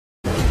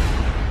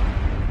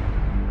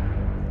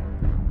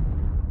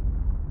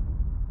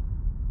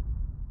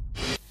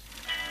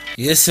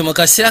Yes,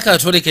 mukasira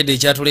katolekedde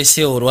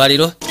kyatulese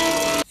olwaliro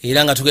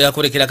era nga tugera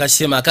kulekera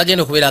kasema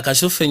akagenda okubeera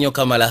akasufu ennyo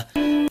kamala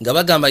nga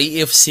bagamba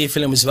EFC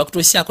Films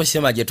bakutuusyako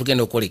sema gye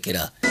tugenda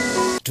okwolekera.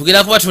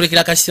 Tugera kuba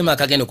tulekera kasema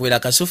akagenda okubeera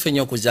akasufu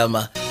ennyo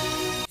okuzama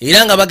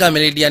era nga bagamba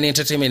Radiant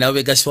Entertainment nabo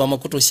begasibwamu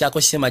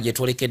okutuusyako sema gye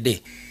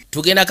twolekedde.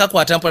 Tugenda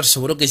kakwata mpala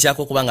tusobole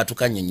okugezaako okuba nga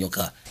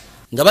tukanyonnyoka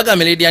nga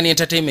bagamba Radiant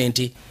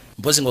Entertainment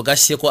mpozi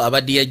ng'ogasseko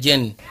aba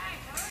Diagen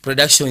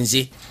Productions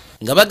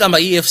nga bagamba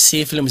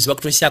EFC Films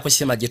bakutuusyako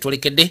sema gye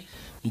twolekedde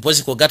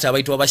mpozi kogata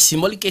abayitibwa ba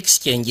Symbolic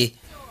Exchange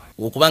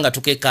okubanga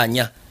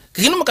tukekanya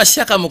kino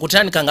mukashyaka mu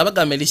kutandika nga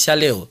bagamba Elisha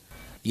leo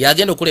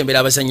yagenda okulembera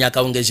abazannya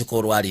akawungezi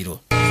k'olwaliro.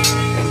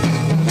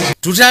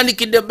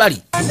 Tutandikidde bali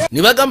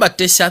ne bagamba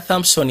Tessa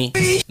Thompson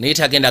naye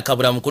tagenda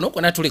akabula mukuno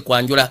kona tuli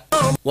kwanjula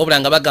wabula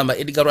nga bagamba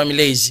Edgar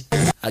Ramirez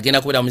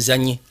agenda kubeera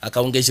muzannyi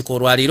akawungezi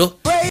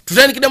k'olwaliro.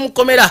 Tutandikidde mu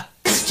komera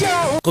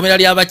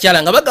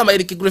ly'abakyala nga bagamba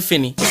Eric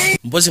Griffin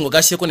mpozi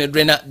ng'ogasseko ne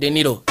Drena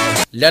Deniro,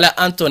 Lala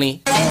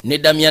Anthony ne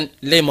Damian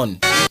Lemon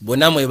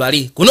bonna mwe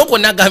bali kuno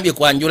kwonna agambye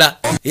kwanjula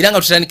era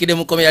nga tutandikidde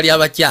mu komera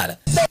ly'abakyala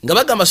nga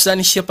bagamba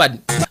Susan Shepard,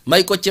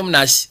 Michael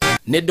Chemnas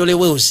ne Dolly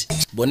Wells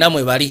bonna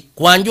mwe bali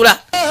kwanjula.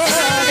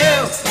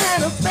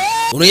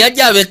 Uno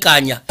yajja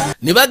abekanya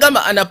ne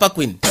bagamba Anna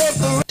Paquin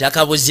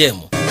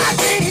takabuzeemu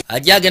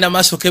ajja agenda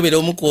maaso kebera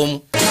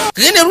omukuomu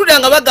kagenda ruda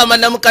nga bagamba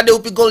namukadde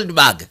Whoopi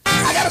Goldberg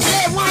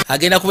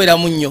agenda kubeera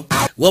munnyo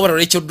wabula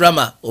Rachel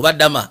Drama oba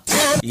Dama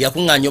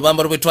yakuŋŋaanya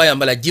obambalo bwe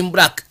twayambala Jim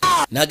Black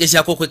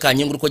n'agezaako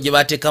okwekanya enguluko gye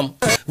baateekamu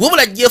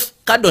wabula Jeff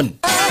Cardon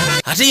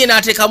ate ye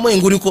n'ateekamu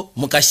enguluko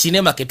mu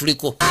kasinema ke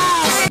tuliko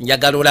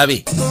njagala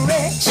olabe.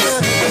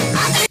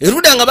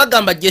 Eruda nga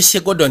bagamba Jesse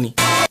Gordon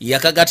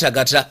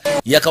yakagatagata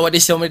yakawadde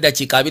semu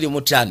dakiika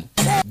 25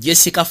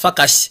 Jessica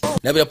Fakas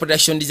nabera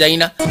production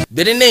designer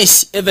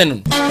Berenice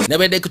Evan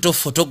nabera director of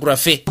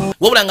photography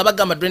wabula nga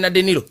bagamba Drena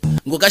Deniro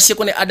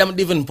ngogasseko ne Adam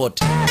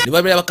Davenport ne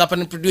babera ba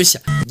company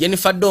producer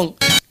Jennifer Dong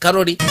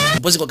Caroli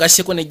mpozi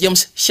ngogasseko ne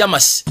James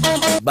Shamas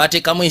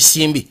bateekamu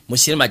ensimbi mu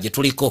sinema gye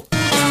tuliko.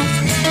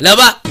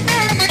 Laba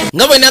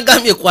nga bwe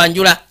nagambye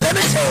kwanjula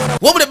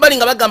wabula bali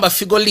nga bagamba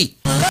Figoli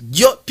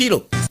Joe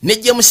Piro ne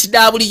James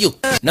W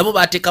nabo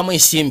bateekamu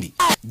ensimbi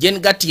Jen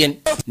Gatien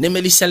ne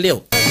Melissa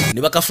Leo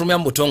ne bakafulumya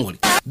mu butongole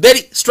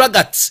Berry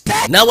Stragats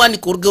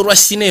n'awanika olugero lwa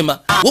sinema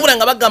wabula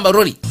nga bagamba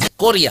Rory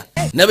Korea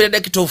nabera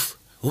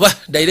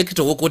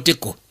director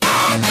w'okoteko.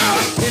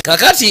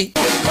 Kakati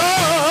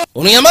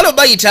ono yamala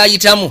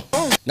bayitaayitamu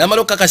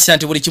n'amala okakasa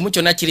nti buli kimu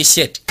kyonna kiri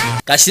set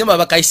kasinema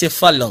bakayise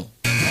Fallon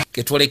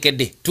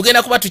ketwolekedde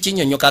tugenda kuba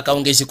tukinnyonnyoka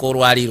akawungezi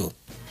k'olwaliro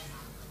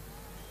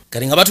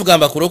kale nga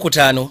batugamba ku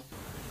Lwokutaano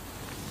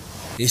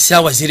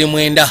essaawa ziri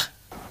 9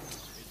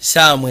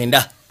 saa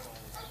 9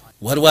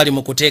 waliwo ali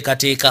mu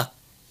kuteekateeka.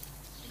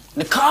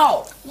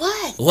 Nicole!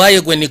 What?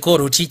 Waye gwe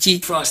Nicole kiki?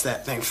 Frost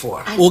that thing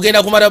for.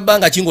 Ogenda kumala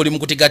bbanga ki ng'oli mu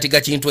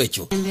kutigatiga kintu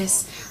ekyo?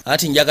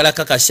 Ati njagala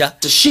kakasa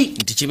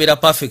nti kibeera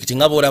perfect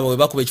nga bw'olaba bwe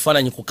bakuba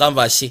ekifaananyi ku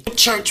canvas.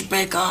 Church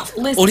bake off.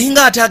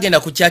 Olinga ate agenda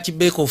ku church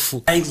bake off.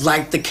 I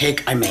like the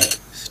cake I made.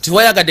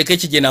 Tiwayagadde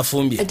keeki gye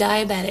nafumbye. A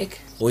diabetic.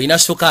 Oyina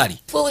sukaali.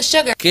 Full of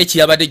sugar. Keeki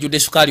yabadde jjudde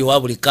sukaali owa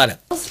buli kala.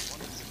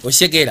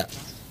 Osegeera.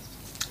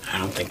 I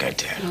don't think I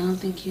did. I don't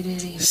think you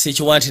did either.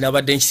 Sikiwa nti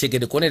nabadde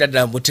nkisegedde kuonera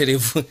ddala mu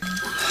butereevu.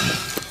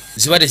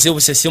 Zibadde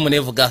zibuse simu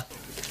nevuga.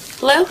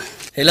 Hello?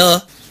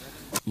 Hello.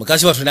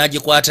 Mukazi wattu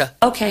n'agikwata.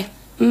 Okay.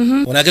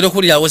 Onagenda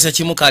okuwulira awoza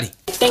kimu kale.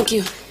 Thank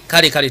you.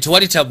 Kale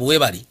tewali tabu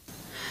weebali.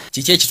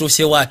 Kiki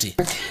ekituuseewo ate?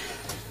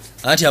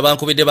 Anti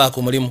abankubidde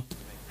baako mulimu.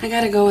 I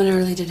gotta go in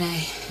early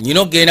today.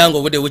 Nyina okugenda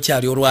ng'obudde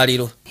bukyali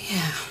olwaliro.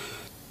 Yeah.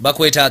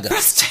 Bakwetaaga.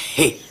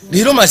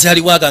 Leero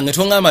mazaalibwa gange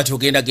tongamba nti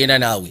ogenda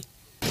naawe.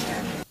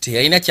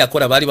 Teyalina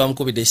kyakola baali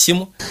bamukubidde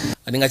essimu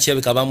ate nga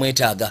kirabika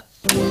bamwetaaga.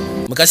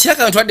 Mukasya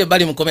kantu adde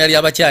bali mu komera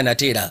ly'abakyala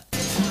nateera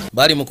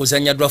bali mu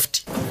kuzannya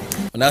draft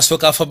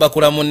onasooka afa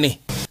bakula munne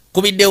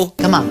kubiddewo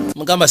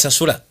mugamba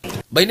sasula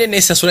balina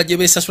neesasula gye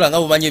beesasula nga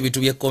bumanyi ebintu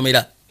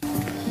by'ekkomera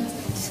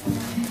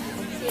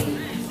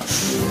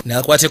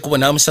n'akwata ekkubo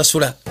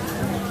n'amusasula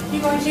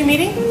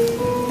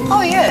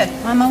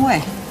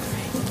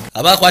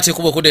aba akwata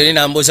ekkubo okudda eri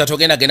n'ambooza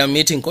togendagenda mu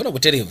meeting kono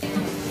butereevu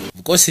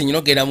bukosi nyina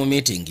ogenda mu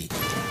meeting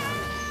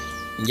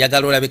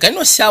njagala olabe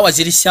kalino ssaawa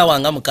ziri ssaawa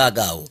nga 6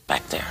 awo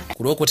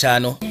ku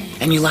Lwokutaano.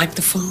 And you like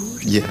the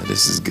food? Yeah,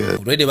 this is good.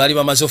 Olwedde baali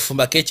bamaze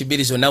okufumba keeki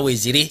bbiri zonna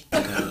weeziri.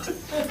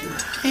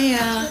 Hey,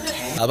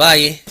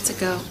 abaaye to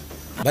go.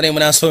 bale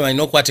munansome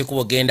alina okukwata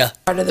ekkubo genda.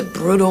 Part of the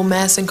brutal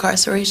mass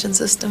incarceration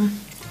system.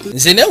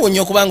 Nze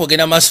neewuunya okubanga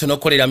ogenda maaso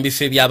n'okukolera mu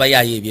bifo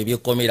ebyabayaaye ebyo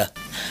ebyekkomera.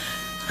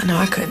 I know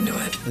I couldn't do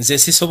it. Nze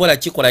sisobola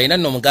kikola alina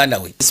nno muganda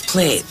we.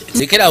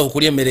 Lekeraawo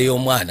okulya emmere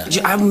y'omwana.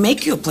 I'll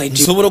make you a plate.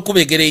 Nsobola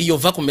okubeegera eyo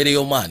ova ku mmere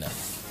y'omwana.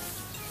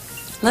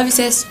 Love you,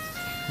 sis.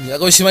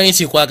 Njaga okimanyi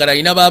nti kwagala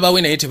alina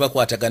baabawe naye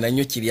tebakwatagana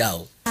nnyo kiri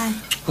awo.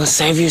 We'll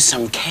save you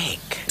some cake.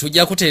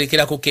 Tujja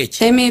kuterekerako keeki.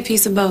 Save me a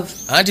piece of both.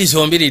 Anti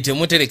zombiri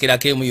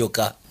temuterekerako emu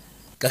yokka.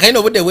 Kakayina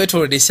obudde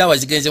bwetoolodde essaawa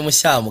zigenze mu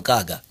ssaawa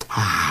 6.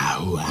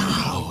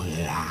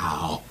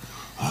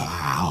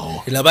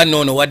 Laba nno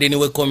ono wadde ni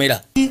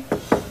wekkomera.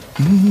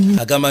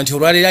 agamba nti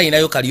olwaleero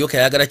ayinayo kalyoka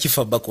ayagala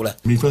kifa bakula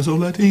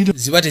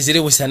ziba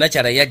teziribusa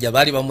nakyala yajja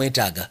baali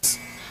bamwetaaga.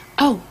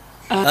 Oh,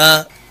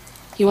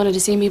 you wanted to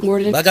see me more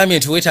today? bagambye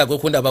nti weetaaga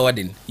okundaba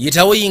Warden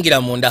yitawo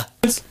yingira munda.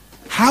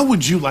 How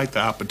would you like the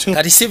opportunity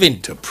kati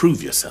Steven to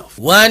prove yourself?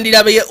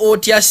 wandirabe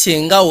otya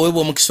singa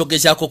oweebwa omukisa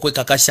ogezaako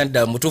okwekakasa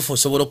ddala mutuufu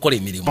osobola okukola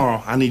emirimu.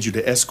 Tomorrow, I need you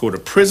to escort a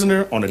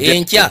prisoner on a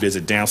death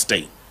visit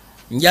downstate.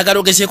 njagala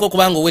ogezeeko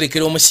okubanga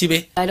owerekera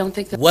omusibe I don't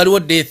think that. waliwo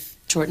death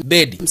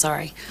bed I'm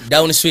sorry.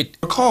 down suite.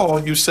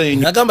 Recall you saying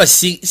nagamba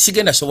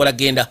sigenda sobola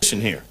genda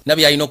you're here.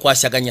 nabye alina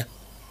okwasaganya.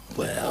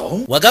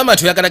 Well, wagamba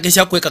nti oyagala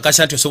gezaako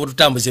kwekakasa nti osobola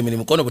otutambuza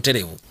emirimu kono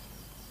butereevu.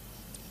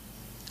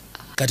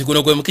 kati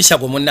guno gwe mukisa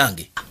gwe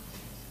munnange.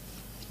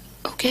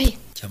 Okay.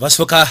 kyava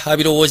sooka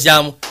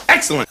abirowoozaamu.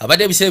 excellent.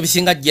 abadde ebiseera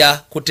ebisinga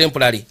ajja ku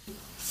temporary.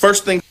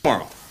 First thing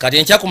tomorrow. kati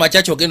enkya ku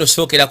makya kyogenda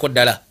osookerako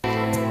ddala.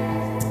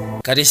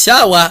 kati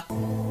saawa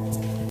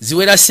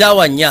ziwera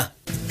saawa 4.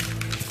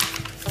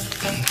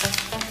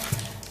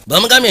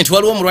 bamugambye nti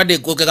waliwo omulwadde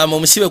gogamba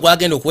omusibe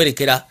gwagenda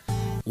okuwerekera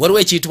waliwo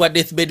ekiyitibwa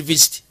deathbed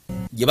visit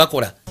gye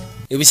bakola.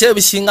 ebiseera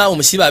ebisinga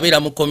omusibe abeera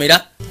mu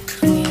kkomera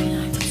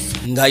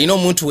ng'alina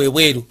omuntu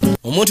webweru.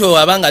 omuntu we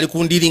waba nga ali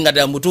ku ndiri nga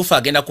ddala mutuufu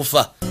agenda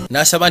kufa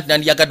n'asaba nti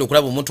nandiyagadde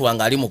okulaba omuntu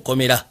wange ali mu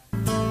kkomera.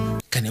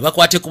 ka ne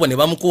bakwata ekkubo ne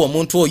bamukuwa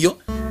omuntu oyo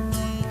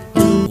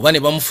oba ne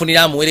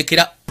bamufunira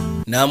amuwerekera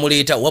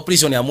n'amuleeta owa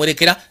prison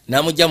amuwerekera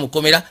n'amugja mu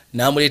kkomera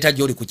n'amuleeta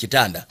gy'oli ku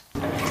kitanda.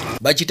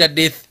 bakita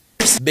death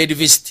bed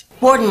visit.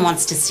 Warden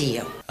wants to see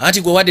you.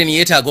 anti gwe Warden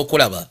yeetaaga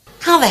okulaba.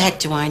 How the heck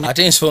do I know?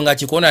 ate ensonga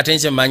kikoona ate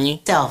nze mmanyi.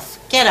 Self,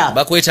 get up.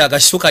 bakwetaaga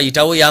ssuka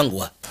yitawo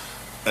yanguwa.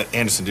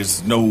 Anderson,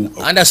 there's no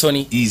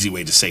Anderson easy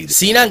way to say this.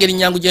 siina ngeri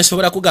nyangu gye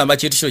nsobola kugamba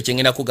kintu kino kye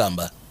ngenda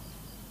kugamba.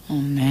 Oh,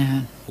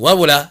 man.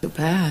 wabula Too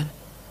bad.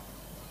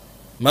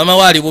 maama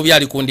we ali bubi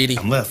ali ku ndiri.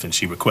 I'm left and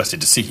she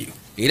requested to see you.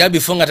 era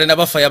bifo nga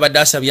tannabafa yabadde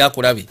asabye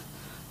akulabe.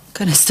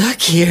 Kinda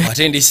stuck here.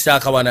 ate ndi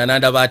sitaakawana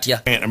n'andaba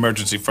atya. An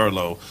emergency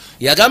furlough.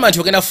 yagamba nti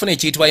ogenda kufuna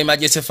ekiyitibwa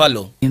emergency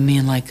fallow. You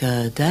mean like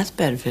a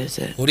deathbed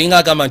visit? olinga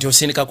agamba nti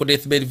osindika ku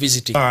deathbed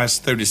visit.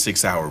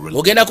 36-hour release.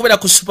 ogenda kubeera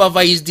ku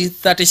supervised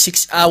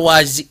 36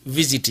 hours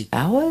visit.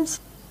 Hours?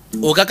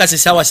 okakasa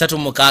essaawa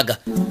 36.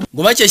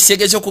 guma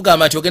kyekitegeeza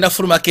okugamba nti ogenda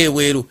fulumako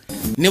eweeru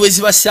ne bwe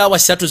ziba ssaawa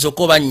 3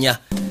 zokka oba 4.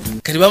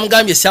 kati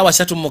bamugambye essaawa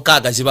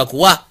 36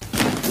 zibakuwa.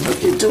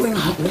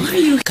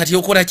 kati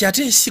okola ki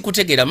ate si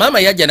kutegeera. maama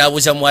yajja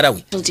n'abuuza muwala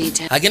we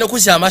Detail. agenda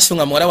okuzza amaaso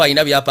nga muwala we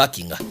alina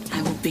byapakinga.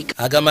 I will be.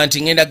 agamba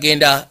nti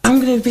genda I'm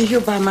gonna be here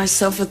by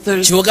myself at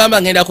 30.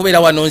 kyogamba ngenda kubeera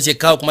wano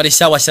nzekka okumala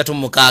essaawa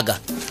 36.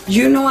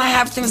 You know I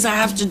have things I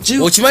have to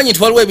do. okimanyi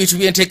nti waliwo ebintu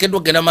byenteekeddwa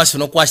okgenda maaso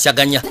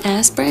n'okwasaganya.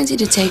 Ask Brandy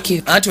to take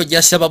you. anti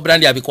ojja saba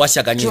Brandi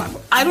abikwasaganye.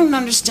 I don't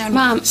understand.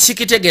 Mom,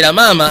 sikitegeera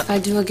maama. if I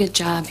do a good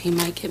job, he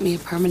might get me a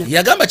permanent.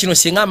 yagamba kino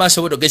singa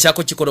amaaso obwedde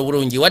ogezaako kikola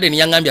obulungi wadde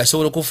niyangambye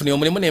asobola okufunira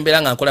omulimu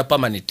nembeera nga nkola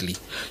permanently.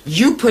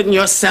 You putting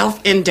yourself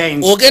in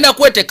danger. ogenda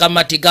kweteeka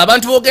matiga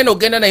abantu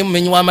bogenda naye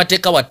mumenyi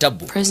w'amateeka wa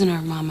ttabu.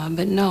 Prisoner, Mama,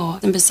 but no.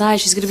 And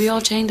besides, she's going to be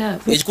all chained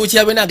up. ekikulu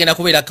kyabe naagenda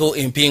kubeerako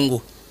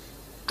empingu.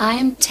 I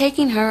am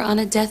taking her on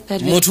a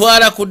deathbed visit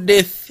mutwala ku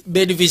death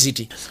bed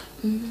visit.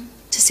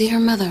 to see her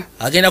mother.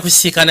 agenda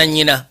kusisiikana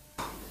nnyina.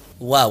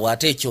 waawo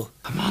ate ekyo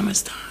My mom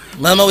is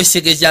dying. maama we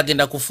segeeza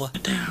agenda kufa.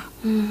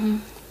 Down.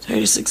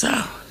 36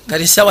 hours.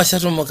 kati essaawa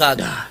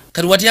 36.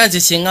 kati watya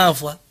nze singa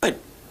nfa. But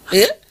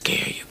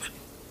scare you, but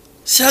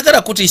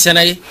saagala kutiisa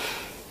naye.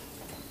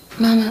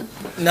 Mama,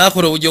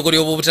 naakola obujogoli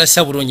obwo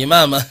butassa bulungi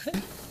maama.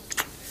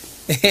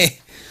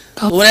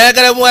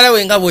 onayagala muwala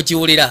we nga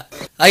bw'okiwulira.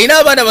 alina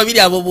abaana babiri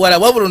ab'obuwala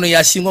wabula ono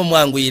yasinga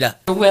omwanguyira.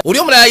 oli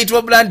omulala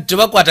ayitibwa Brandi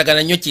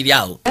tebakwatagana nnyo kiri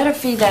awo. better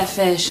feed that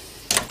fish.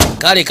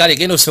 kale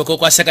genda osooka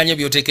okwasaganya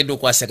byoteekeddwa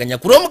okwasaganya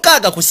ku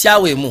lw'omukaaga ku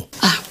ssaawa emu.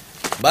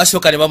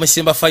 basooka ne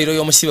bamusimba fayiro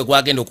y'omusibe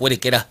gwagenda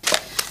okuwerekera.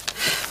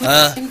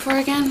 Looking for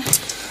again?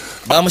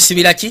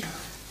 bamusibira ki?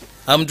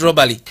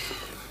 amdrobali.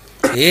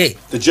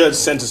 The judge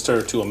sentenced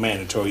her to a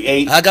mandatory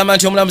 8. agamba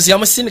nti omulamuzi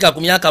yamusindika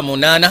ku myaka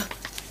 8.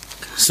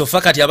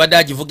 sofa kati abadde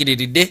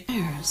agivugiriridde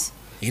Years.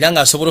 era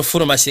ng'asobola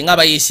okufuluma singa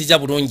abayiisiza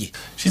bulungi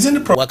She's in the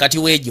process wakati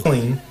w'egyo.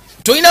 clean.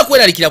 tolina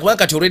kweralikira kubanga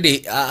kati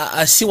olredde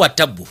asiwa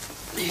ttabu.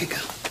 There you go.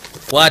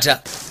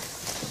 kwata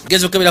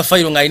geza okebera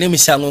fayiro ng'alina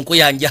emisango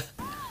nkuyanja.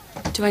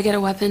 Do I get a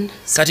weapon?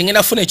 kati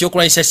ngenda kufuna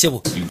ekyokulwanyisa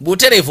ssebo.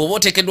 butereevu oba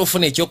oteekeddwa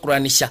ofuna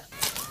ekyokulwanyisa.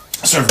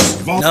 Service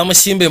revolver.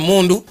 n'amusimba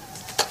emmundu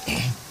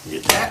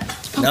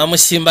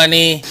n'amusimba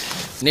ne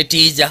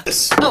tiiza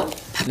Oh,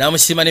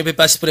 n'amusimba ne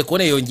pepa spray.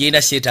 kuona eyo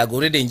njiina seetaaga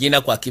olredde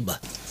njiina ku akiba.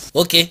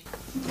 okay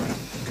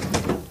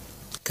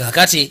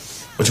kakati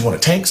What, you want a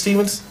tank,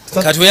 Stevens?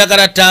 kati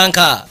oyagala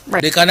tanka.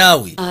 leka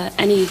naawe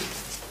any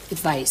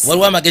advice?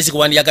 waliwo amagezi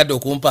gewandiyagadde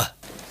okumpa.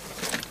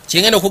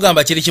 kyengenda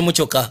okugamba kiri kimu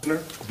kyokka.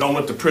 Don't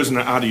let the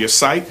prisoner out of your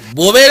sight.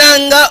 bw'obeera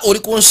nga oli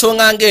ku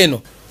nsonga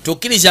ng'eno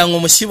tokkirizanga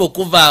omusibe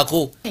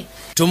okuvaako.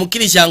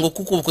 tomukkirizanga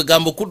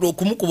okukugamba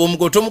okumukuba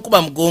omugongo.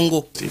 tomukuba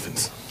mugongo.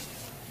 Stevens.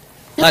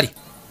 kale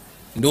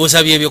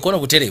ndowooza byebyo kono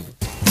butereevu.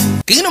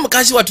 kengina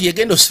omukazi wattu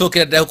yegenda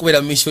osookera ddala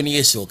okubeera mu misioni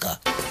y'esooka.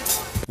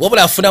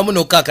 wabula afunamu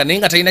n'okkaaka naye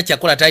nga talina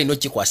kyakola ate alina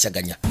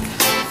okikwasaganya.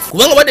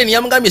 kubanga Warden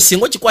yamugambye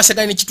singa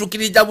okikwasaganya ne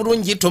kituukiririza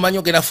bulungi tomanyi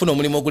ogenda funa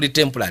omulimu oguli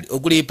temporary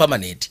oguli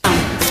permanent.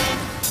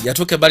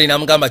 Yatuuka ebbali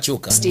n'amugamba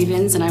kyuka.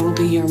 Stevens, and I will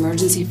be your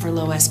emergency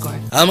furlough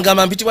escort.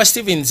 Amugamba mpitibwa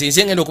Stevens,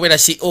 nze ngenda okubeera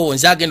CEO,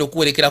 nze agenda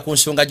okuwerekera ku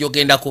nsonga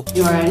gy'ogendako.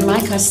 You are in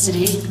my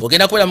custody.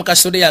 Ogenda kubeera mu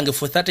kasode yange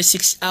for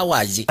 36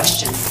 hours.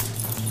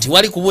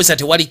 Tewali kubuusa,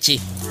 tewali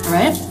ki.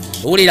 Alright?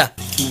 Owulira?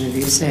 Whatever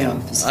you say,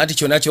 officer. Anti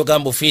kyonna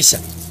kyogamba ofiisa.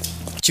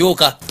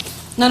 Kyuka.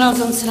 No,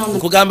 don't sit on the...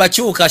 Kugamba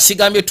kyuka,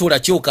 sigambye tuula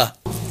kyuka.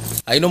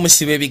 Alina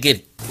omusiba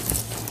ebigere.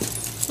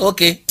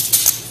 Okay.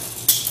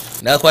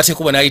 Nakwate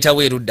kuba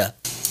n'ayitawo erudda.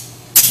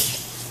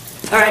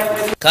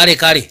 Alright.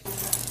 Kale.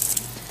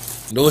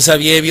 Ndowooza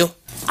byebyo.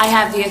 I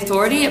have the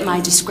authority at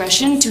my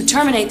discretion to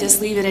terminate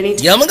this leave at any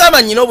time.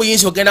 Yamugamba nnyina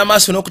obuyinza ogenda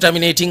maaso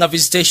n'okutaminatinga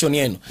visitation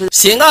eno.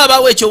 Singa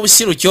abaawo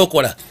ekyobusiru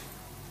kyokola.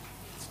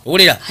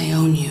 Owulira? I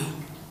own you.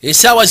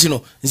 Essaawa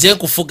zino nze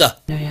nkufuga.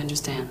 No, you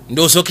understand.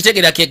 Ndowooza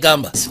okitegeera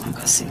kyegamba. Just want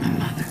to go see my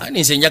mother.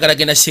 Ani nze njagala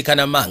genda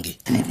siikana mange.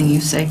 Anything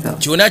you say goes.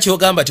 Kyonna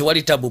kyogamba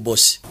tewali tabu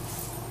boss.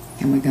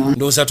 Can we go?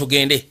 Ndowooza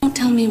tugende. Don't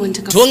tell me when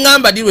to go.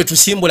 Tongamba ddi lwe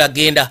tusimbula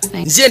genda.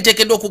 Nze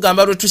nteekeddwa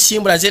okugamba lwe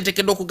tusimbula, nze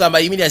nteekeddwa okugamba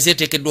yimirira, nze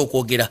nteekeddwa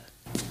okwogera.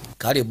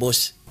 Kale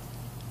boss.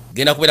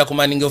 Genda kubeera ku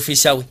manning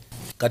officer we.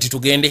 Kati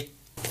tugende.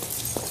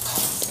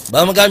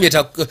 Bamugambye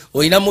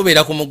oyina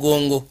mubeera ku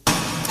mugongo.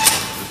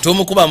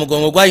 Tomukuba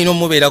mugongo gwayina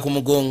omubeera ku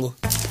mugongo.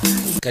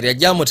 Kati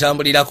ajja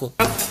mutambulirako.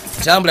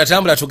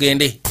 Tambula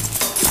tugende.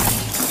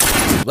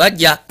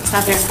 Bajja.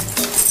 Stop here.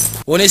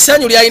 Ono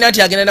essanyu lyalina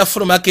nti agenda na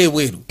fulumako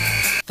ebweru.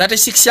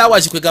 36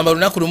 hours kwegamba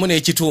lunaku lumu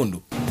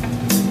n'ekitundu.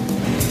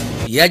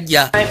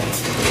 Yajja.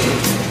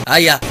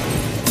 Aya.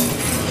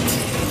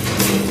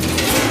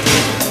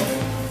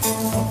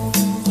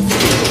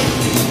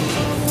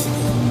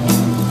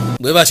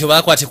 Bwe batyo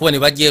bakwate kuba ne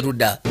bajja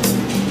erudda.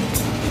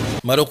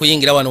 Mala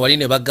okuyingira wano wali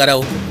ne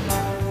baggalawo.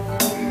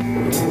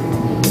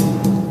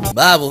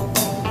 Baabo.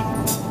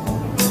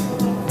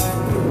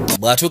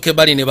 Bw'atuuka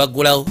ebbali ne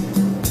baggulawo.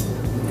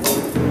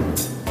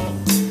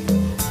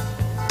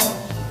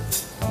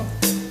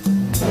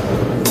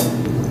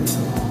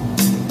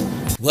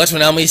 Bwatu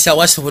n'amuyisa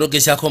wasobola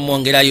okugezaako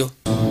omwongerayo.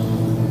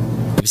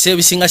 Ebiseera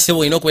ebisinga ssebo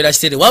olina okubeera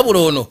kitere. Wabula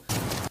ono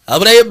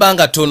abulayo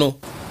ebbanga ttono.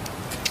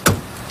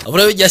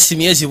 Abulayo jasi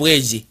myezi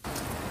bwezi.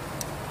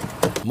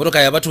 Mmotoka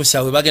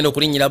yabatuusa we bagenda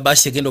okulinnyira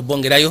baasi egenda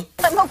obbongerayo.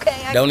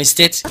 Down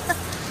state.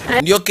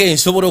 Ndyoke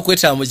nsobola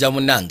okwetambuza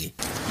munnange.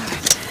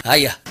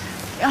 Aya.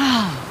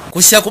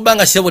 Kussa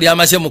kubanga ssebo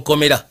lyamaze mu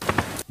kkomera.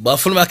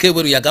 Bw'afulumako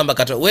ebweru yagamba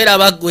Kato,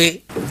 weeraba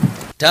ggwe.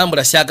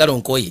 Tambula syagala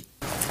onkoye.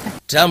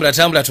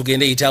 Tambula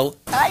tugende yitawo.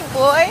 Hi,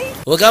 boy.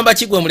 Ogamba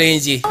kigwe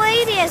mulenzi.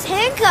 Lady has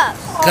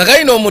handcuffs.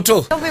 Kakaino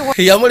omuto.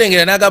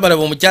 Yamulengera n'agamba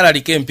laba omukyala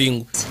aliko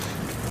empingu.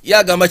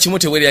 Yagamba kimu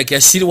tewerera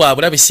kya siriwa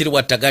abulabe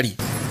siriwa ttagali.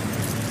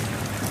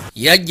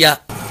 Yajja.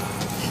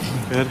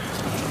 Good.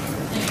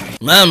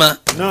 Mama.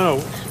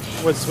 No.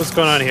 What's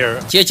going on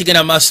here? Kye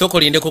kigenda maaso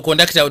okolindeko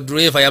kondakita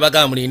driver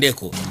yabaga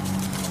mulindeko.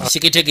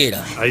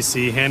 Sikitegeera. I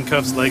see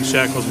handcuffs, leg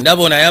shackles.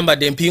 Ndaba ono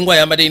ayambadde empingu,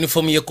 ayambadde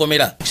uniform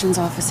y'ekkomera. Corrections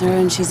officer,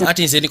 and she's a...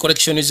 Ati nze ndi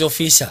corrections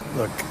officer.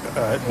 Look,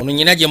 Ono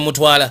nnyina gye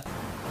mutwala.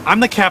 I'm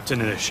the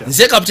captain of this ship.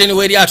 Nze kapiteeni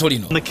w'eryato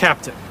lino. I'm the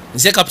captain.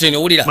 Nze kapiteeni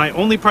owulira. My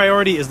only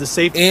priority is the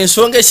safety.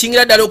 Ensonga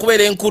esingira ddala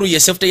okubeera enkulu ye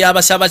safety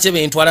y'abasaabaze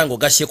bentwala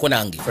ng'ogasyeko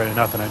nange. Afraid of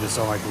nothing. I just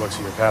don't like the looks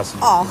of your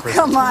passengers. Oh,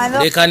 come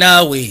on. Leka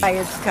naawe.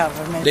 It's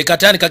government. Leka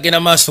tandika genda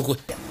maaso kwe.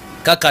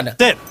 Kakana.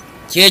 That's it.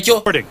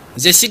 Kyekyo.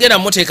 Nze sigenda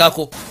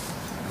muteekako.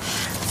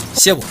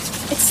 Sebo.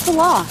 It's the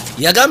law.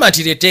 Yagamba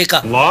nti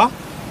lyeteeka. Law?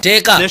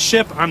 Teeka. This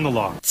ship, I'm the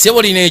law.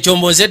 Sebo lino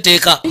ekyombo nze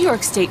teeka. New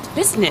York State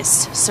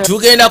business, sir.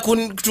 Tugenda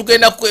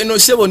ku eno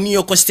sebo New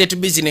York State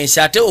business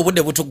ate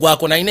obudde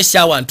butuggwako nalina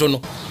essaawa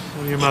ntono.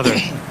 What your mother?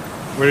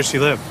 Where does she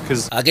live?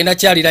 Because Agenda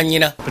kyalira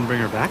nnyina. I can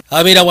bring her back.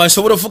 Abeera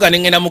wansobola ofuga ne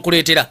ngenda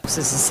mukuleetera. This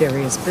is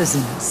serious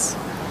business.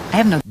 I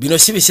have no... Bino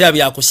si biseera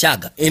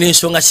byakusaaga. Eno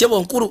ensonga sebo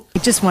nkulu. I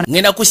just want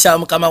Ngenda kussa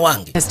mukama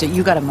wange. to...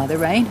 You got a mother,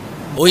 right?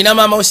 Oyina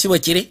maama wo si bwe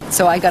kiri?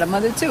 So I got a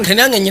mother too. Kati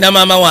nange nnyina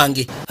maama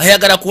wange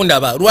ayagala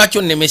kundaba lwaki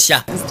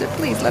onnemesa. Mister,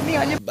 please let me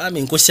on your...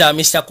 Bami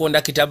nkusaamisa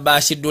kondakita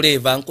baasi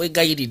duleeva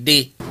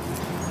nkwegayiridde.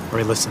 All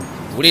right, listen.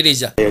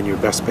 Wuliriza. And your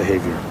best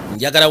behavior.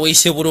 Njagala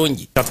weeyise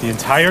bulungi. Up the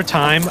entire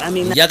time.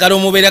 Njagala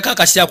omubeerako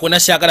akaseera konna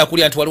syagala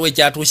kulya nti waliwo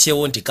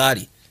ekyatuuseewo nti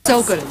kaali.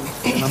 So good of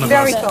you.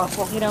 Very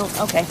thoughtful. You know,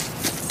 okay.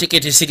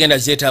 Tiketi sigenda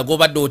zeetaaga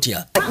obadde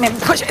otya. Man,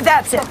 push it.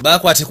 That's it.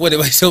 Baakwateko ne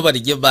bayisewo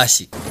balijje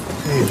baasi.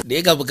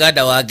 Naye ga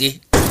buganda waage.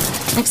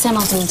 Next time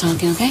I'll do the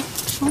talking, okay?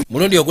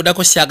 Mulundi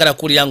oguddako syagala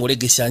kulya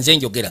ng'olegesa nze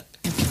njogera.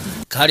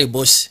 Kale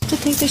bosi. To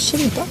take this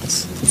shitty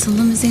bus. The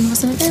limousine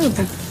wasn't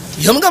available.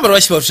 Yamugamba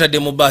lwaki batutadde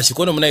mu baasi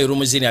kono munayo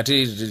lumuzini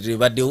ate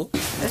tebaddewo.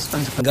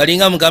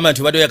 Ngalinga mugamba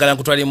nti obadde oyagala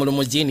nkutwale mu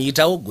lumuzini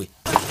yitawo ggwe.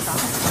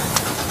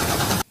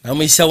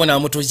 Namuyisawo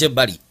n'amutuuza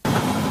ebbali.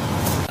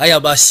 Aya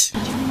baasi.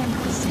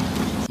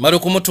 Mala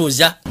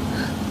okumutuuza.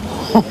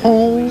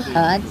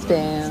 Hot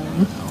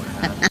damn.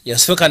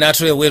 Yasooka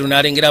n'atula eweeru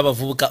n'alengera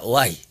abavubuka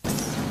waayi.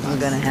 We're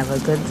gonna have a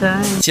good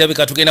time.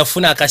 Kirabika tugenda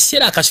kufuna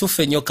akaseera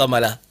akasuffu ennyo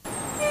kamala.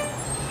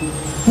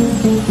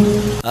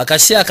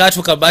 akasi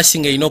akatuuka basi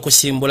ng'erina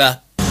okusimbula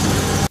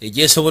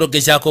egyesobola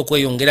okugezaako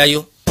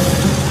okweyongerayo.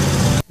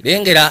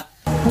 Lengera.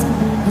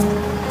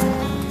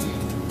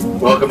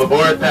 Welcome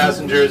aboard,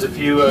 passengers. A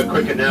few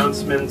quick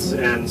announcements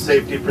and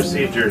safety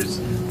procedures.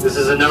 This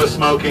is a no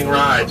smoking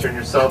ride. Turn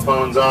your cell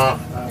phones off.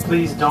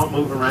 Please don't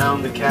move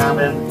around the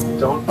cabin.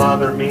 Don't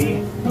bother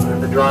me.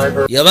 I'm the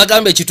driver.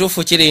 Yabagamba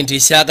ekituufu kiri nti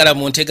saagala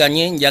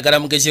munteganye, njagala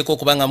mugezeeko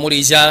kubanga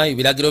muliza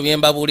ebiragiro bye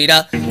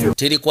mbabuulira.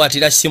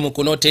 Terikwatira simu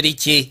kuno, teri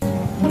ki.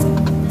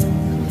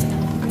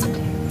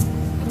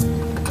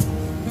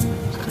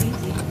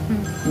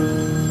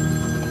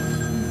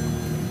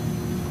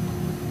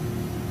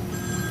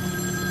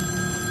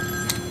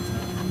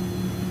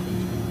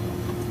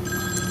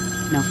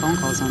 No phone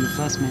calls on the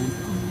first man.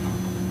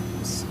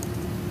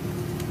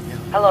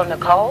 Hello,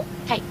 Nicole?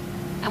 Hey,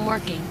 I'm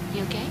working.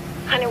 You okay?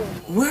 Honey,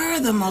 Where are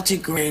the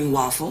multigrain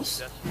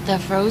waffles? The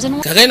frozen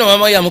ones? Kageno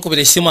mama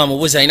yamukubira essimu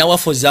amubuuza alina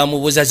waffle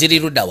z'amubuuza ziri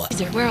luddawa.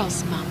 Where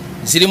else, Mom?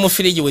 Ziri mu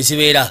firiji we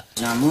zibeera.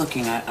 I'm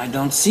looking. I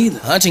don't see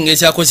them. Anti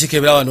ng'ezaako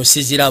zikebera wano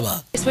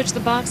siziraba. I switched the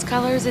box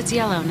colors. It's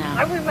yellow now.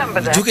 I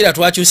remember that. Jjukira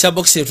twakyusa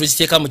bokisi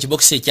tuziteeka mu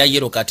kibokisi ekya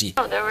yero kati.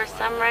 Oh, there were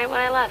some right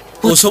when I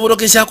left. Osobola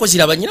ogezaako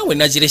ziraba nnyina we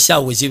nazirese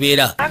awo we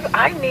zibeera.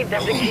 I need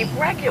them to keep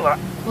regular.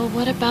 Well,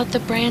 what about the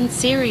brand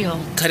cereal?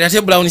 Kati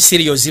ate brown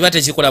cereals ziba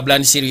tezikola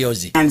brand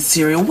cereals. And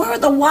cereal. Where are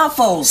the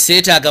waffles?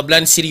 Seetaaga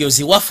brand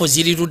cereals waffle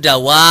ziri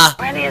luddawa.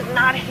 Brandy is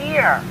not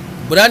here.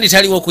 Brandi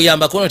taliwo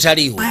okuyambako ono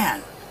taliwo.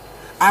 Man,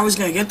 I was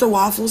gonna get the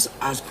waffles.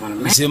 I was gonna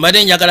make. Nze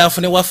mbadde njagala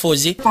nfune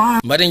waffles.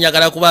 Mbadde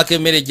njagala kubaako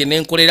emmere gye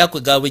nenkolera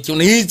kwegabwe kino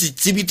naye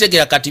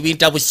zibitegeera kati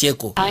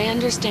bintabusyeko. I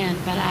understand,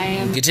 but I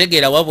am...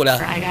 Ngitegeera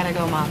wabula. I gotta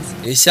go, Moms.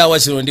 Essaawa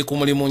zino ndi ku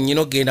mulimu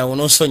nnyino genda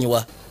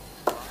ononsonyiwa.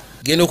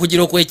 Genda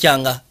okugira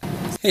okwekyanga.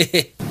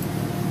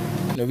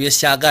 No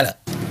byesaagala.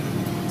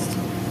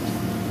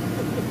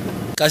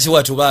 Kazi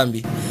watu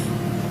bambi.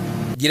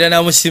 Gira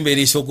namusimba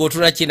eriiso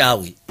gw'otula ki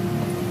naawe?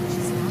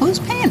 Who's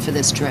paying for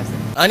this trip?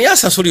 Ani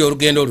asasulira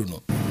olugendo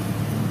luno?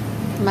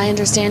 My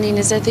understanding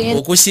is at the end...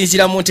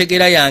 Okusinziira mu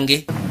ntegeera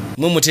yange,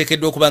 mwe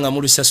muteekeddwa okuba nga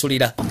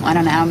mulusasulira. I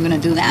don't know how I'm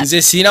going to do that.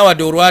 Nze siina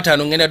wadde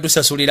olwataano ngenda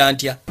dusasulira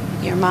ntya.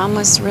 Your mom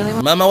was really...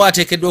 Maama we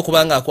ateekeddwa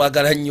okuba nga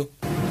akwagala nnyo.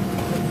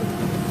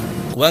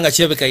 Kubanga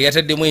kirabika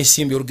yataddemu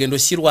ensimbi olugendo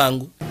si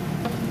lwangu.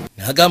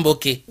 N'agamba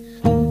oke.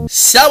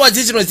 Ssaawa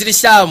zino ziri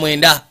ssaawa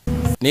 9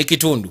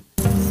 n'ekitundu.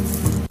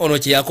 Ono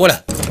kye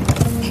yakola.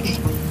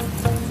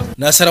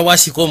 N'asala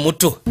wasika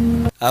omutto.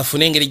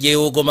 Afune engeri gye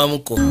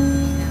yeewogomamuko.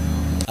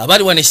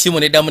 Abali wano essimu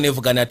neddamu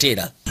nevuga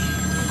nateera.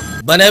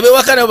 Bano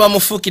abeewaka nabo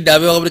bamufuukidde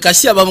abeewaka buli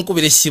kasi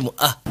abamukubira essimu.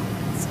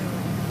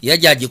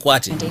 Yajja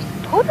agikwate.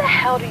 Who the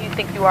hell do you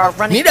think you are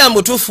running? Nida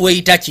mbutuufu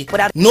weeyita ki?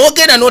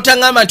 N'ogenda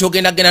n'otaŋŋamba nti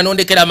ogendagenda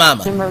n'ondekera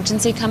maama.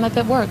 Emergency come up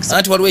at work. So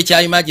Anti waliwo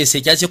ekya emergency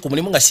ekyaze ku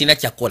mulimu nga sirina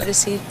kyakkola.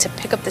 to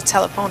pick up the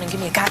telephone and give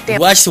me a goddamn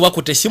Lwaki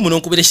wakutte essimu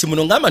n'onkubira essimu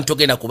n'ongamba nti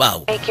togenda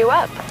kubaawo. wake you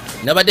up.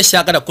 Nabadde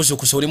saagala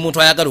kuzukusa oli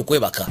muntu ayagala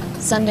okwebaka.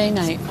 Sunday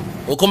night.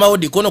 Okomawo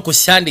dikono ku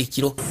Sunday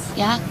kiro.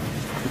 Yeah?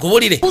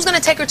 Nkubulire. Who's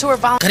gonna take her to her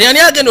volunteer? Kati ani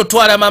agenda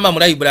otwala maama mu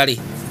library?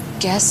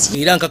 Guess...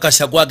 Era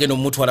nkakasa gwagenda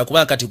omutwala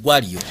kubanga kati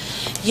gwaliyo.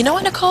 You know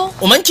what, Nicole?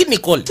 Omanyi ki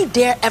Nicole? You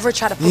dare ever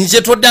try to put...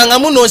 Nze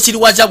toddangamu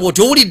n'onsiriwaza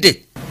bw'oti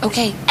owulidde?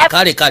 Okay.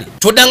 Kale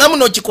toddangamu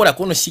n'okikola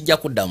kuno sijja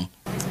kuddamu.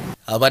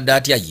 Abadde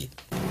atya ye.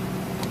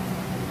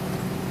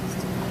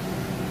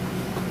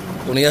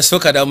 Ono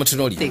yasooka ddala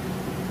mutunuulire.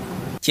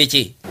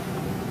 Kiki?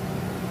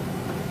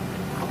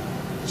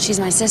 She's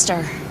my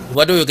sister.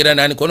 Obadde oyogera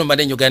nani kono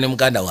mbadde njogera ne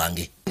muganda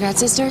wange. You got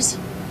sisters?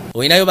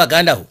 Oyinayo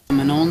baganda wo? I'm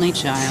an only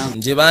child.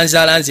 Nze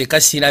banzaala nze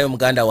kasiinayo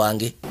muganda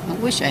wange.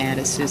 I wish I had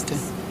a sister.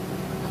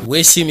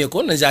 Weesiimye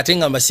kono nze ate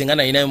ngamba singa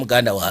nayinayo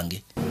muganda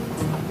wange.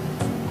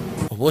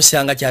 Oba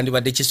osanga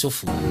kyandibadde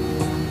kisufu.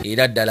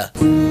 Era ddala.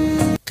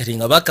 Kati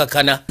nga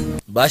bakkakana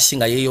baasi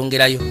nga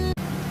yeeyongerayo.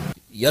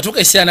 Yatuuka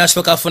essira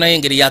n'asooka afunayo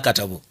engeri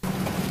y'akatabo.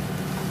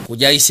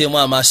 Kujja ayiseemu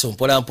amaaso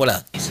mpola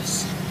mpola.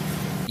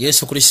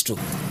 Yesu Kristo.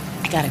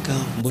 I gotta go.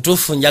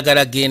 Mbutuufu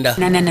njagala genda.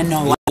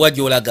 No. Wa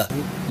gy'olaga.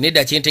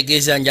 Nedda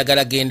kyentegeeza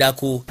njagala genda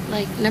ku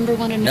Like number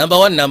 1 and... number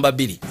 1 number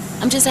 2.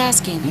 I'm just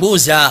asking.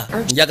 Mbuuza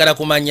njagala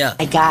kumanya.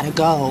 I gotta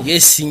go.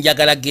 Yes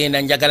njagala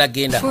genda njagala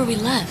genda. Before we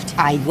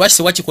left.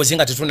 Lwaki wakikoze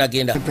nga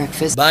tetunagenda?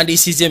 Breakfast.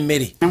 Bandiisiza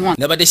emmere.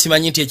 Nabadde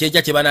simanyi nti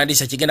ekyejja kye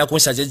banandiisa kigenda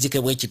kunsaza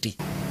ezzike bwe kiti.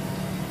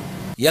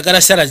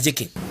 Yagala sala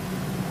zzike.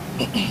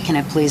 Can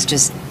I please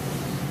just...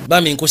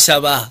 Bami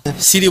nkusaba.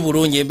 Siri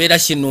bulungi embeera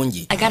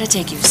kinnungi. I gotta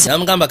take you.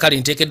 Namugamba kale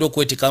nteekeddwa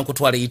okwetika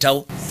nkutwala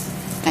yitawo.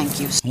 Thank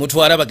you.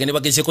 Mutwala bagende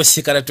bagezeko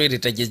sikala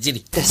toileta gye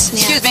ziri.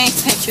 Excuse me.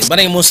 Thank you.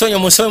 Bana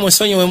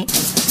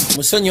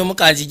musonyiwemu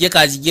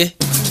kanzije.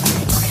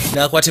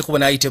 Nakwate kuba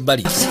n'ayita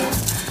ebbali.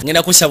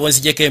 Ngenda kusaba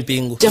onzijeko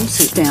empingu.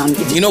 Jumpsuit down.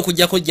 Nina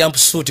okujjako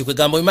jumpsuit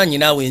kwegamba omanyi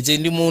naawe nze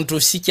ndi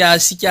muntu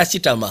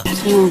sikyasitama.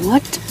 You know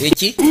what?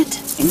 Eki?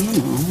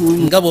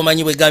 Nga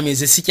bw'omanyi bwegambye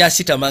nze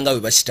sikyasitama nga bwe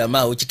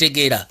basitama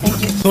okitegeera.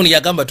 Ono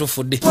yagamba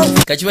tufudde.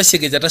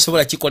 Kakibasegeza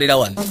tasobola kikolera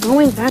wano.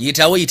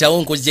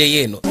 Yitawo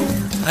nkozzeeyo eno.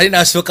 Ali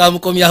n'asooka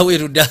amukomyawo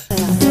erudda.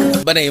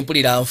 Bana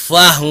yempulira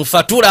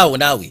nfa tuulaawo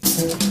naawe.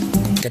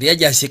 Kati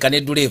yajja aseka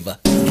ne duleeva.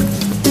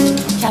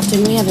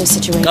 Captain, we have a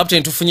situation.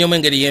 Captain, tufunyemu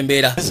engeri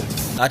y'embeera.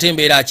 Ate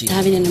embeera ki?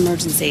 Having an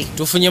emergency.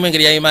 Tufunyemu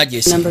engeri ya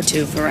emergency. Number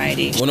 2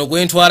 variety. Ono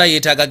gwentwala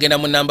yeetaaga genda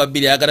mu namba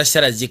 2 ayagala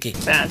sarazike.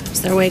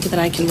 Is there a way that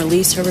I can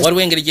release her?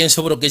 Waliwo engeri gye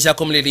nsobola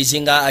okugezaako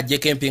omulirizi nga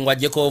ajjeko empingu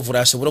ajjeko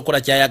ovula asobole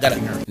okukola kyayagala.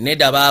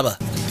 Nedda baaba.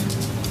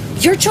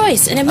 Your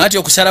choice. And Anti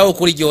okusalawo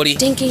okuli gy'oli.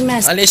 stinking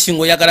mess. Alesi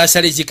ng'oyagala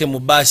asale zike mu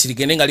baasi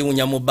ligende nga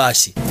liwunya mu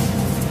baasi.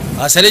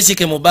 Asale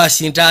zike mu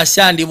baasi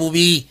ntaasa ndi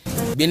bubi.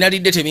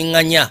 Binalidde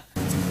tebiŋŋanya.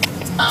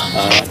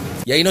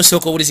 Yalina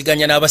osooka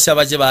obuliziganya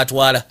n'abasaabaze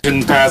baatwala.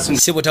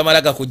 Si bwe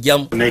tamalaga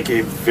kujjamu.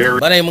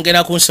 Banaye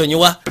mugenda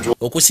kunsonyiwa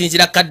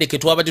okusinziira kadde ke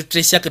twabadde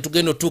tutesya ke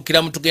tugenda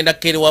otuukiramu tugenda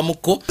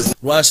kukeerewamukko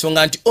lwa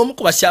nsonga nti omu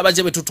ku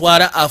basaabaze be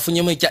tutwala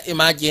afunyemu ekya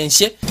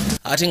emergency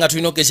ate nga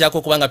tulina okugezaako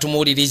okuba nga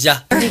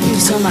tumuwuliriza. Thank you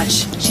so much.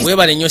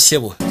 Weebale nnyo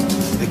ssebo.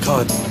 They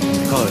call it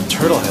a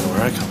turtle head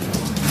where I come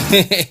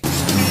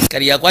from.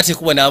 Kali yakwate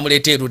kubo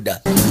n'amuleeta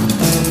erudda.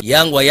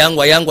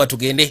 Yangwa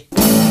tugende.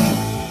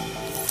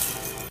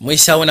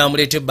 Mwisaawo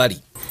n'amuleeta ebbali.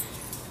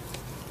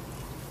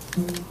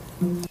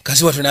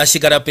 Kazi watu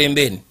n'asigala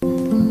pembeni.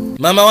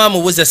 Maama wa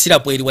amubuuza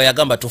sirapu eriwa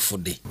yagamba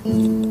tufudde.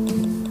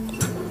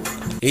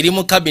 Eri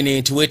mu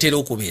kabineti weetera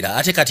okubeera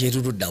ate kati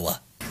erudda wa.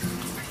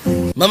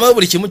 Maama we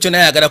buli kimu kyonna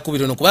ayagala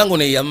kubira ono kubanga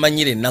ono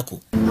yamumanyira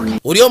ennaku.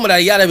 Oli omulala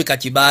yalabika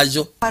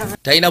kibaazo.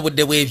 Talina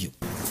budde bw'ebyo.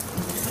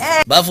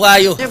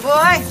 Bavaayo.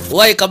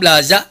 Waayi kabla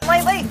aza.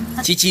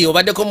 Kiki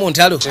obaddeko mu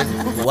ntalo?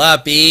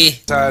 Waapi.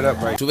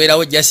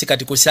 Tubeerawo jasi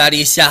kati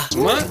kusaaliisa.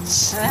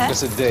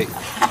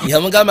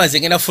 Yamugamba nze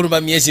ngenda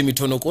fuluma myezi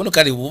mitono kono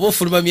kale bw'oba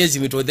ofuluma myezi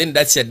mitono then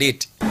that's a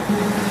date.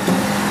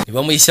 Ne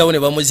bamuyisawo ne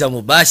bamuzza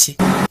mu baasi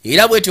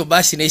era bwetyo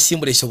baasi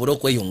n'esimbula esobole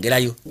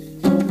okweyongerayo.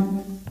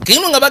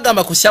 Kino nga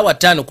bagamba ku ssaawa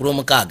 5 ku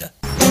lw'omukaaga.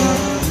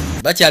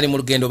 Bakyali mu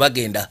lugendo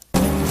bagenda.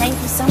 Thank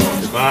you so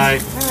much.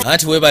 Bye.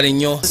 Anti weebale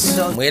nnyo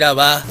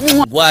mweraba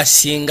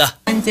gwasinga.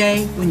 One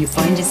day, when you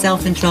find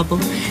yourself in trouble,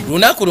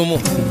 Lunaku lumu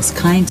be as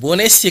kind.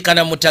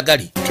 bw'oneesiikana mu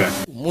ttagali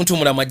omuntu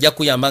mulamu ajja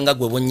kuyamba nga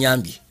gwe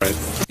bw'onnyambye.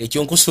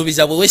 Ekyo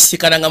nkusuubiza bwe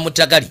weesiikana nga mu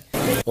ttagali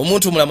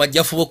omuntu mulamu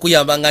ajja fuba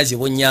okuyamba nga nze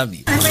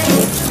bw'onnyambye.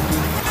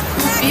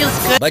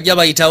 Bajja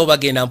bayitawo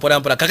bagenda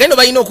mpolampola kakendo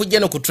balina okujja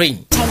no ku train.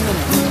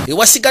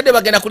 Ewasigadde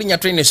bagenda kulinnya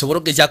train esobole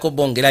okugezaako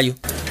bongerayo.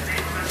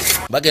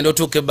 Bagenda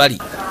otuuka ebbali.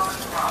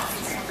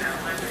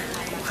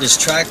 There's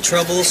track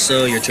trouble,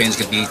 so your train's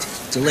gonna be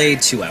delayed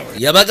 2 hours.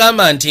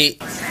 Yabagamba nti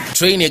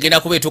train egenda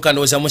kuba etuuka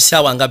ndowooza mu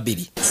ssaawa nga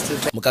 2.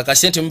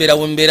 Mukakase nti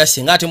mubeerawo mubeera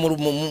singa ate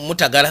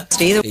mutagala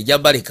ejja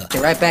baleka.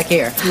 Right back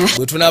here.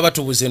 Bwe tunaaba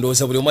tubuze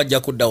ndowooza buli omu ajja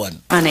kudda wano.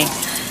 Honey,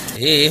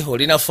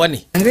 Olina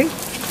fani. hungry?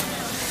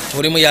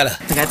 Oli muyala.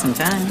 I got some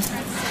time.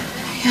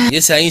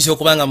 Yes, ayinza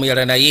okuba nga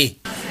muyala naye.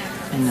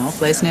 And no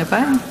place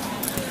nearby.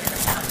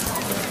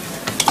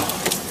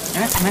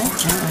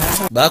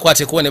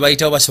 Baakwate kuba ne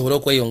bayitawo basobole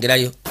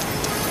okweyongerayo.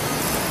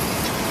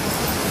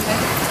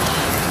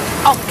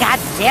 Oh, God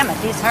damn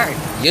it, these hurt.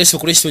 Yesu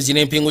Kristo zino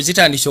empingu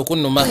zitandise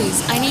okunnuma.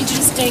 Please, I need you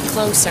to stay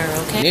closer,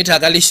 okay?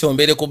 Neetaaga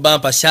lisombeere ku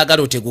bampa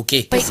saagala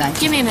oteguke. Wait,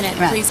 give me a minute,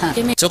 please.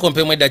 Give me. Soko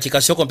mpemu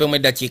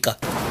eddakiika.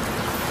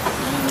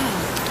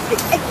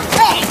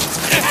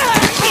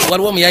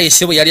 Waliwo omuyaye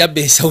ssebo yali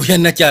abba ensawo ya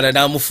nakyala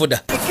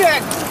n'amufuda.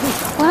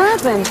 What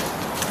happened?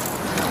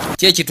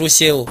 Ki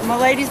ekituuseewo? My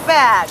lady's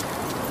bag.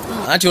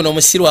 Anti ono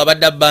omusiru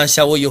abadde abba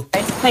nsawo yo.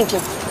 Thank you.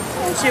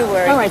 Don't you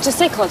worry. All right, just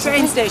stay close.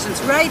 Train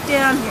station's right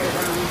down here,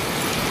 darling.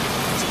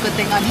 It's a good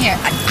thing I'm here.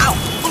 Ow!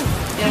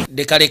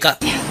 Leka.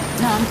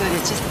 No, I'm good.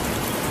 It's just...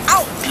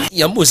 Ow!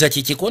 Yambuuza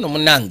kiki kono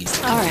munnange.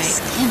 All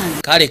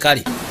right.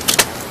 Kale.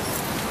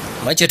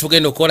 Manyi kye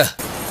tugenda okukola?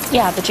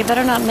 Yeah, but you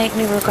better not make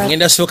me regret.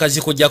 Ngenda sooka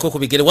zikugyako ku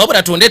bigere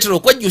wabula tondeetera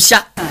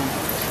okwejjusa.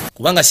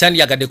 Kubanga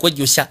sandyagadde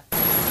kwejjusa.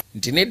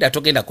 Nti nedda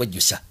togenda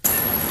kwejjusa.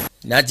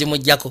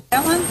 N'agimuggyako.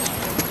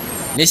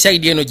 Ne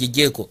sayidi eno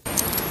gijjeeko.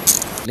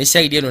 Ne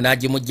sayidi eno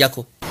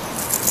n'agimuggyako.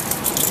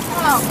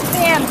 Oh,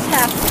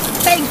 fantastic.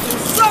 Thank you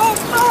so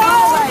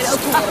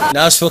much.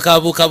 N'asooka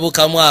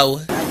abuukabuukamu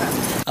awo.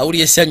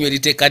 Awulira essanyu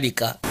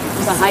eriteekanika.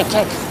 It's a high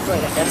tech. Good,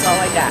 that's all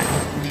I got.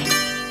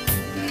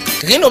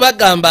 Kagendo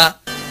bagamba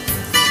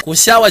ku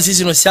ssaawa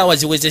zizino ssaawa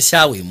ziweze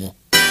essaawa emu.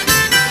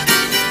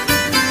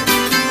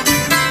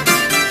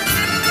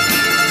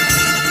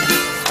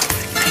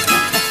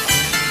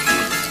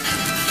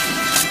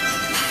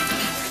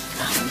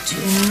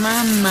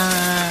 Mama.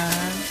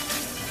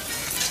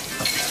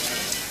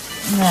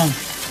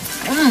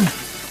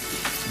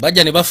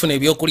 Bajja ne bafuna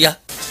ebyokulya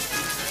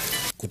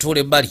kutuula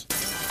ebbali.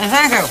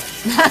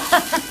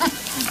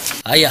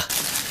 Aya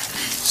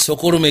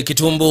sooka oluma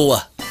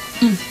ekitumbuuwa.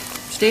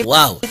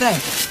 Waawo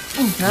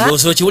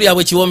ndowooza okiwulira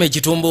bwe kiwooma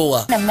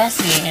ekitumbuuwa.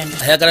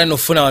 Ayagala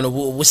nofuna wano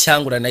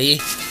obusangula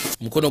naye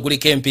mukono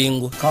guliko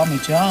empingu. Call me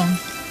John.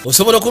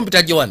 Osobola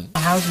okumpita gye wano?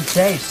 How's it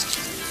taste?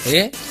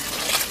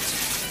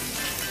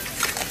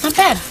 Not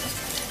bad.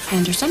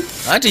 Anderson?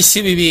 Anti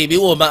si bibi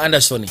biwooma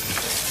Anderson.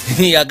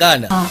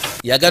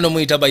 Yagaana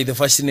omuyita by the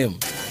first name.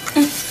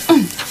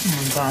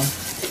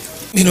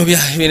 Bino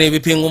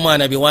ebipingu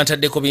mwana bye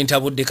wantaddeko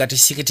bintabudde kati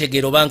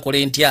sikitegeera oba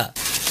nkole ntya.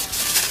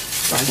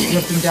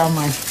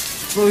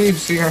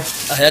 fluids here.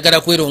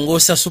 ayagala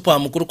kwerongoosa supa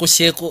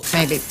amukulukuseeko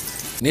Maybe.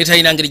 naye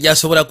talina ngeri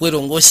gyasobola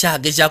kwerongoosa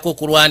agezaako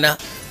okulwana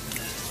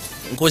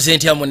nkoze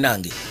ntya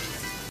munnange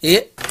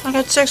I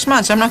got 6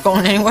 months. I'm not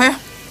going anywhere.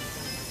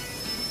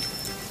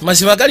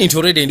 mazima gali nti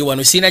olwedde ndi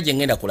wano siina gye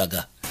ngenda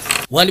kulaga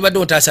wandibadde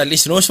ontaasa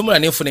lisi n'osomola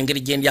neefuna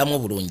engeri gye ndyamu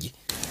obulungi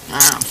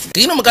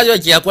tiina omukazi wa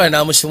kyeyakola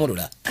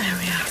n'amusumulula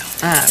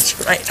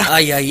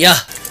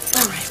ayaya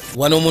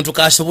wano omuntu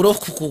kasobole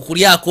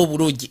okukulyako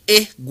obulungi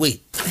gwe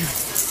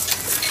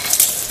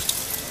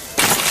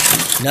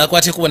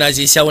nakwata ekubo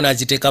naziisyawo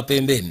naziteeka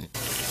pembeni.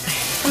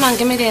 Come on,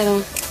 give me the other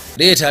one.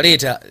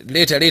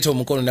 leeta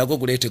omukono nagwo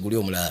guleete guli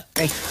omulala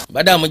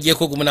badde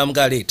amugyeko gumu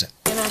namuga leeta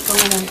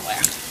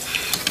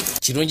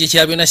kirungi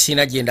kya byonna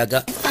siina gye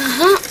ndaga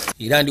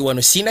era ndi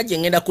wano siina gye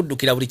ngenda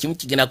kuddukira buli kimu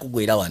kigenda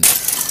kugwera wano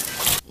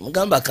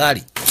mugamba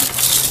kaali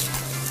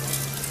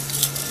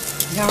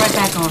Go right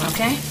back on,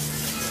 okay?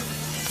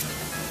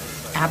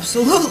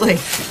 Absolutely.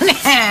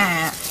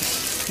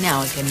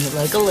 Now I can eat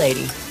like a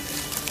lady.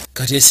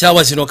 kati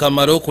essaawa zino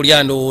kamala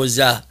okulya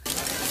ndowooza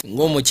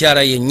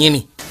ng'omukyala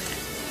yennyini.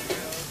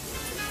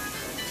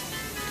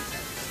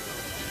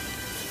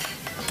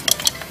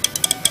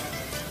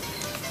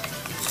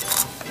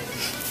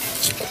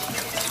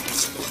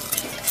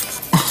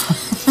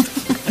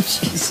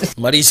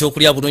 Malisa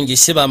okulya bulungi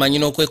seba amanyi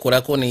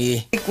n'okwekolako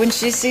naye. When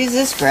she sees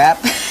this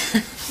crap.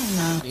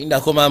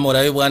 Lindako maama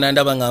olabe bwana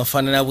ndaba nga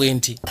nfaanana bwe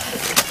nti.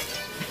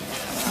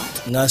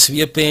 Nga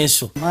nsibye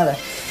penso. Mother.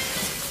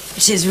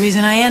 She's the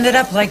reason I ended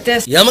up like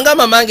this.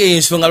 Yamugamba mange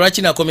ensonga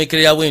lwaki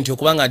nakomekerera bwe nti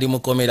okubanga ndi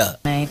mukomera.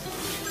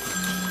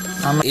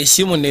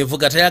 Esimu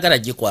nevuga tayagala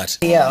gikwata.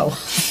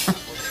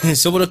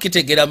 Nsobola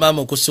okitegeera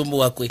maama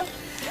okusumbuwa kwe.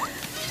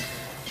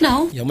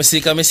 No.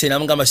 Yamusirika mese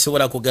namugamba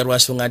sobola kugarwa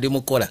nsonga ndi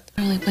mukola.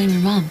 Really blame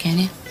your mom, can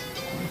you?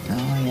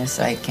 Oh, yes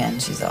I can.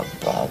 She's a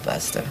ball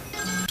buster.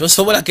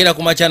 Tosobola kera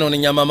ku makyano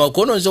onenya maama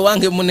okonozo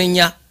wange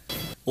munenya.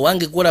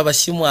 Wange kola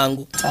basimu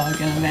wangu.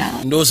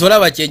 Ndowooza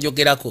olaba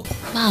kyenjogerako.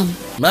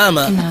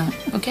 Maama.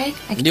 Okay?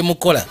 Ndi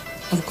mukola.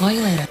 I'll call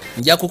you later.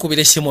 Nja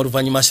kukubira essimu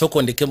oluvannyuma sooka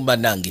ondekemu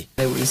bannange.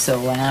 They were so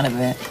out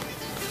of it.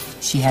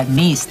 She had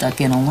me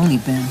stuck in a loony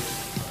bin.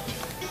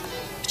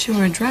 But you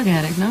were a drug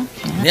addict, no?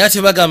 Naye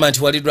ate bagamba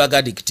nti wali drug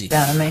addict.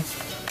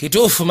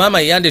 Kituufu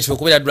maama yeyandetera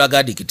okubeera drug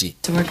addict.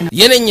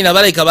 Ye ne nnyina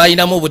balabika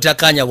baalinamu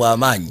obutakkaanya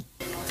bw'amaanyi.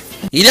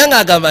 Era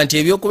ng'agamba nti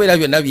ebyokubeera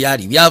byonna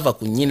byali byava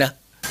ku nnyina.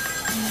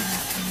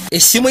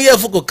 Essimu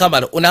yeevuga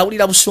okamala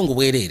onaawulira busungu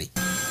bwereere.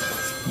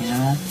 You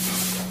know,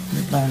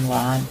 we learn a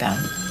lot about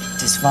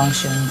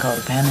dysfunction,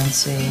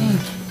 codependency.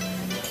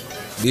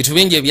 Bintu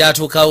bingi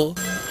ebyatuukawo.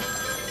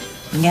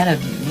 You gotta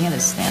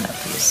stand up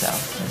for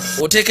yourself.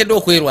 Oteekeddwa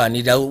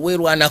okwerwanirira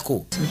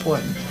weerwanako. It's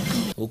important.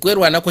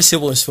 Okwerwanako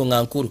sebo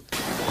nsonga nkulu.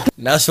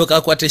 N'asooka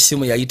akwata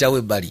essimu yayitawo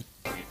ebbali.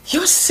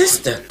 Your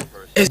sister.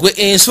 Gwe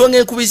ensonga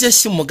enkubiza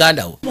essimu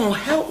muganda wo.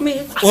 Help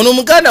me. Ono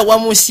muganda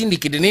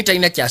wamusindikidde naye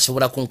talina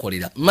kyasobola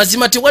kunkolera.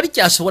 Mazima tewali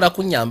kyasobola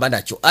kunnyamba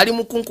nakyo. Ali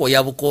mu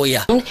kunkooya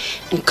bukooya.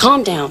 And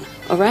calm down,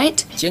 all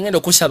right? Kyengenda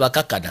okusaba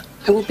kakkana.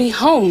 I will be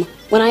home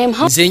when I am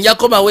home. Nze nja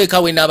komawo eka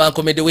we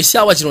n'abankomedde we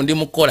essaawa zino ndi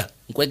mukola.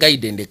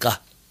 Nkwegayidde ndeka.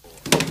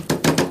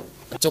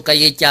 Kyokka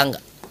yeekyanga.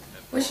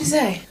 What'd she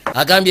say?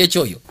 Agambye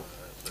ekyoyo.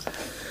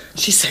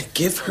 She said,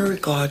 give her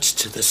regards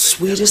to the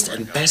sweetest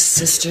and best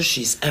sister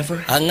she's ever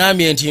had.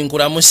 Aŋŋambye nti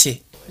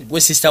nkulamuse.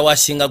 Gwe sisita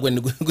wasinga gwe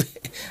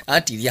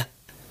anti lya.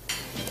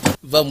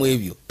 Va mu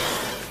ebyo.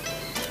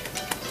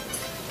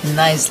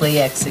 Nicely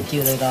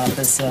executed,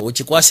 officer.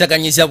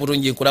 Okikwasaganyiza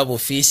bulungi nkulaba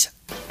ofiisa.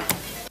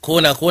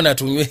 Koona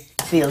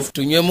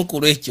tunywemu ku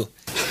lwekyo.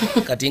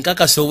 Kati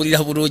nkakasa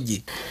owulira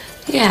bulungi.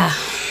 Yeah.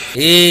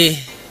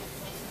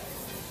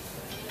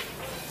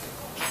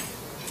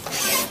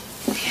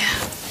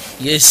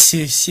 Yes,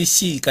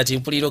 si kati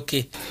mpulira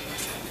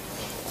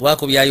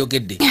kubako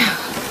byayogedde.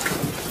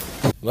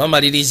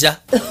 Bamaliriza.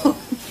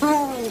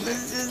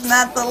 This is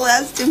not the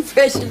last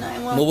impression I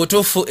want. Mu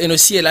butuufu eno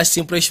si ye last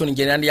impression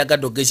gye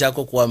nandiyagadde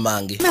okugezaako okuwa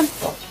mange.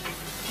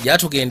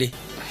 Gyatugende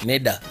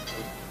nedda.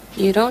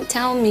 You don't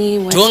tell me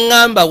when.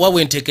 Toŋŋamba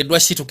wabwe nteekeddwa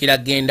situkira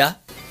genda.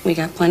 We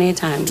got plenty of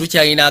time.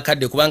 Tukyalina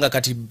akadde kubanga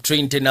kati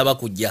train tennaba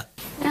kujja.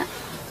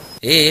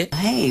 Hey,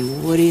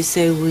 what do you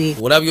say we...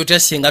 Olabye otya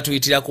singa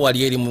tuyitirako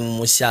wali eri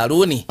mu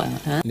saaluuni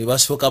ne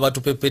basooka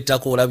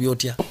batupepettako olabye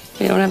otya.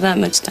 We don't have that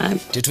much time.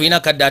 Tetulina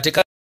kadde ate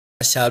ka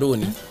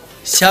saaluuni.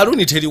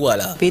 Saaluuni teri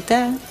wala.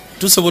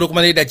 Tusobola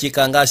okumala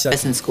eddakiika nga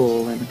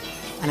 3.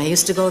 And I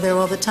used to go there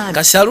all the time.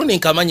 Kasaaluuni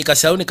nkamanyi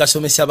kasaaluuni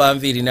kasomesa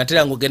banviiri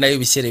natera ng'ogendayo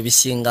ebiseera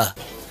ebisinga.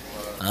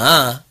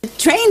 The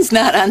train's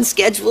not on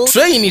schedule.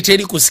 Train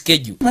teri ku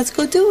schedule. Let's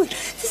go do it.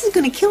 This is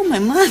going to kill my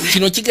mother.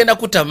 Kino kigenda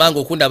kutta mangu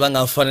okundaba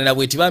nga nfaanana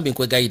bweti bambi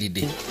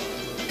nkwegayiridde.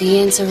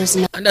 The answer is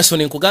no.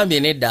 Anderson nkugambye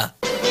nedda.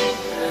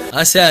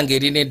 Ansa yange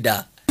eri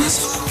nedda.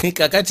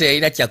 Kakati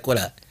yalina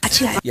kyakola.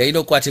 Yalina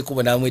okukwata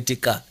ekkubo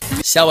n'amwetikka.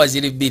 Ssaawa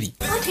ziri 2.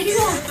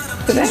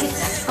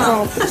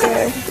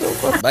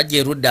 Bajja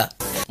erudda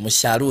mu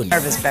saaluuni.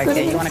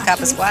 You want to cop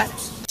a squat?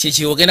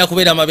 Kiki ogenda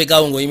kubeera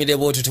amabegaawo ng'oyimire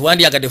bw'otyo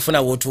tewandyagadde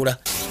funa w'otuula.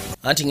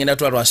 anti ngenda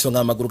twalwa nsonga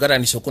amagulu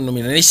gatandise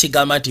okunnumira naye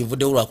sigamba nti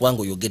nvudde lwa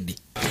kubanga oyogedde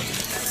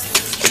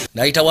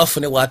nayita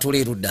wafune bwatula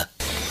erudda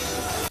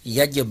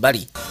yajja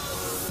ebbali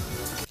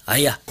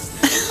aya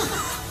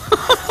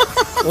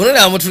ono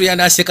namutulira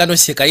naseka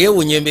noseka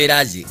yeewuunya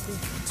embeera ze.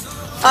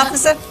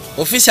 Officer?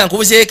 Ofisa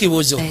nkubuzeeyo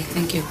ekibuuzo.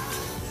 Thank you.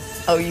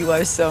 Oh, you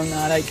are so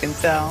not, I can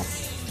tell.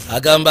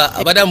 Agamba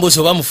abadde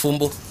mbuuza oba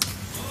mufumbo.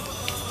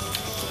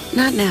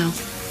 Not now.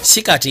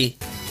 Si kati.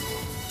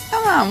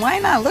 Come on, why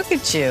not? Look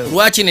at you.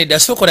 Lwaki nedda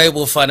sookolayo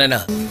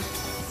bw'ofaanana?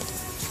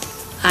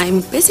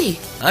 I'm busy.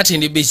 Ati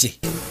ndi busy.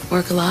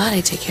 Work a lot.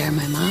 I take care of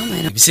my mom.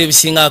 I don't. Ebiseera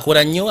ebisinga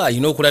akola nnyo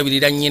alina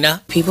okulabirira nnyina.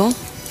 People?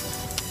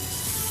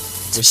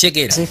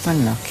 Osegeera.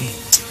 Zifanuki.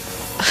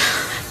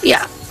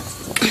 Yeah.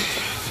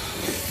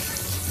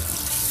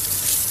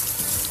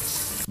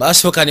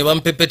 Basooka ne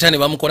bamupepeta ne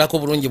bamukolako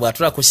bulungi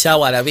bw'atula ku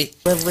ssaawa alabe.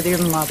 Live with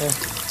your mother.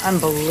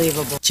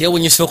 Unbelievable.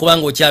 Kyewuunyisa okuba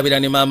ng'okyabira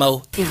ne maama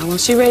wo. Yeah, well,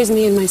 she raised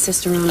me and my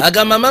sister on.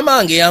 Agamba maama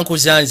wange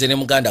yankuza nze ne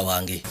muganda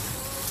wange.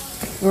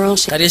 We're all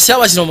Kati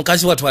essaawa zino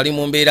omukazi wattu ali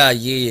mu mbeera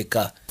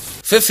yeeyeka.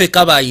 Ffeffe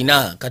kaba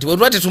ayina. Kati bwe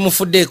tuba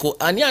tetumufuddeeko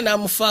ani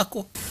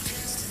anaamufaako?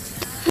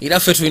 Era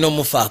ffe tulina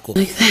omufaako.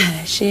 like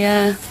that.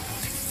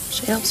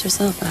 She helps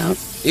herself out.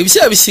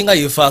 Ebiseera bisinga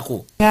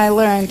yeefaako. I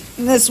learned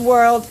in this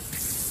world,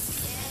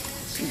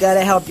 you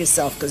gotta help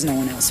yourself because no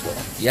one else will.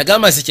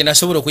 Yagamba nze kye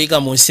nasobola okuyiga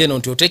mu nsi eno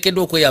nti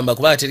oteekeddwa okweyamba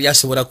kubanga teri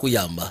asobola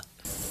kuyamba.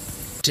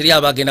 Teri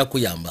aba agenda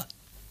kuyamba.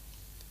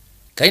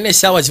 Kalina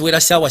essaawa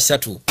ziwera ssaawa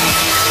 3.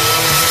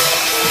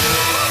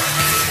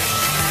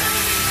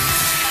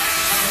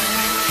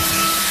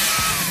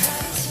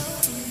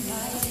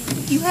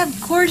 You have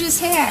gorgeous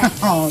hair.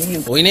 Oh,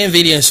 you Olina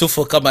enviiri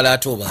ensufu okamala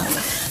ate oba.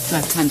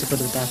 don't have time to go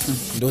to the bathroom.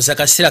 Ndowooza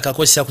kaseera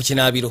kakozesa ku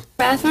kinaabiro.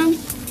 Bathroom?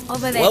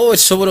 Over there. Wawe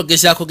tusobola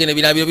okugezaako genda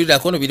ebinaabiro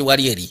birudako ono biri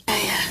wali eri.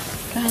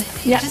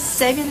 Yeah. Just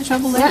save you the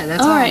trouble later.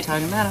 That's all all I'm right.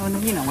 talking about. I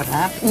want to, you know what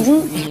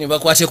happened. Ne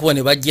bakwate kubo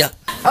ne bajja.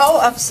 Oh,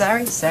 I'm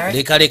sorry.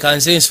 Leka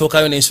nze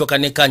nsookayo ne nsooka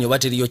nekkanyo oba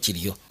teriyo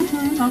kiriyo.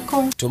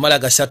 Tumala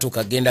gasatu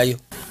kagendayo.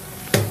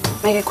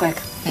 Make it quick.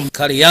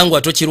 Kale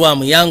yangwa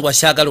tokirwamu yangwa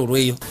saagala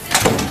olweyo.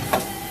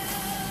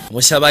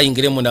 Musaba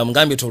ayingire munda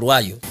mugambye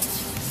tolwayo.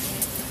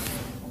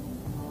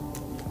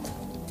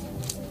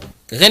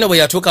 Kagenda bwe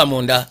yatuuka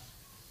munda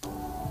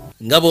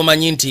nga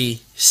bw'omanyi nti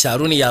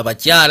saluuni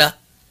y'abakyala.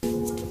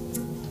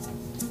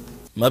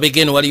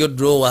 Mabega eno waliyo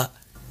drawer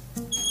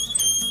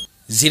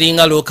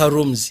ziringa local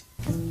rooms.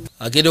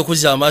 Agenda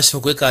okuzza amaaso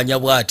okwekanya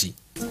bw'ati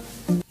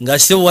nga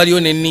ssebo waliyo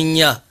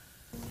nenninnya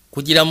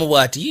kugiramu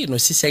bw'ati eno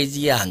si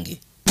saizi yange.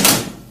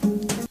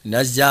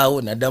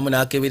 Nazzaawo naddamu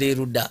n'akebera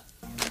erudda.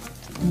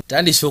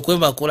 Tandise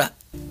okwemakula.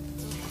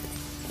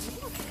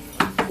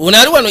 Ono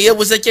ali wano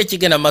yeebuuza ki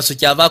ekigenda mu maaso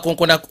kyava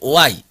akonkona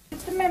owaayi.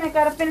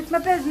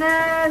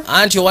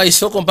 Anti owaayi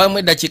sooka mpamu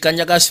eddakiika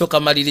njagala sooka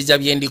maliriza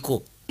bye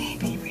ndiko.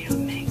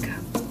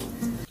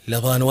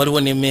 Laba wano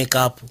waliwo ne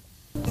make-up.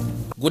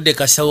 Gudde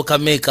kasawo ka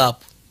make-up.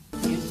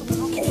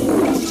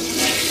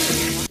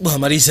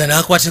 Bw'amaliriza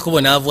n'akwateko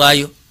bwe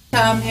n'avaayo.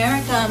 Come, here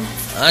I come.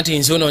 Anti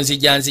nze ono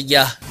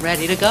nzija.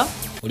 Ready to go?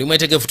 Oli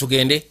mwetegefu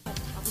tugende?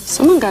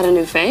 Someone got a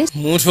new face.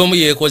 Muntu omu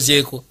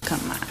yeekozeeko.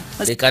 Come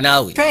on. Leka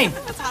naawe. Train.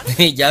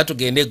 Jaa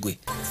tugende gwe.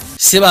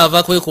 Seba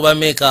ava kwekuba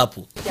make-up.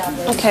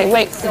 Okay,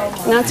 wait.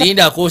 Not to...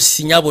 Lindako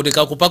sinyabo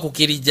tekakupa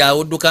kukirija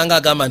oddukanga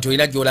agamba nti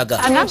olina gy'olaga.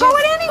 I'm not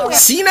going anywhere.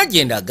 Siina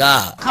gye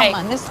ndaga. Come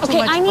on, this is too Okay,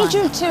 much I need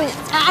fun. you to.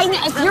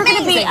 If you're going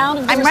to be out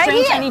of the I'm right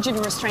restraints, here. I need you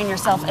to restrain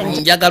yourself. And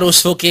Njagala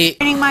osooke.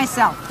 Training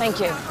myself. thank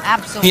you.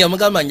 Absolutely.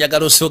 Yamugamba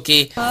njagala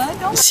osooke.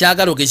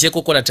 Siagala ogezeeko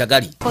okukola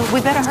tagali. Well,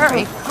 we better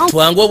hurry.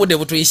 Twange obudde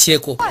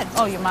butuyiseeko. What?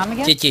 Oh, your mom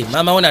again? Kiki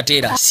maama wo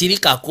nateera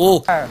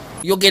sirikako.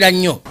 Yogera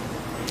nnyo.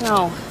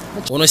 No.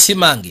 Ono si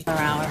mange.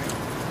 Hour.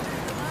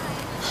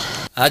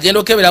 Agenda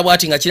okebera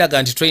bw'ati nga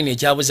kiraga nti train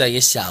ekyabuzayo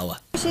essaawa.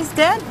 She's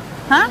dead?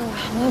 Huh?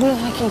 Maybe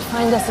I can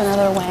find us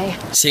another way.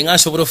 Singa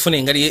nsobola okufuna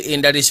engeri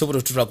endala esobola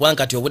otutula kubanga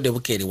kati obudde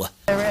bukeerewa.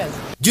 There is.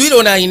 Juyira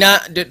ono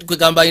ayina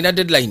kwegamba ayina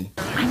deadline.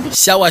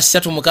 Ssaawa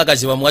 36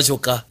 ze bamuwa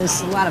zokka.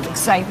 There's a lot of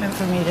excitement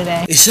for me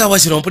today. Essaawa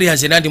zino mpulira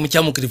nze nandi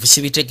mukyamukirivu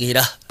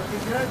sibitegeera.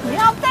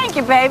 No, thank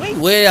you, baby.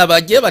 We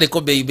abajje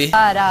baliko baby.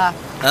 But,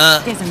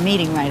 Ah, there's a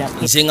meeting right up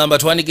here. nze ngamba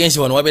twandigenze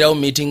wano wabeerawo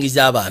meeting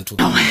z'abantu.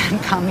 Oh,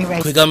 call me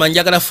right. Kwegamba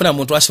njagala funa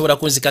muntu asobola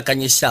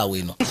kunzikakanya essaawa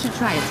eno. You should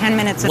try it. 10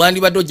 minutes.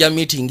 Wandibadde ojja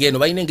meeting eno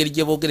balina engeri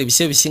gye boogera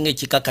ebiseera ebisinga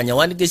ekikakanya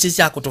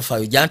wandigezezaako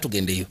tofaayo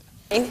jantugendeyo.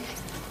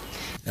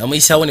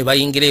 Namuyisaawo ne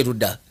bayingira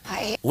erudda.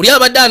 Oli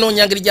abadde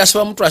anoonya ngeri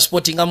gy'asobola mu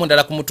transportingamu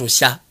ndala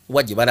kumutuusa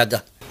wa gye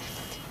balaga.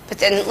 But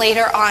then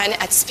later on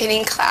at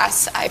spinning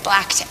class, I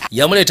blacked out.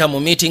 Yamuleeta mu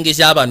meeting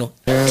z'abano.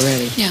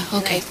 Yeah,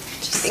 okay.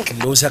 Just think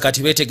about Ndowooza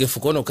kati beetegefu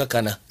kono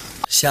kakana.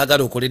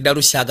 Saagala okole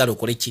ddalu saagala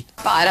okole ki.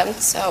 bottom.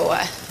 So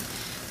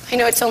I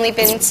know it's only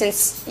been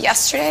since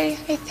yesterday,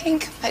 I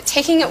think, but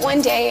taking it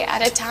one day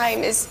at a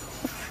time is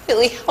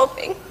really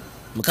helping.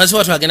 Mukazi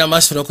wattu agenda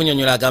maaso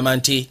n'okunnyonnyola agamba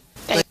nti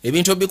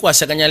ebintu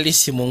bikwasaganya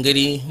lisi mu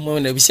ngeri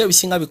mwene ebiseera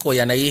bisinga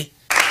bikooya naye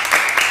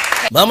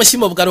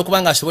bamusimba obugalo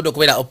kubanga asobodde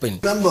okubeera open.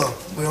 Remember,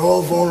 we're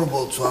all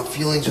vulnerable to our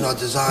feelings and our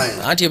desires.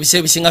 Anti ebiseera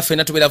ebisinga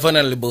ffenna tubeera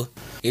vulnerable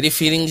eri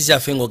feelings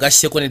zaffe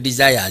ng'ogasseko ne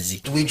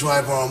desires. We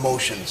drive our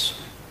emotions.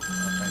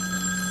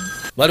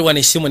 Waliwo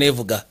n'essimu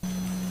neevuga.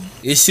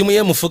 Essimu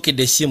ye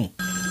mufukidde essimu.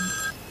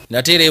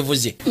 Nateera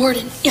evuze.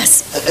 Warden,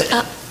 yes.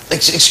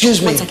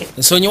 Excuse me. One second.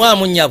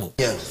 Nsonyiwaamu nnyabo.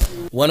 Yes.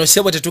 Wano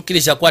ssebo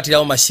tetukkiriza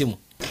kukwatirawo masimu.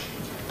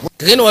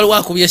 Kageno waliwo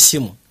akubye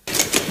essimu.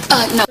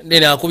 No.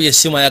 Nene akubye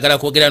essimu ayagala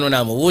kwogera no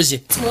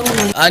n'amubuuze.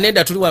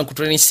 Nedda tuli wano ku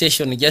train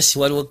station just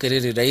waliwo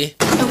kererera ye.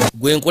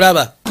 Gwe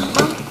nkulaba.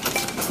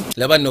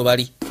 Laba nno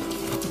bali.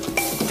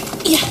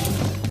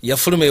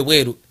 Yafuluma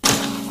ebweru.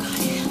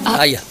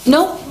 Aya.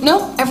 No,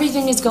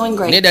 everything is going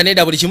great.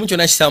 Nedda buli kimu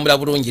kyonna kitambula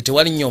bulungi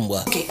tewali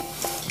nnyombwa.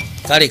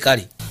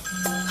 Kale.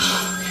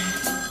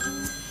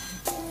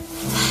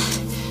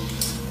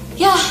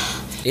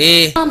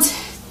 Yeah.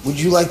 Would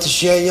you like to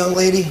share, young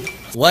lady?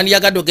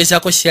 Wandiyagadde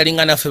ogezaako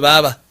sharinga naffe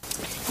baaba.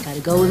 Gotta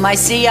go with my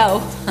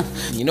CO.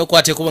 Nina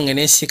okwata ekubo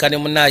ngene nsika ne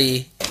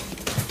munnaye.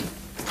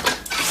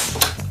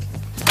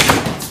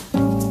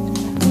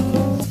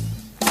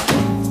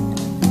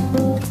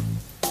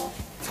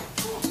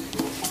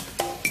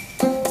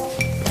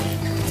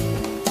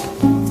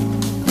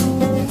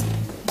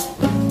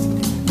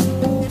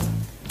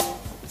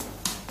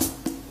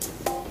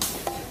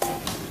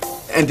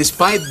 And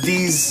despite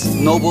these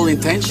noble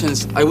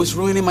intentions, I was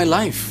ruining my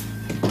life.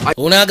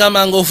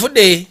 Unagamba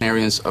ng'ofudde.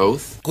 Arian's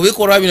oath. Ku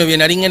bikolwa bino bye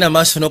nali ngenda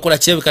maaso n'okola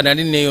kyebika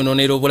nali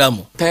neeyonoonera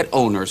obulamu. Pet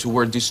owners who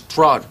were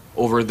distraught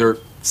over their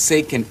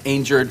sick and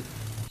injured.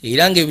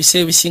 Era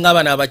ng'ebiseera ebisinga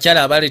abana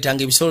abakyala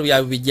abaleetanga ebisolo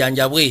byabwe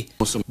bijjanjabwe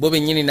bo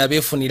bennyini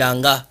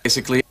nabeefuniranga.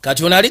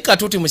 Kati ono ali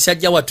katuuti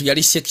musajja wattu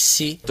yali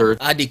sexy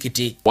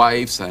addict.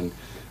 Wives and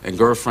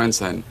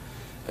girlfriends and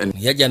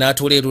yajja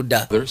n'atuula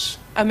erudda.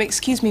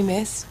 Excuse me,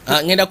 miss.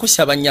 Ngenda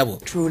kusaba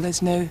nnyabo.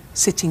 There's no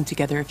sitting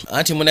together if you...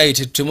 Anti munaye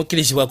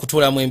temukkirizibwa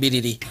kutuulamu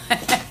embiriri.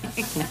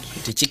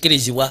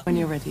 Tekikkirizibwa. When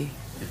you're ready.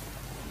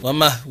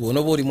 Wamma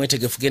w'onooba oli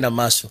mwetegefu genda mu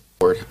maaso.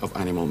 Of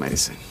animal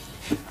medicine.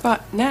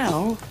 But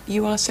now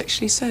you are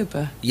sexually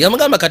sober.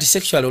 Yamugamba kati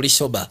sexual oli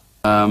sober.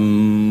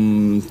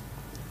 3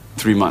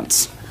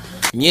 months.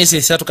 Myezi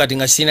 3 kati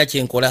nga sirina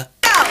kyenkola.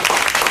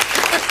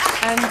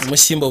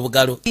 Musimba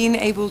obugalo. Being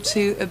able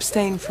to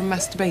abstain from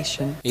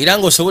masturbation. Era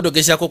ng'osobodde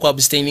ogezaako ku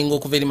abstaining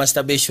okuva eri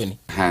masturbation.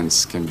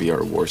 Hands can be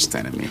our worst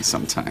enemy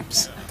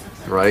sometimes,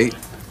 right?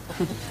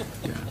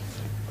 Yeah.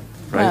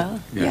 Right? Well,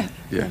 yeah.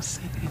 Yes,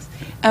 it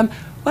is.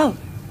 Well,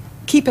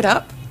 keep it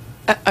up.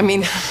 I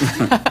mean,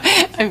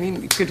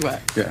 good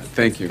work. Yeah,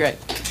 thank you. Great.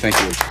 Thank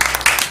you.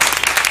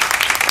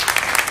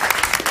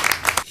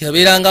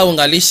 Yabeerangawo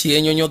nga Lishi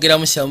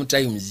yenyonyogeramu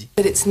sometimes.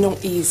 But it's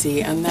not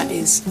easy, and that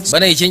is...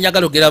 Bana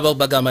ekyenjagala ogera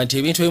bagamba nti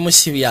ebintu ebimu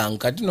si byangu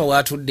kati no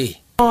waatudde.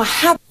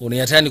 Ono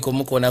yatandika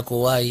omukoonako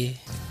owaaye.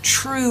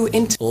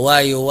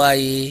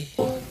 Owaaye.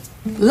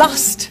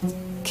 Lust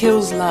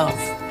kills love.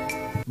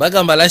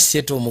 Bagamba lasi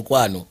etta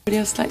omukwano. Would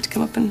else like to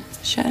come up and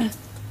share?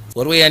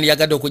 Waliwo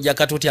yandiyagadde okujja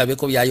katuuti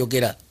abeeko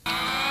byayogera.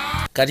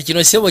 Kati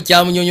kino ssebo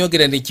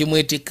kyamunyonyogera ne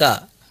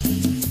kimwetika.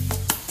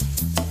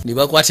 Ne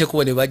bakwata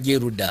ekubo ne bajja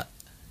erudda.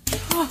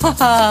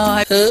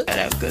 How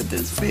good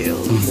this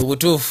feels. Mu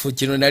butuufu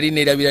kino nali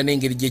neerabira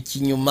n'engeri gye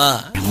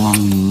kinyuma.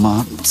 Long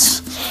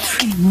months.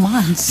 3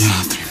 months?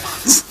 Yeah, 3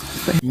 months.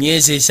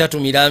 Myezi 3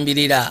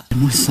 mirambirira.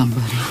 With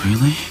somebody.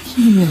 Really?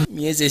 Yeah.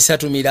 Myezi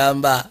 3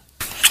 miramba.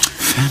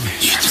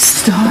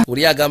 Stop.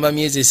 Uli agamba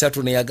myezi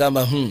 3 ne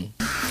yagamba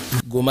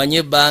gomanye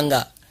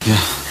ebbanga.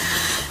 Yeah.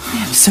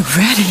 I'm so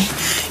ready.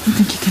 You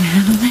think you can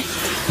handle me?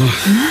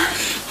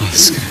 Oh,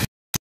 this is good.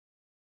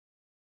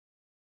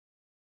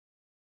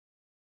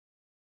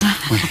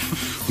 Wait,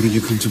 why don't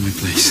you come to my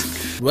place?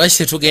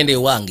 Lwaki tugende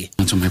ewange?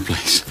 Come to my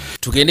place.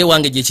 Tugende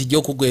ewange gye kijja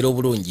okugwera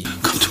obulungi.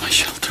 Come to my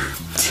shelter.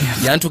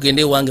 Yani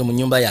tugende ewange mu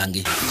nnyumba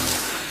yange.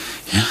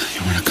 Yeah,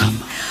 you wanna come?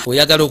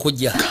 Oyagala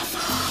okujja?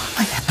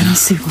 Let me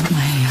see what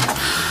my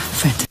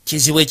friend...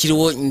 Kizibu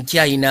ekiriwo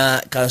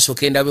nkyayina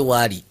kansooke ndabe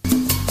waali.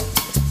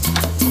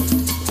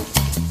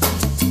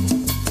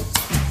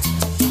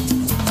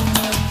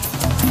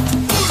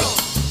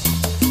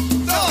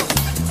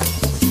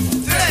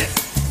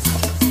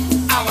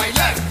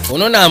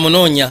 Ono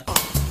naamunoonya.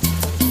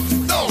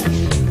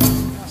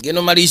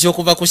 Geno maliriza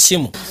okuva ku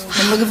ssimu.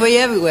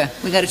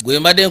 Gwe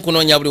mbadde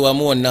nkunoonya buli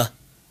wamu wonna.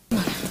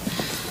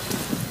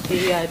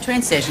 The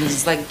train station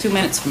is like 2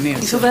 minutes from here.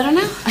 You feel better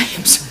now? I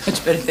am so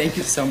much better. Thank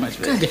you so much.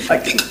 Good.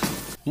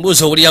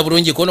 Mbuuza owulira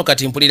bulungi kono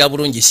kati mpulira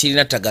bulungi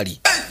sirina ttagali.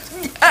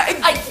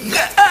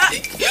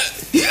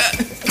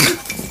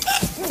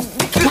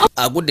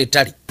 Agudde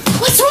ettali.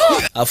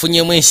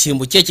 Afunyeemu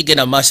ensimbu ki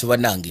ekigenda mu maaso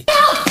bannange.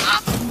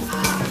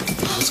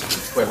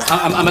 Wait,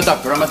 I'm a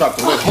doctor.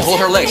 Wait, hold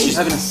her leg. She's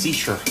having a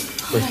seizure.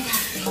 Wait.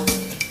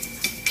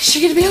 Is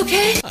she gonna be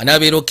okay?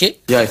 Anaabeera okay?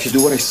 Yeah, if you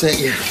do what I say,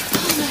 yeah.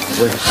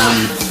 Wait,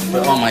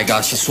 oh my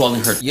God, she's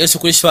swallowing her. Yesu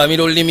Kristo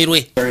amira olulimi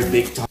lwe. Very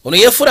big tongue. Ono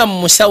yeefula mu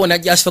musawo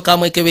n'ajja asooka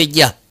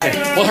amwekebejja.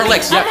 Hold her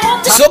legs, yeah.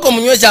 Sooka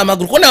omunyweza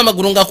amagulu, kona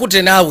amagulu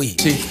ngakutte naawe.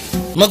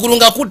 Magulu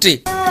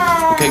ngakutte.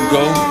 Okay,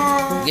 go.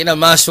 genda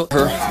maaso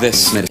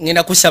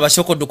ngenda kusaba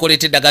soko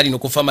dukolete eddagala lino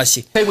ku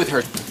famasi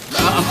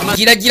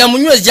gira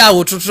munywezi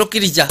awo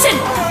tutokiriza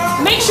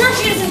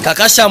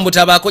kakasa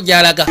mbutabaako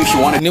gyalaga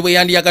ne bwe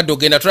yandiyagadde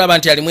ogenda tulaba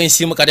nti alimu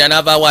ensimu kati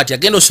anaavaawo ati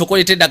agenda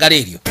osokoleta eddagala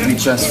eryo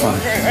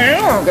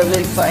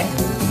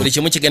buli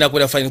kimu kigenda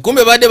kubeera fine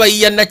kumbe badde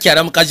bayiya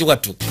nakyala mukazi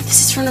wattu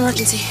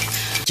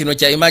kino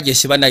kya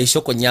emergency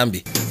banayisoko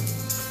nyambe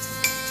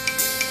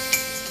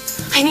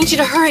I need you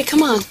to hurry.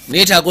 Come on.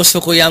 neetaaga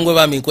osoko yangwe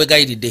bami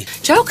nkwegayiridde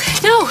Joke?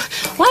 No.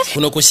 What?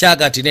 kuno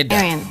kusyaga ati nedda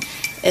Marion,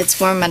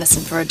 it's warm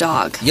medicine for a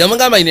dog.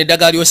 yamugamba ine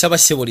eddagala lyosaba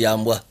ssebo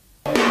lyambwa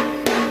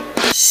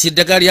si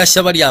ddagala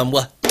lyasaba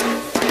lyambwa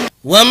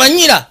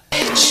wamanyira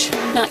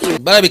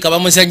balabika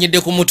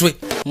bamuzanyidde ku mutwe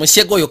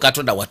musyega oyo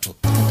katonda wattu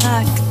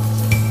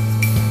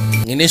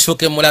ngene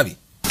nsooka emulabi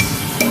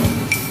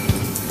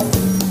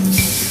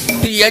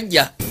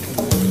yajja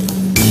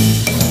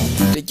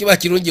tekiba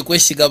kirungi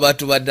kwesiga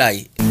bantu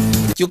baddayi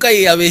kyuka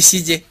ye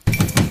yabeesije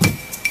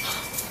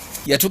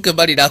yatuka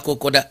ebbali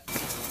nakokona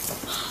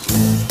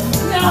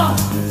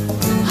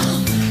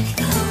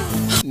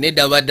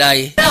nedda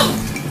baddayi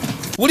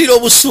wulira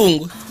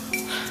obusungu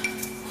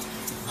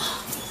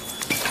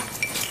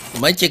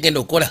omanyi kyegenda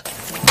okukola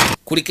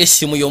kuliko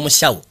essimu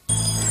y'omusawo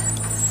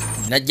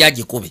najja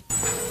agikube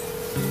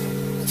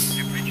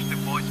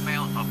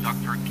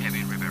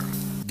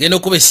genda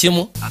okuba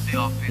essimu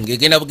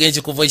ng'egenda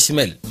bugenzi ku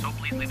voicemail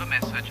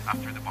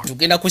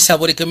tugenda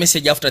kusaba oleka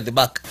message after the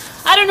back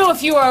I don't know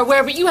if you are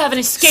aware, but you have an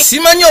escape.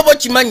 simanyi oba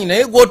okimanyi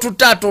naye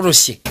gw'otutta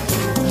atolose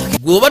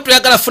gwe oba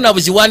toyagala funa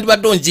buzi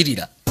wandibadde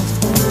onzirira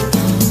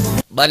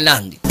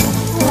bannange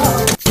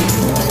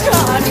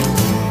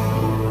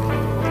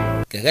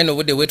kagano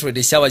obudde bwetoledde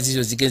essaawa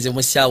zizo zigenze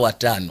mu ssaawa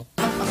 5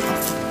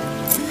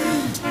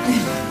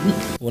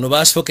 ono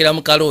basookera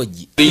mu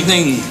kaloogi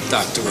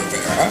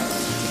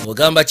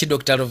ogamba ki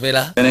Dr.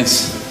 Rovera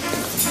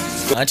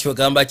anti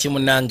ogamba ki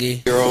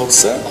munnange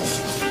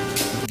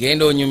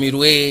genda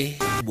onyumirwe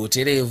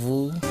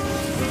butereevu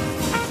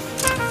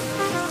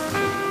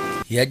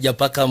yajja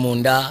paka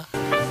munda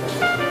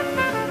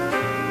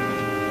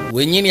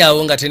wenyini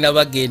awo nga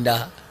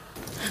tenabagenda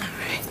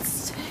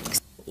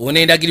ono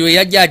endagiriro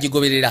yajja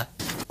agigoberera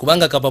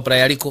kubanga kapapula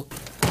yaliko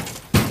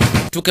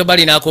tuke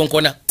bali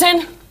nakonkona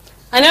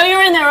I know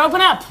you're in there.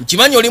 Open up.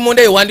 nkimanyi oli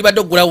munda eyo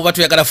wandibadde oggulawo oba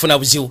toyagala funa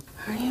buzibu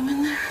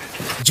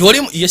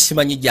gy'oli ye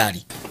simanyi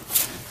gyali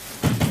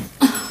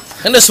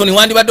Henderson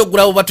wandibadde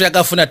oggulawo oba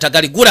toyagala funa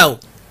tagali gulawo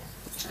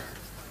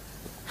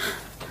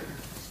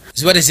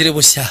zibadde ziri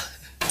busa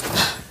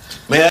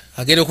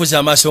agenda okuzza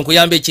amaaso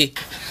nkuyambe ki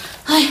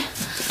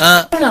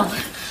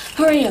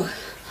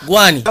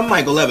gwani I'm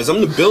Michael Levis.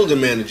 I'm the building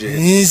manager.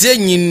 nze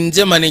nyini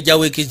nze manager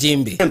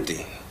w'ekizimbe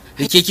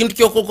ekyo ekintu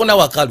kyokokona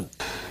wakalu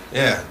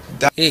Yeah,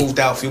 that moved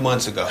out a few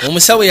months ago.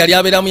 omusawo yali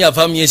abeeramu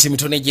yava mu myezi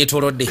mitono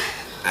egyetolodde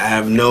I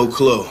have no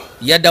clue.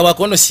 yadda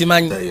wakono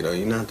simanyi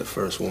You're not the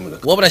first woman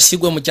to wabula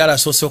sigwe mukyala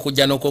asoose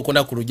okujja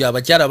n'okokona ku lujja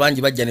abakyala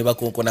bangi bajja ne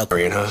bakonkonako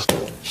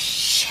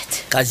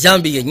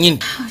kazambi yennyini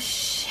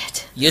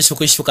yesu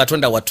kristu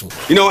katonda wattu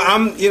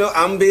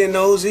I'm being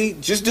nosy.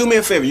 Just do me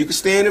a favor. You can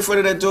stand in front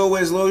of that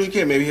doorway as long as you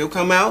can. Maybe he'll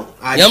come out.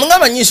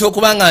 yamugamba nnyinza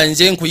okuba nga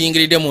nze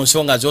nkuyingiridde mu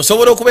nsonga zo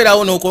osobola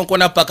okubeerawo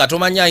n'okonkona paka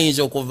tomanyi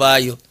ayinza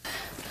okuvaayo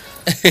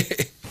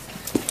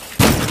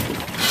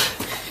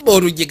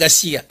oluggi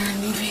gasiya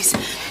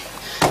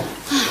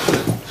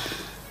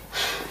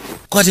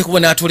kwate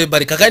kubona atula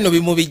ebbali kakali no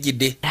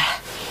bimubijjidde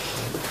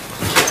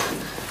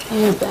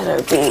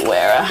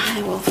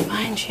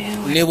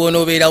ne bwona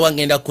obeerawo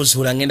ngenda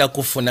kuzuula ngenda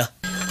kufuna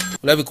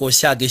olabika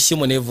osyaga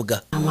essimu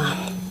nevuga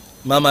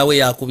maama we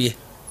yakubye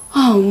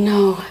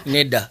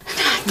nedda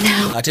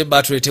ate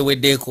batule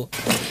teweddeeko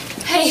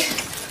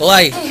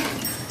owayi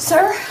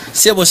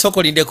sebo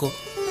sokolindeko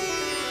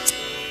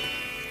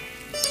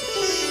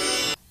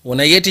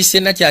ono yeetisse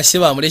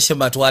nakyasiba amulese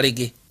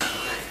matwalege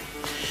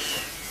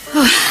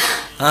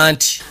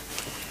anti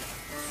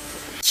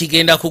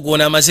kigenda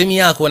kugona amaze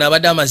emyaka ono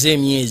abadde amaze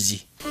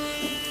emyezi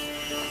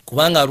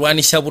kubanga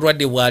alwanisa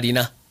bulwadde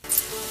bw'alina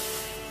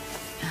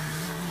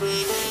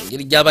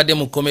engeri gy'abadde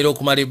mu kkomera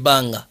okumala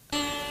ebbanga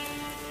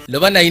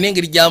loba nayina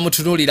engeri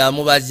gy'amutunuulira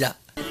amubaza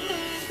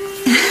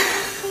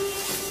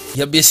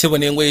yabbye ssebo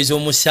n'engoye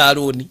z'omu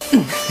saaluuni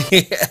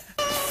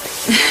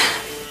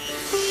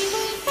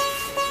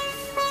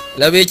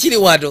laba ekiri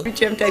wano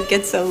dreamt I'd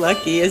get so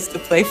lucky as to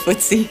play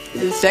footsie.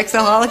 The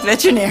sexaholic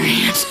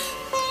veterinarian.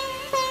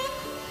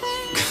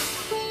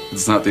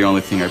 It's not the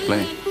only thing I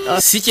play.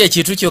 si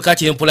kyekintu kyokka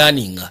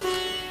kyempulaninga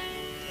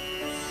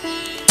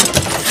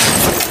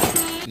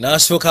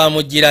n'asooka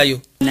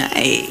amugirayo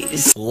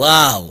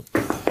wow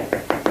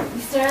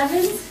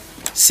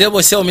sebo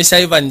Mr.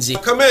 Evans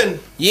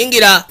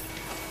yingira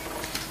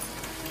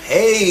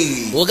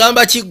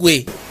ogamba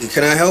kigwe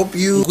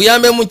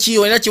nkuyambe muki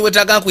olina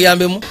kiwetaga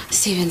nkuyambemu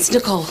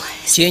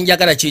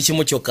kyenjagala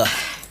kikimu kyokka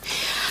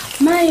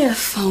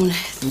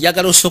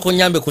njagala osooka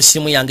onyambe ku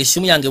ssimu yange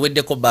essimu yange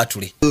eweddeko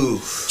batule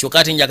kyokka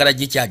ate njagala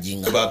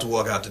gikyajinga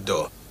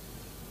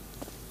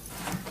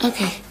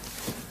Okay.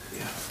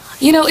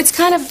 You know, it's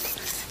kind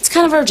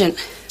kind of urgent.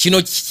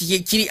 Kino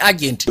kiri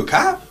agent.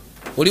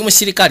 Oli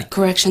musirikale.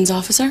 Corrections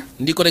officer.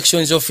 Ndi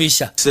corrections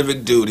officer.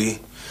 Civic duty.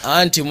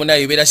 Anti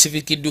munayibera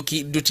civic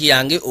duty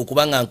yange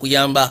okubanga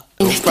nkuyamba.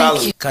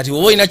 Kati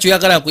wowe ina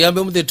kyoyagala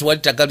nkuyambe mudde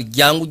tuwali tagalu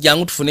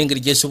jangu tufune engeri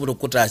gyesobola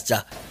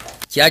okutaasa.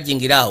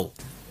 Kyajingirawo.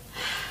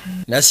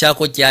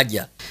 Nasyako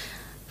kyaja.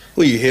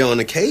 Were you here on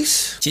a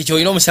case? Chicho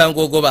ino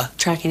musango ogoba.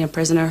 Tracking a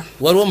prisoner.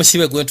 Waliwo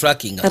musibe gwe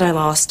tracking. That I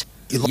lost.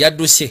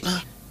 Yadduse.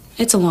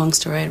 It's a long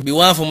story.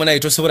 Biwanfu muna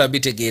itosobola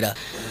bitegeera.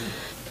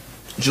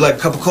 Would you like a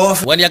cup of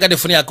coffee? Wani yakade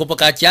funi akopo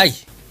ka chai.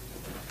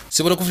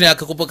 Sibola kufuna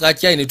akakopo ka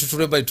chai ne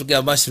tutuleba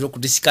tuge masiro ku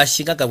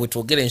discussion nga bwe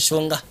twogera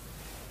ensonga.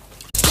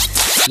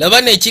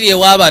 Labane ekiri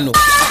ewabano.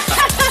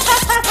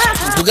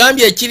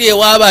 Tugambye ekiri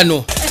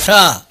ewabano.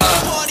 Ha.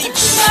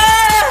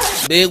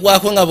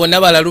 Begwako nga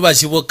bonna balalu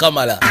basibo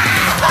kamala.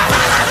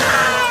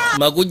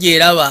 Maguje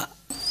eraba.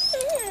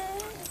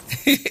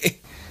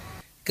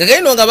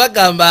 Kageno nga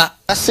bagamba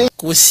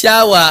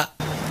kusyawa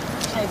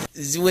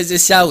ziweze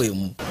syawe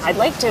mu. I'd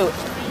like to.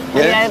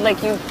 Yeah? I'd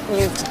like you.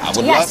 I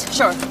would yes, love.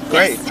 Sure.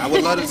 Great. I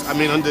would love to. I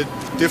mean, under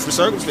different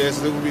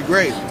circumstances, it would be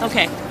great.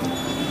 Okay.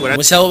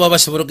 Musawo baba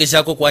sobolo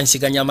kesako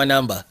kwansiganya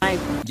manamba.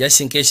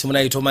 Just in case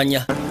muna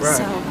itomanya.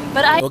 So,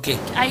 but Okay.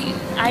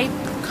 I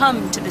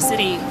come to the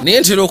city.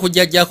 Nentero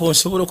okujjako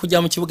nsobola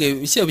okujja mu kibuga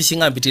ebisebo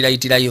bisinga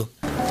mpitiraitirayo.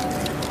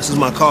 This is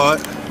my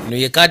card. No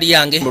ye kadi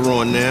yange. We're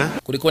on there.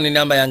 Kuliko ne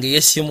namba yange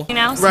yesimu.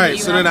 Right,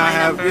 so then I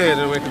have, yeah,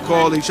 then we can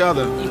call each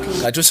other.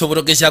 Kati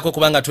osobola okesako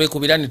kubanga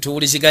twekubira ne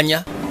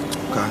tuwuliziganya.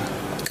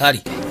 Okay.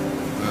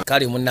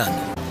 Kali munnange.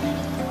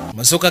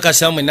 Masoka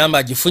kasamu namba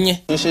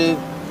agifunye. We should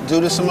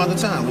do this some other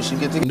time. We should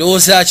get together.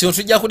 Ndowooza kino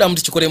tujja kuddamu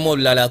tukikolemu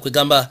olulala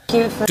kwegamba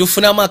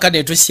tufunamu akade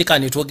ne tusika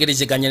ne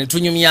twogerezeganya ne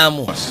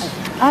tunyumyamu.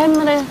 I'm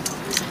gonna.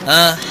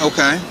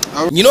 Okay.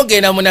 Nyina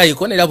ogenda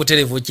munayiko nera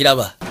buterevu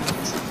okiraba.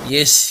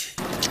 Yes.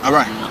 All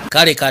right.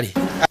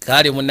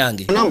 Kale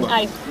munnange.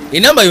 Number.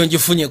 Enamba yo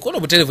ngifunye kono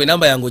buterevu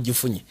enamba yange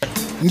ogifunye.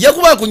 Nja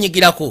kuba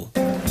kunyigirako.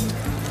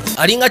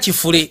 Alinga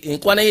kifule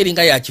enkwana ye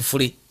eringa ya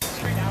kifule.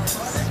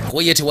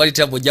 Koye tewali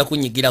tabo ojja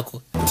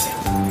kunyigirako.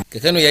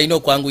 Kekeno yalina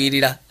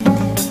okwanguyirira.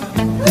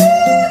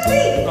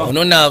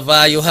 Ono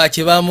naavaayo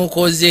haki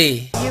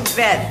bamukoze.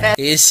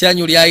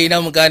 Essanyu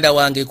lyalina muganda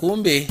wange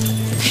kumbe.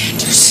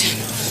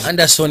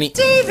 Anderson.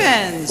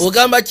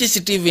 Ogamba ki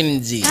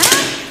Stevens?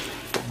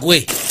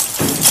 Gwe.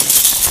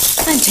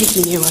 I'm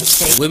taking you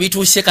upstate. Gwe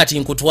bituuse kati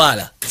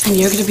nkutwala. And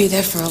you're going to be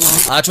there for a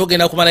while. Ate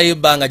ogenda kumalayo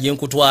ebbanga gye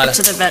nkutwala.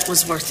 So the vet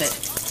was worth it.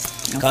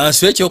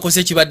 Kansu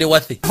ekyokose kibadde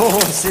wathe.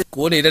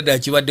 Kuwona era ddala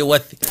kibadde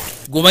wathe.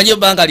 Gumanye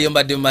ebbanga lye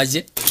mbadde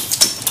mmaze.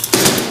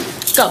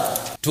 Go.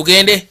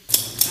 Tugende.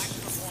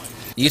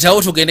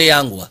 Yitawo tugende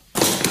yanguwa.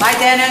 Bye,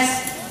 Dennis.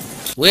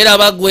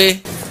 Weeraba gwe.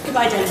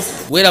 Goodbye, Dennis.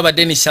 Weeraba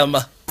Dennis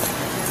Shamba.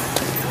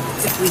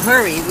 If we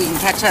hurry, we can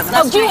catch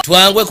up.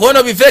 Twangwe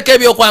kono bifeeke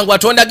ebyokwangwa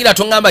tondagira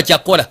tongamba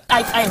kyakkola.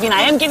 I mean,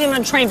 I am getting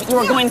on a train, but you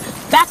were going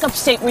back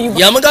upstate where you.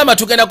 Yamugamba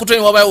tugenda ku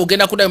train waba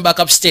ogenda kudda mu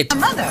backup state.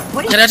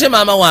 Kati ate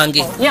maama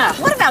wange. Yeah.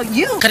 What about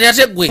you? Kati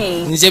ate gwe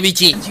nze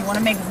biki? Do you want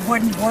to make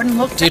Warden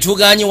look?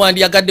 Tetugaanyi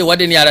wandyagadde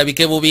wadde ne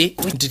alabike bubi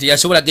nti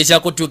teyasobola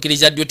gezaako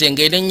tuukiriza ddyo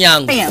tengende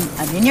nnyangu.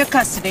 I'm in your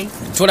custody.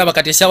 Tolaba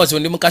kati essaawa zo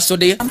ndi mu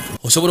custody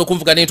osobola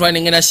okunvuga n'entwala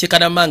ne ngenda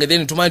siekana mmange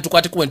then tumanyi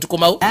tukwateko bwe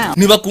ntukomawo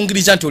ne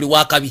bakungiriza nti oli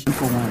wakabi.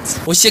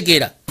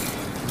 Osegeera.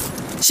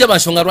 Seba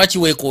nsonga lwaki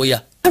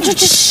weekooya.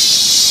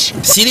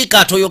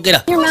 Sirika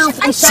toyogera.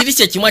 Siri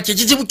kyekimwa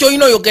kyekizibu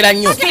ky'olina oyogera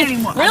nnyo.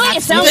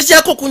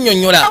 Ngezaako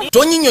kunnyonnyola.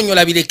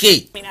 Tonyinyonnyola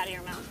bireke.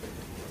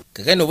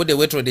 Kagenda obudde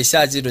bwetolodde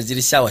essaawa zino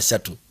ziri ssaawa 3.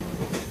 Do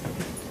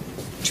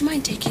you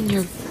mind taking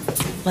your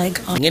leg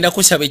off? Ngenda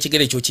kusaba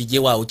ekigere kyo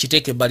kijjewaawo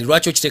kiteeke ebbali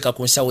lwaki okiteeka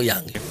ku nsawo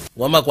yange.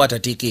 Wamma kwata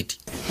tiikeeti.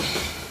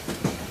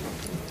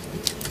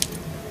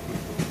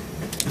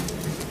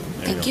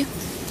 Thank you.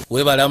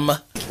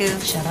 Weebalamma.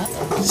 Shut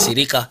up.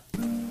 Sirika.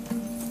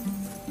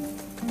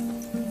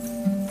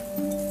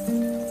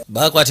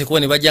 Bakwateko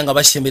ne bajja nga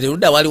basembere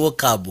ludda waliwo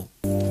kaabu.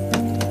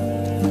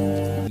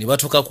 Ne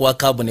batuuka kuwa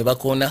kaabu ne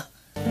bakoona.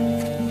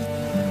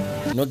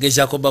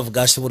 Nogezaako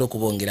bavuga asobola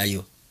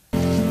okubongerayo.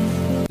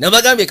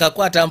 Nabagambye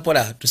kakwata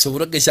mpola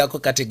tusobola okugezaako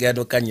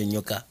kategeera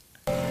kanyonnyoka.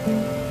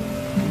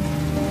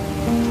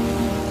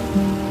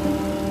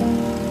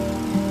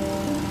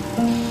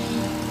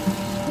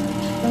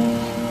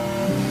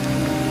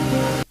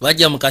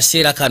 Bajja mu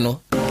kaseera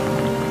kano.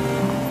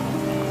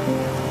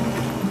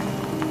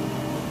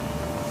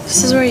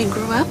 This is where you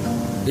grew up?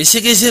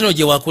 Ekisegeeza eno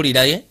gye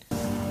wakulira ye?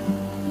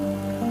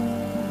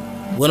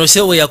 Wano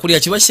seewo we yakulira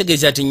kiba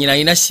kisegeeza ati nnyina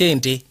alina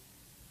ssente.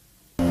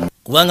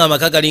 Kubanga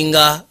amaka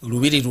galinga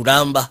lubiri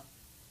lulamba.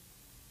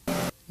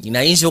 Nnyina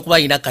ayinza okuba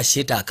alina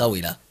kaseeta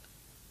akawera.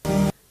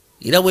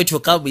 Era bwetyo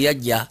kaabu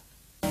yajja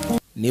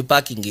ne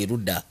paakinga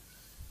erudda.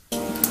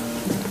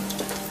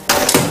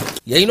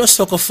 Yalina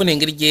osooka ofuna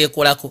engeri gye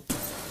yeekolako.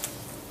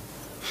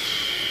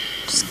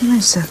 Just give me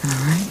a second,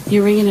 all right?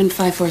 You're ringing in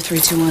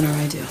 54321 or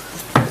I do.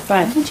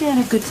 5. Haven't you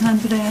had a good time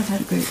today? I've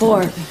had a great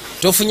 4. time.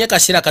 Tofunye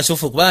kaseera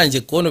kasoofu kubanga nze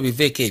kkono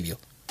biveeko ebyo.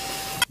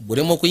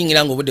 Bulemu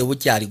okuyingira ng'obudde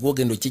bukyali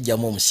gw'ogenda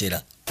okijjamu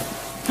omuseera.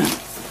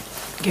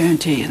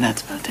 Guarantee you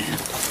that's about to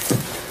end.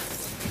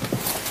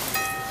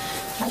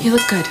 You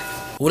look good.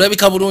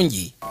 Ulabika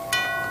bulungi.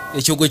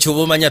 Ekyo gwe kyoba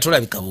omanya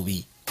tolabika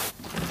bubi.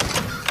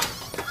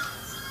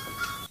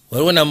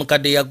 Waliwo na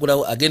mukadde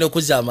yagulawo agenda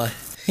okuzaama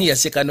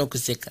yaseka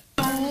n'okuseka.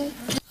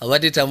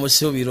 Abadde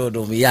tamusuubira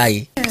ono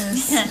omuyaye.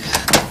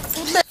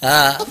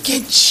 Look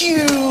at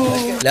you.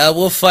 Laba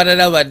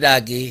ofaanana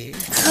baddaage.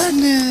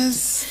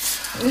 Goodness.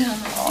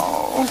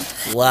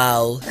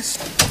 Wow.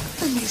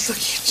 Let me look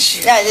at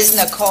you. That is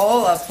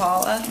Nicole or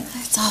Paula.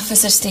 It's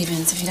Officer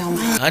Stevens, if you don't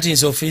mind. Ati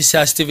nze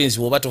Officer Stevens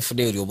woba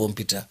tofudde eri oba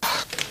ompita.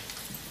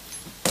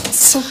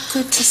 It's so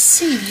good to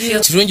see you.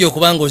 Kirungi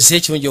okubanga ozze,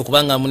 kirungi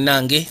okubanga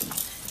munnange.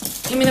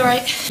 Give me the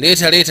right.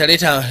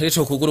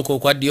 Leeta okugulu kwo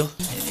okwa ddyo.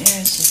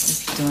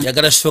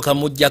 Yagala sooka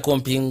mujjako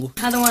mpingu.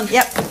 Another one.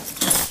 Yep.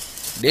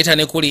 Leeta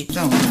ne kuli.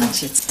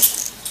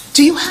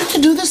 Do you have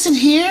to do this in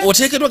here?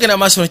 Oteekeddwa genda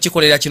maaso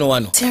nekikolera kino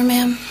wano. It's here,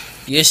 ma'am.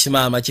 Yes,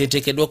 maama,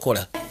 kyenteekeddwa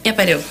okukola. Yep,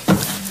 I do.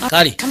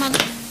 Kale, Come on.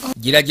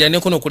 gira ne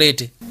kuno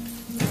kuleete.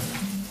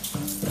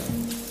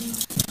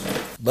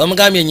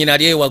 Bamugambye nnyina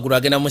ali ewaggulu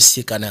agenda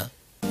musisikana.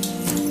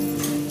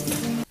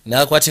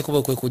 N'akwata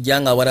ekkubo kwe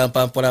kujja nga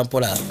walampa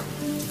mpolampola.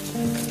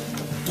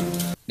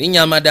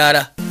 Linnya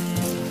amadaala.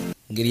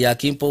 Ngeri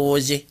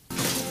yakimpowooze.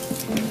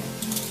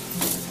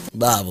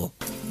 Baabo.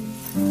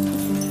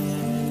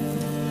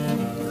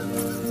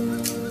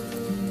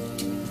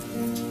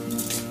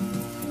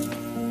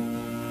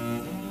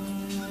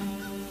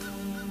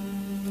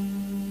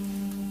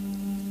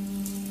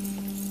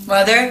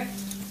 Mother?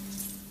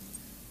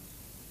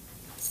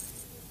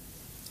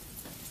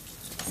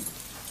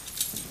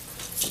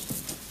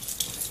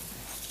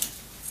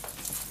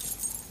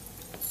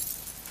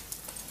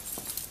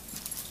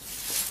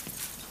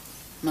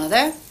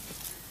 Mother?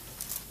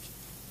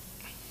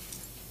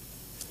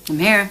 I'm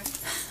here.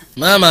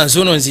 Maama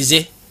nzuno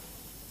nzize.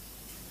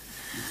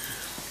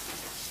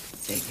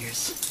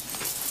 Figures.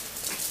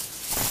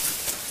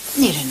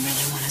 You didn't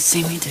really want to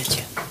see me, did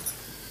you?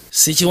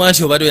 Sikiwa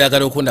nti obadde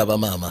oyagala okundaba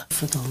maama.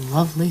 For the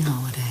lovely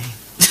holiday.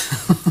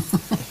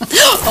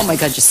 Oh my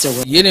God, you're still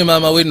with me. Ye ne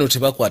maama we nno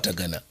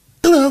tebakwatagana.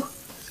 Hello.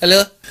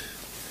 Hello.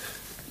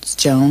 It's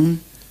Joan.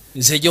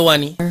 Nze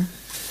Joani.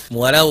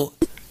 Muwala wo.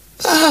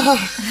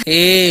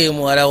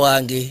 Muwala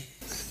wange.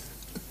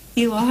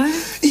 You are?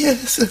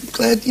 Yes, I'm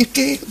glad you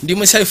came. Ndi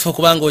musanyufu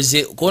okubanga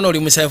ozze. Kuona oli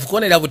musanyufu,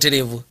 kuona era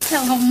butereevu.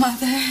 Hello,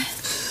 Mother.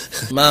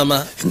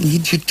 Maama. I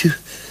need you to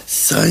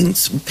sign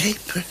some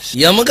papers.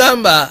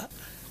 Yamugamba.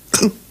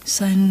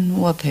 Sign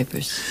what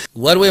papers?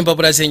 Waliwo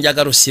empapula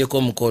zenjagala osseeko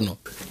omukono.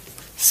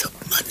 Some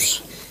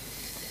money.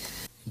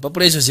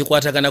 Empapula ezo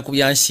zikwatagana ku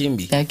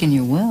byansimbi. Back in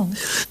your will.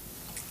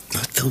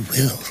 Not the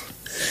will.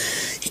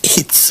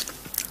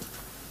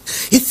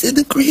 It's an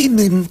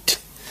agreement.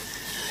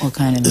 What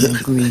kind of an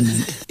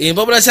agreement?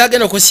 Empapula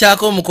zagenda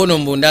okussaako omukono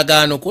mu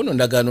ndagaano. Kuno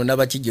ndagaano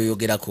nabakijja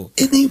oyogerako.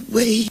 Any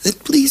way that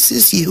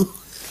pleases you.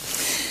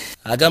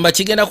 Agamba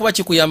kigenda kuba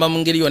kikuyamba mu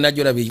ngeri yonna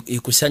gy'olaba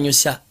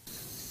ekusanyusa.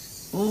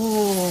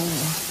 Oh,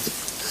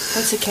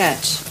 what's the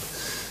catch?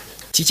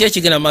 Kiki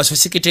ekigenda mu maaso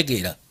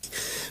sikitegeera.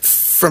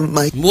 From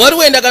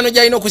waliwo endagaano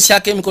gy'alina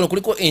okussaako emikono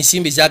kuliko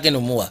ensimbi zagenda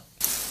omuwa.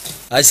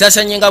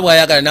 Asaasanye nga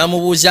bw'ayagala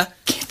n'amubuuza.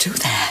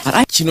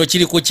 Kino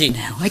kiri ku ki?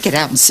 I get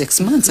out in 6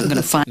 months. I'm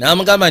going to find.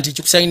 N'amugamba nti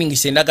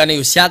kikusayiningisa endagaano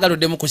eyo syagala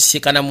oddemu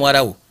kusisikana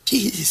muwala wo.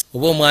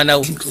 Oba omwana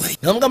wo.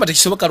 N'amugamba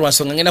tekisoboka lwa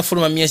nsonga ngenda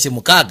fuluma myezi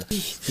 6.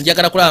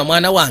 Njagala kulaba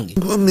mwana wange.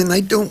 Woman,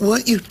 I don't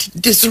want you to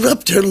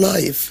disrupt her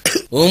life.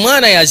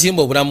 Omwana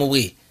yazimba obulamu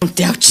bwe.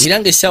 Era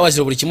ng'essaawa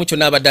ziro buli kimu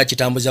kyonna abadde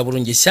akitambuza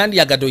bulungi.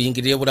 Sandiyagadde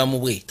oyingirire obulamu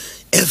bwe.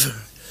 Ever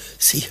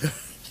see her?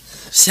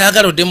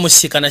 Syagala oddemu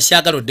musisikana,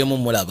 syagala oddemu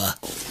mulaba.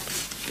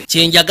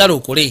 Kyenjagala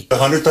okole.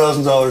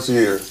 $100,000 a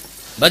year.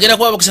 Bagenda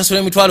kuba bakusasula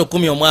emitwalo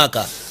 10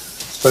 omwaka.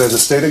 But as a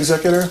state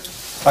executor,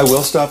 I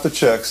will stop the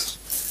checks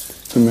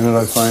the minute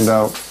I find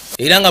out.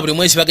 Era nga buli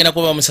mwezi bagenda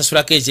kuba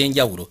bamusasulako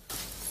ez'enjawulo.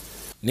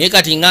 Naye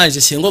kati nga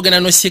nze singa ogenda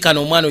n'osisikana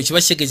omwana we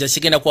kiba kitegeeza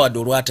kigenda kuba wadde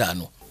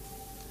olw'ataano.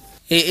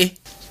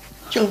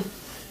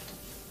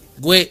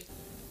 Gwe.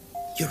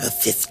 You're a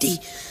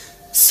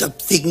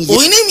 50-something.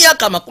 Olina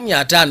emyaka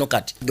 50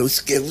 kati. No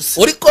skills.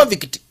 Oli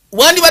convict.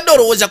 Wandibadde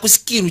olowooza ku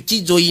sikiru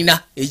ki z'olina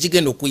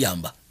ekigenda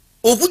okuyamba.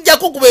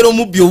 Okujjako okubeera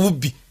omubbi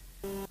obubbi.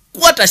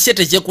 Kwata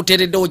sete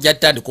gyekuteereddewo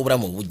gy'atandika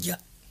obulamu obujja.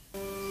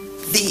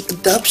 The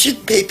adoption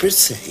papers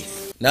say.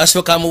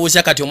 N'asooka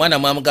amubuuza kati omwana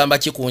mwamugamba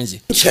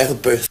kikunze.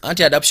 Childbirth.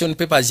 Anti adoption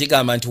papers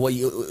zigamba nti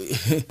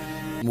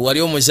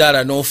wali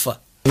omuzaala n'ofa.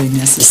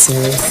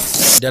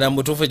 Ddala mu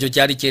butuufu ekyo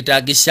kyali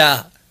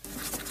kyetaagisa.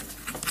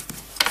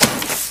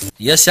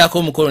 Yassaako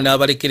omukono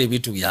n'abalekera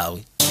ebintu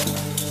byabwe.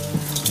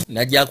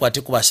 Najja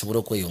akwate kuba asobole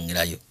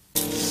okweyongerayo.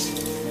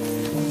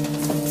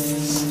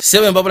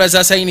 Sebe empapula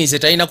za sayinize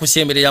talina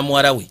kusemberera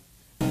muwala we.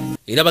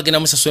 Era bagenda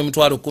musasula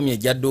emitwalo 10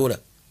 egya $.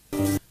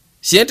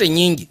 Sente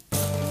nyingi.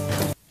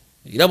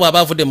 Era bw'aba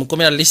avudde mu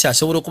kkomera lisa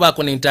asobola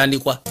okubaako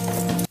n'entandikwa.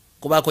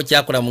 Kubaako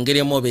kyakola mu ngeri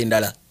emu oba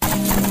endala.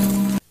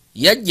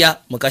 Yajja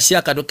mu kaseera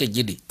akadoke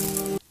ejjidi.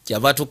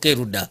 Kyava atuuka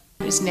erudda.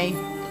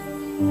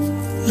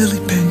 Lily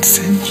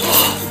Benson.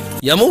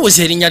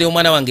 yamubuuza erinnya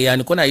ly'omwana wange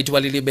yaniko nayitibwa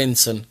Lily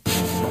Benson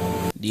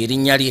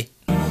lyerinnya lye.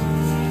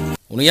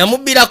 Ono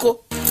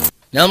yamubbirako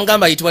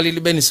n'amugamba ayitibwa Lily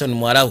Benson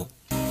muwalawo.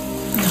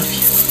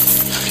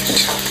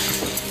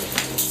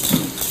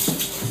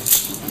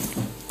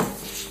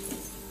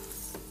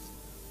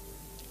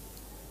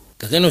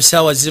 Kageno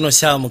saawa zino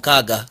saawa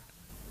 6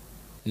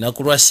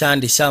 naku lwa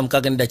Sande saawa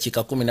 6 ne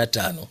dakiika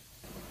 15.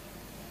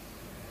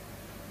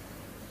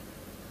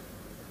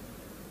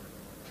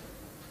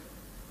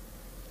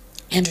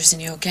 Anderson,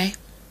 you okay?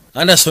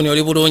 Anderson,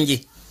 oli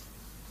bulungi?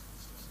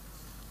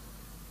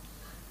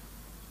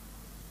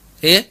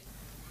 Eh?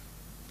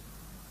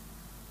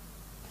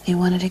 You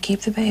wanted to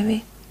keep the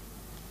baby?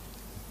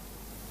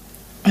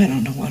 I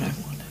don't know what I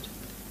wanted.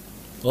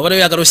 Wabadde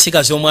oyagala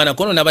osigaza omwana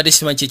kono nabadde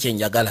simanyi ki kye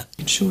njagala.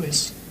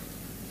 Choice.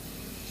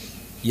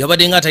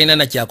 Yabadde nga talina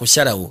na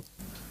kyakusalawo.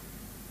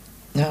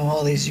 Now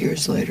all these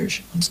years later,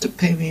 she wants to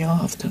pay me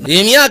off tonight.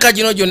 Emyaka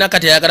gino gyonna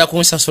kati ayagala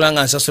kunsasula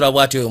nga nsasula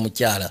bw'ati oyo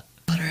mukyala.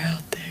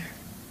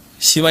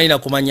 Simanyi na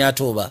kumanya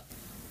ate oba.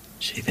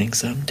 She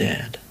thinks I'm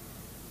dead.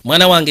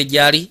 Mwana wange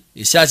gyali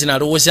esaa zino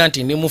alowooza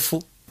nti ndi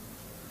mufu.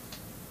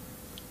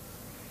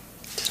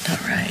 It's not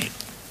right.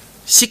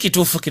 Si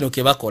kituufu kino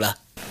ke bakola.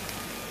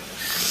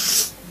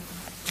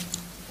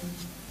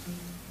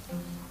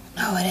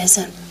 No, it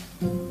isn't.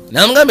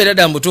 Namugamba era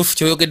ddala mu butuufu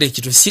kyoyogedde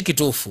kituufu si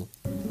kituufu.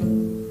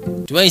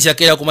 Tubayinza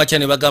keera ku makya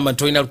ne bagamba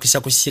ntolina lukisa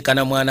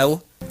kusisikana mwana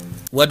wo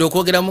wadde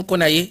okwogeramuko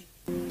naye.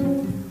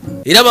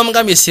 Era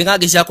bamugambye singa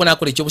agezaako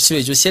n'akola ekyobusibe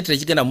ekyo seetere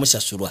kigenda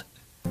musasulwa.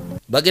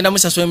 Bagenda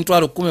musasula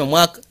 $10,000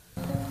 omwaka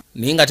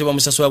naye nga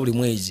tebamusasula buli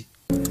mwezi.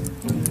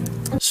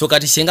 So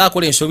kati singa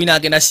akola ensobi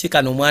n'agenda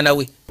sisikana omwana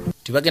we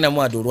tebagenda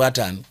muwadde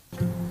 $5,000.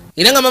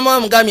 Era nga mama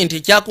bamugambye nti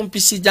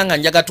ekyakumpisijja nga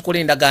njaga tukole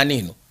endagaano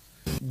eno.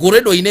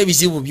 Gwe oyina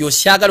ebizibu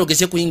by'osyagala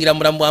ogeze kuyingira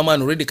mulamu bwa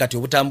mwana olwedde kati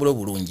obutambula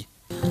obulungi.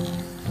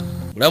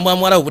 Mulamu bwa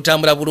mwala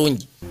obutambula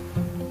bulungi.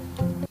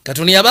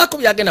 Katonda yabaako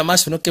byagenda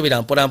maaso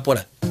n'okkebera mpola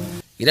mpola.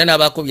 Era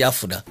n'abaako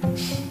byafuna.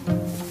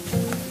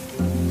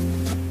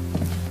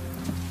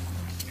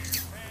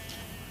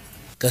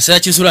 Kaseera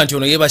kizula nti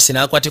ono yeebase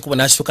n'akwata ekkubo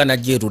n'asituka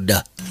n'ajja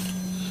erudda.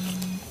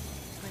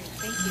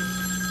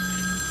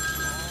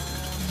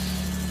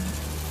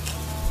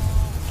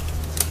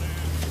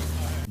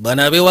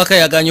 Bano ab'ewaka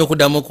yaganye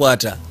okuddamu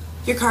okwata.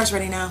 Your car's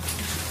ready now.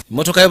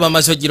 Emmotoka yo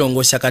bamaze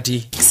ogirongoosa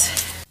kati.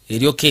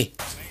 Eryoke.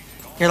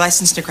 Your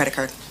license and your credit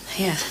card.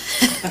 Yeah.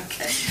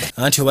 Okay.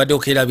 Anti obadde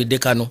okeerabidde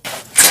kano.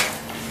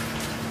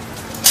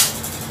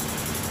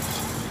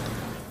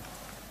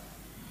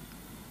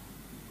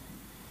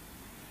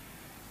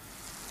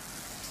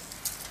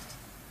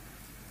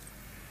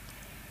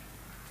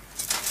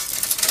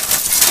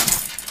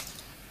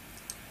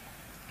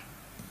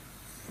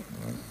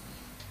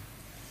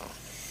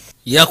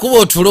 Yakuba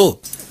otulo.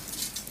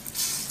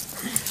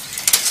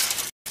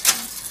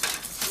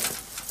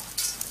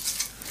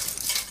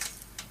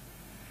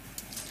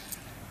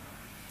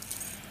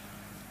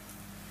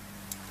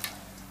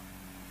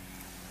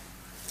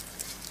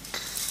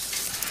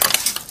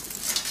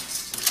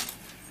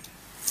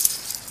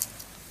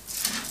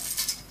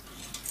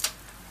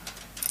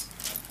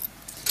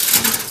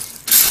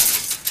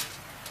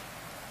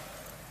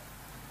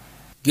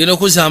 Genda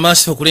okuzza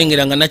amaaso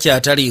okulengera nga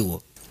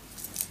nakyataliiwo.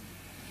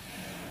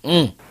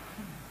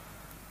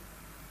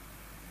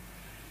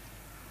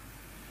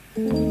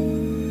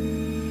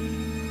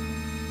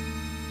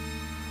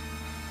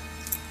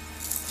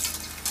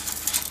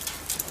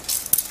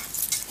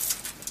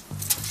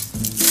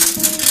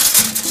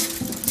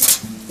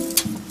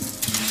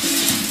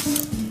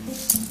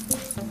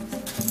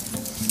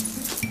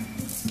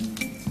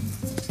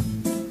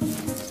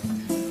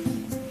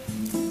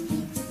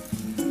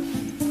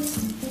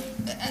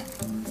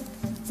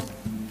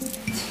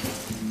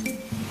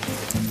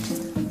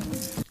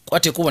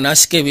 Kwate kuba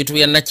n'asika ebintu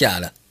bya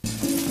nakyala.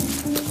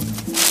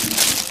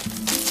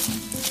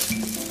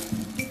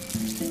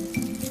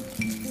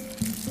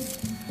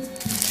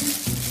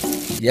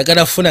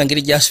 Yagala kufuna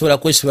ngeri gy'asobola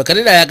kwesuula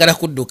kale era ayagala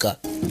kudduka.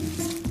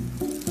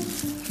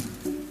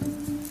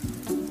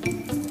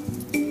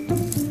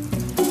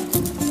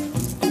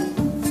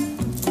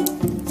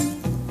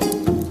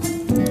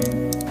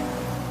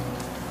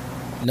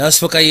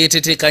 N'asooka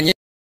yeeteteekanye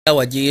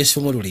wajje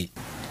yeesumulule.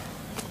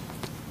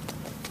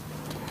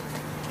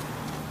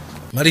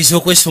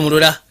 Marizo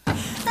kwesumulula.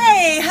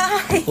 Hey,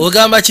 hi.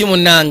 Ogamba ki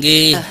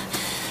munnange?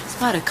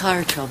 Spot of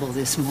car trouble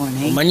this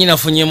morning. Omanyi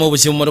nafunyemu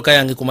obuzibu mmotoka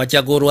yange ku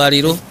makya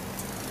g'olwaliro.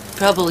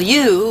 Trouble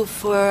you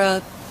for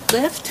a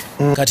lift?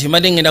 Kati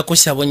mbadde ngenda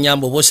kusaba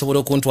onnyamba oba osobola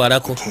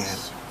okuntwalako.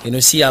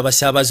 Eno si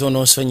yabasaabaza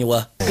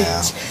onoonsonyiwa.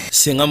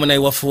 Singa munayi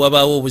waffe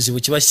wabaawo obuzibu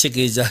kiba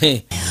kitegeeza.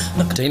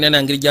 Talina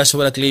nangeri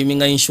gy'asobola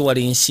claiminga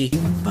insurance.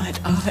 But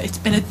it's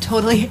been a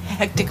totally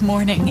hectic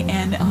morning,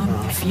 and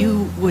if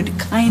you would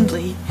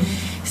kindly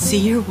see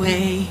your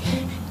way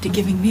to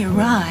giving me a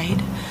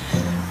ride,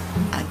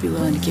 I'd be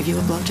willing to give you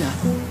a blowjob.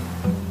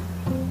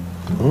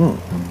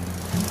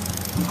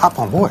 Hop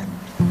on board.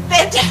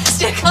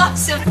 Fantastic,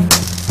 awesome.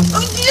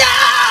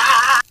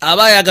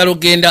 Aba ayagala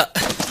okgenda.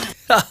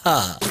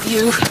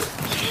 You.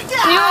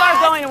 You are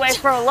going away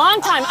for a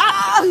long time.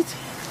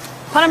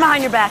 Put him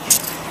behind your back.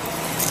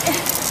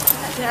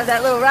 To have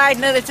that little ride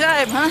another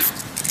time, huh?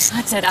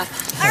 That's it, up.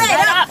 All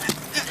right, up.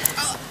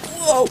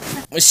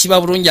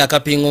 Siba bulungi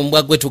akapinga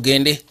ombwa gwe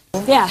tugende.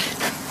 Yeah,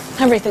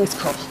 everything's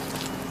cool.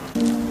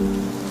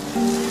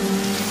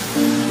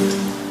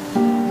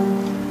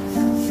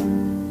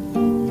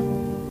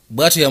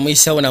 Bwatu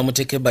yamuyisawo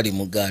n'amuteeka ebbali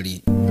mu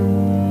ggaali.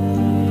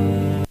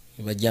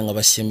 Bajja nga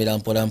basembera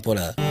mpola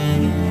mpola.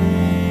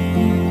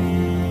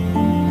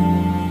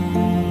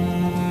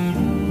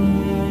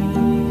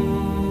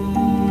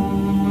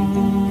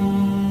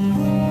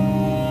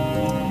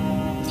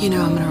 You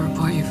know I'm gonna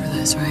report you for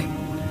this, right?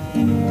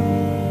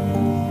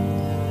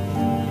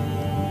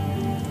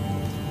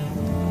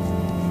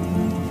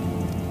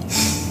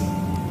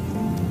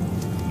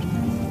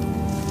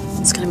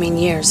 It's gonna mean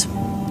years.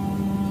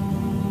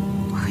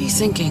 What were you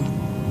thinking?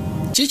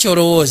 Kiki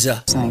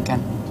olowooza?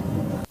 Thinking.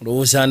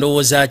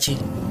 Ndowooza ki?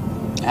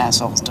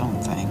 Assholes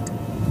don't think.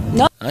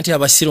 No. Anti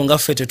abasiru nga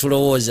ffe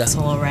tetulowooza. It's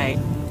all right.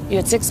 You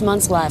had 6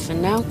 months left,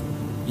 and now?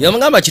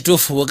 Yamugamba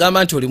kituufu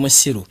bw'ogamba nti oli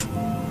musiru.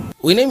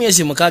 Uyina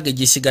emyezi 6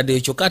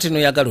 egisigaddeyo kyokka ate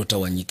n'oyagala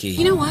otawanyike.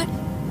 You know what?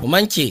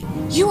 Omanyi ki?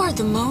 You are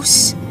the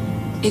most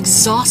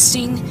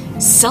exhausting,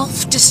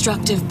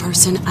 self-destructive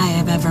person I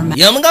have ever met.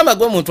 Yamugamba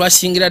gwe muntu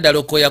asingira ddala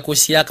okooya ku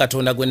nsi ya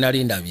Katonda gwe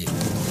nali ndabye.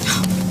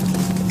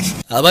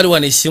 Abali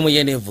wano essimu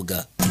ye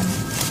neevuga.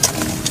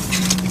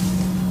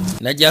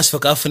 Najja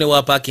asooka afune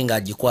wa parking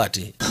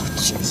agikwate.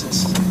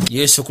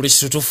 Yesu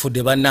Kristo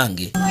tufudde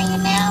bannange.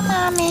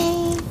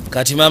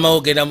 Kati maama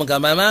ogenda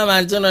mugamba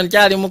maama nzono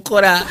nkyali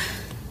mukola.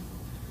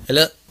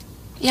 Hello?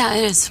 Yeah,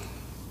 it is.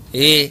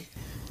 Yeah,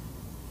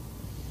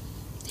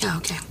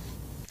 okay.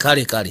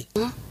 Kale.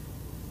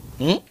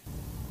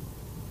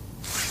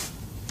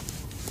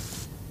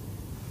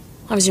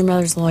 I was your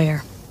mother's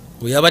lawyer.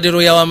 Oyabadde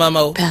lawyer wa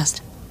maama wo?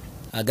 Passed.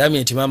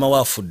 Agambye nti maama wo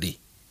afudde.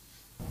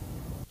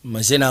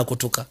 Maze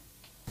n'akutuka.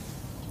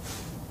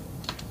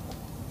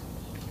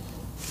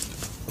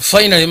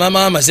 Finally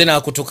maama amaze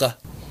n'akutuka.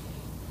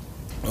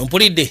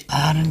 Ompulidde?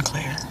 Loud and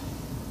clear.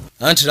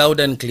 Anti loud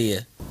and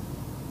clear.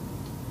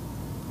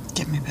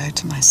 Get me back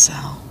to my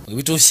cell.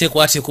 Ebituuse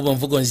kwate kuba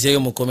nvugo nzeeyo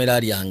mu kkomera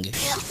lyange.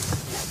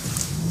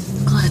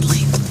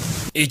 Gladly.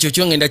 Ekyo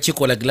kyo ngenda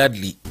kikola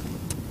gladly.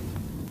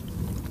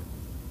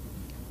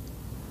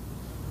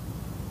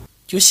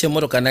 Kyusa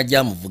emmotoka najja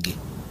amuvuge.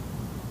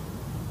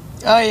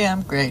 Oh yeah,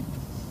 I'm great.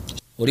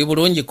 Oli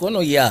bulungi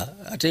kono ya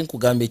ate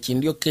nkugamba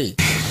ekindyoke.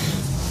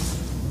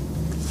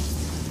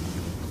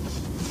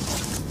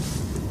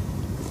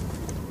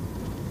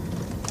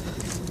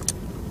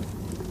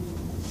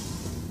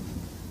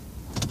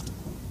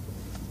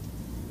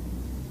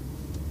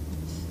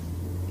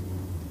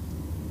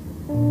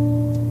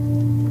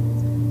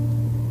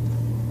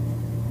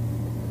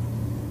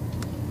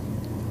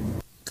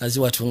 Kazi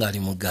watu ngali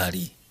mu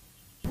ggaali.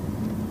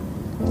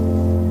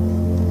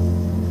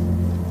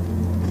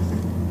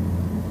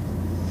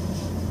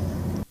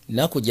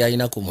 Naku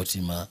gy'alina ku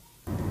mutima.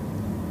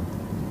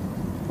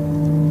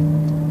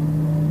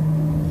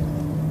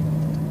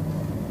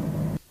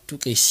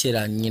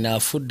 Tukeesera nnyina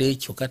afudde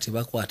ekyo kati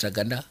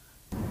bakwatagana.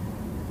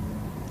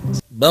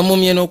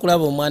 Bamumye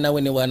n'okulaba omwana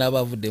we ne bw'anaaba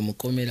avudde mu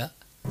kkomera.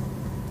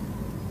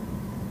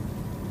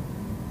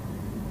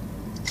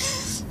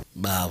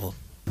 Baabo.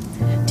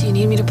 Do you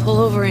need me to pull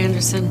over,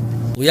 Anderson?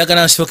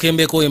 Oyagala nsooke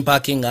mbeeko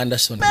parking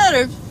Anderson.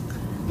 Better.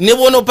 Ne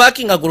bw'ono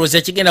parking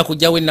agulooza kigenda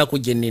kujjawo ennaku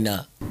gye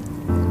nnina.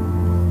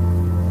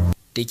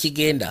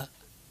 Tekigenda.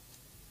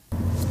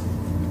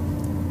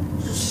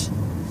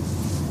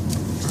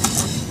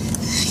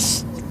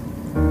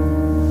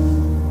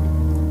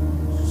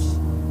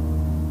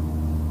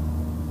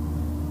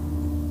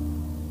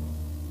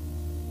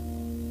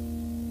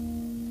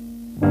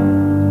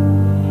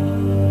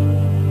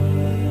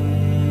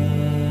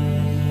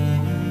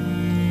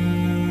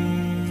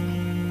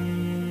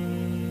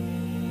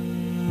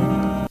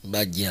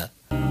 Bajja.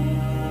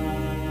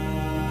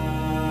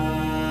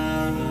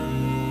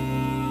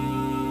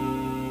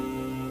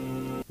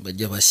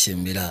 Bajja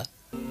basembera.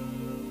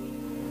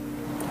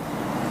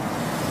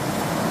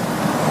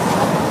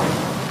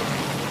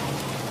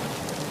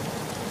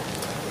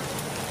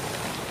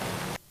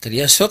 Kali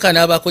yasooka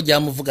n'abaako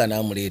gy'amuvuga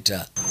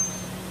n'amuleeta.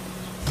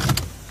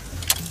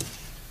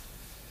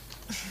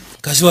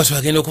 Kazi watu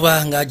agenda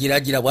okuba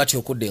ng'agiraagira bw'atyo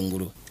okudda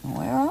engulu.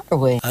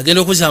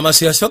 Agenda okuzza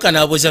amaaso yasooka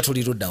n'abuuza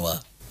tuli ludda wa?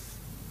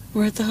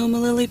 We're at the home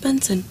of Lily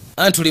Benson.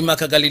 Tuli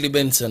maka ga Lily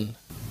Benson.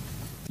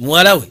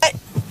 Muwala we.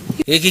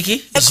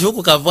 Ekiki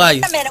zuku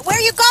kavaayo. Where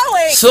are you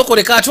going? Soko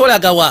leka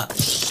atolaga wa.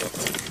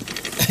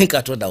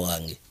 Katonda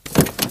wange.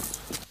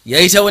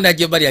 Yayitawo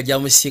najja ebbali ajja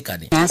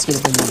musikane.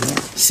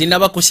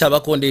 Sinaba kusaba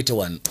kondeete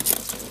wano.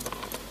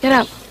 Get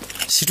up.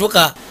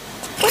 Situka.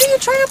 What are you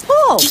trying to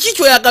pull? Kiki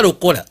ky'oyagala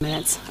okukola?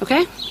 Minutes,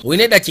 okay?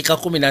 Oyina eddakiika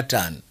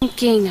 15.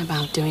 Thinking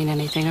about doing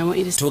anything. I want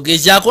you to...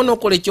 Togezaako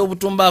n'okola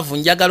ekyobutumbaavu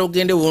njagala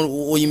ogende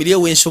oyimirire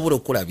wensobola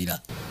okulabira.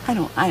 I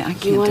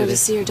can't You do wanted to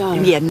this. see your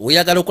daughter? Yeah.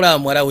 Oyagala okulaba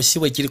muwala wo si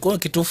bwe kiriko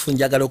kituufu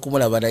njagala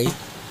okumulaba naye.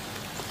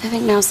 I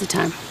think now's the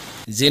time.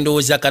 nze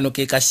ndowooza kano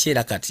ke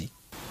kaseera kati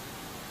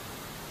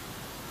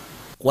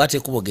kwate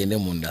kubo gende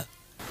munda.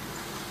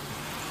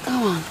 Go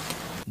on.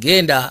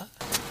 Genda.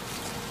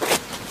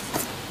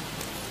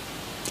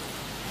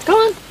 Go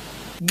on.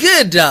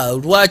 Genda,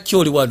 lwaki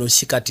oli wano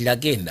sikatira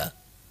genda.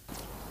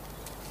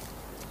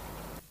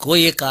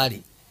 Koye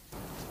kale.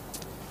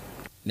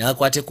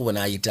 Nakwate kubo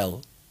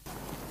n'ayitawo.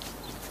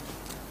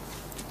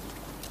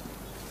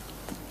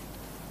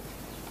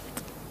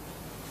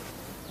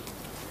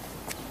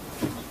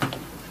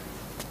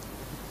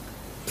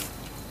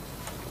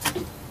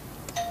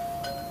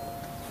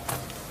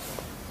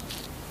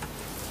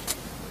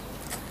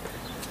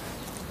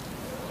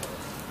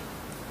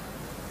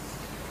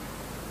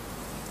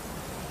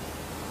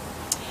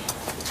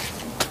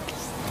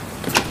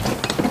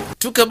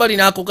 Tukabali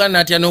n'akugana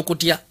atya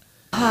n'okutya.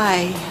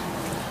 Hi.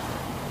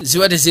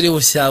 Ziba teziri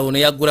busaawo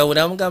neyaggulawo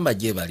n'amugamba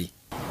gye bali.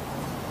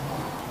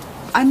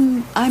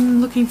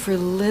 I'm looking for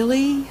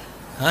Lily.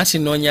 Ati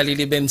noonya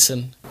Lily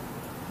Benson.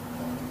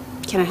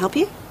 Can I help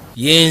you?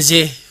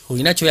 Yenze,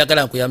 olina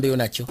ky'oyagala nkuyambeyo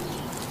nakyo.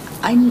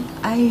 I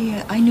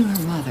knew her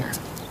mother.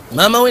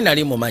 Maama we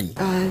nali mumanyi.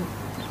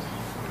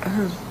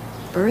 Her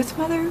birth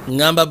mother?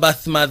 Ngamba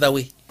birth mother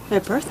we. My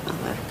birth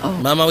mother? Oh.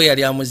 Maama we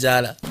yali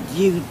amuzaala.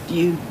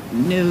 You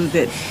knew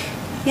that...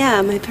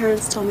 Yeah, my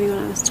parents told me when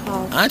I was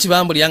 12. Anti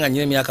bambulyanga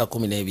nnyo emyaka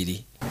 12.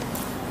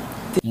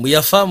 Mbu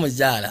yafa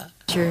amuzaala.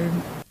 Sure.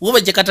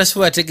 Woba gye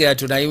katasobola ategeera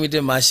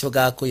tunayimidde maaso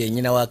gaako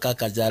yennyina wako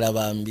akazaala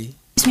bambi.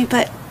 Excuse me,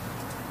 but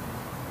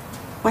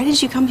why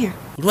did you come here?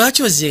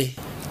 Lwaki oze?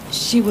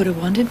 She would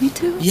have wanted me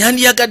to.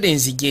 Yandiyagadde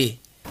nzije.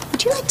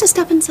 Would you like to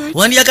step inside?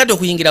 Wandiyagadde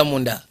okuyingira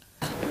munda.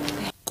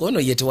 Kono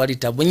ye tewali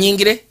tabu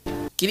nyingire.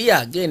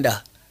 Kiriya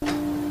genda.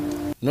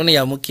 Nono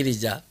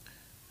yamukkiriza.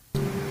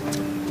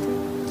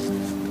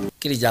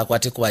 Kirija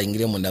akwate ku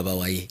bayingire munda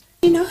bawaye.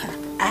 You know her?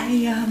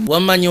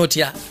 Wamanyi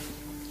otya?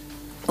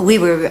 We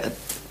were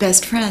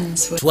best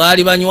friends.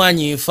 Twali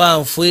banywanyi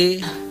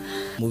nfanfwe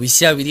mu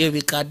bisya biri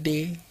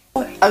ebikadde.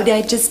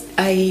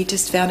 I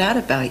just found out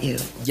about you.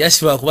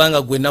 Just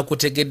wakubanga gwe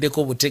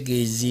nakutegeddeko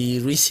butegeezi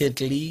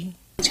recently.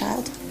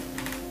 Child?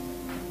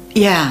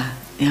 Yeah.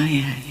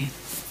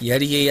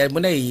 Yali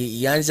muna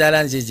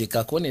yanzaala nze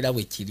zekako nera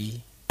bwe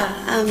kiri.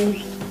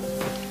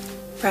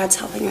 Brad's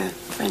helping a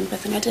friend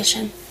with an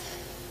audition.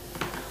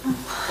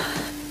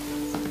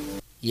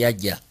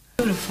 Yajja.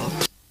 Beautiful.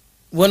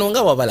 Wano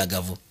nga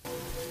wabalagavu.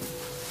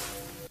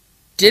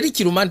 Teri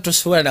kiruma nti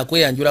tosobola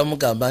nakweyanjula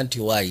mugamba nti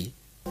waayi.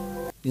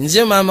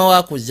 Nze maama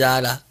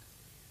wakuzaala.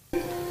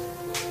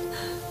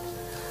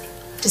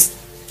 Does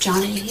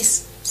Johnny,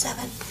 he's 7.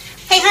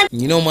 Hey, honey.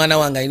 Nyina omwana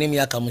wange alina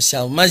emyaka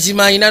 7.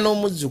 Mazima alina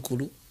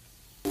n'omuzzukulu.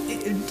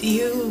 Do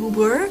you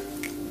work?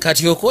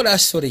 Kati okola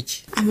sore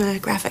ki? I'm a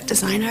graphic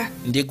designer.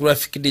 Ndi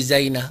graphic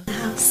designer.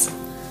 House.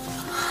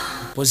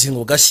 Pozi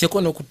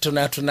ng'ogasseko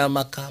n'okutonaatona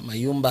amaka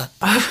mayumba.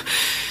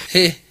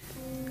 Hey.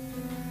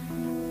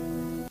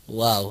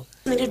 Wow.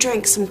 Me to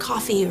drink some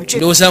coffee or juice.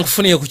 Ndowooza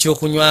nkufuniye ku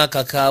kyokunywa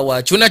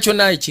kakaawa kyonna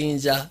kyonna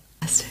ekiyinza.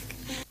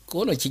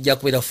 Kono kijja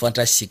kubeera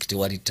fantastic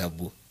tewali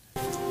tabu.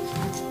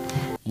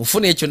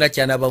 Mufune kyonna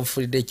kyanaaba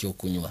mufulidde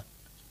ekyokunywa.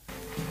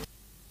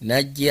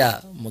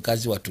 Najja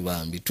mukazi watu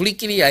bambi. Tuli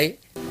kiriya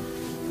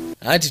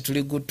Anti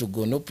tuli good to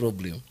go, no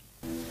problem.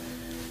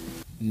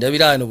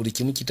 Ndabira wano buli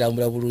kimu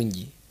kitambula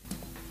bulungi.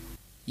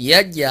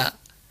 Yajja.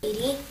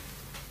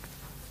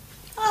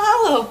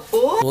 Hello,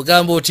 boy.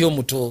 Ogamba otyo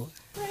omuto.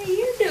 What are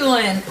you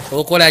doing?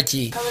 Okola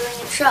ki?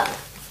 Coloring a truck.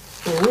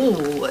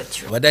 Oh,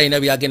 what's wrong? Badde alina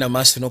byagenda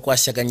maaso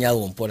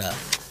n'okwasaganyaawo mpola.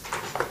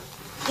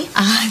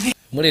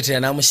 Muleetera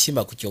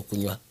n'amusimba ku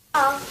kyokunywa.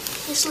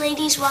 This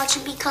lady's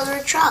watching me color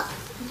a truck.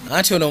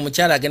 Anti ono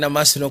omukyala agenda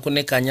maaso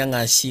n'okunekanya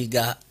nga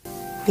nsiiga.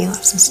 He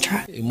loves his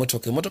truck.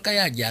 Emotoka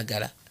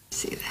yagyagala.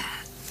 See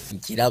that?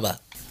 Nkiraba.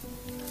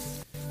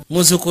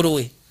 Muzzukulu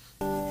we.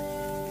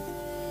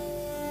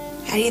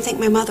 How do you think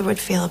my mother would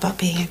feel about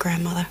being a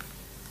grandmother?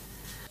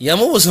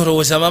 Yamubuuza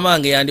olowooza mama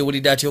wange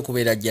yandiwulidde atya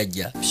okubeera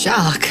jjajja.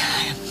 Shock.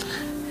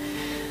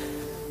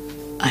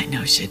 I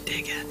know she'd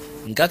dig it.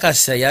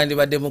 Nkakasa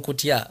yandibadde mu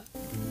kutya.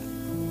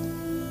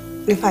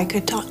 If I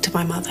could talk to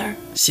my mother,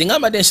 Singa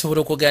mbadde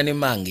nsobola okwogera ne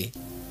mmange.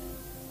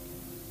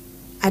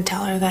 I'd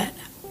tell her that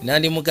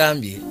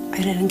nandimugambye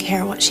I didn't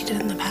care what she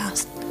did in the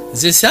past.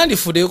 nze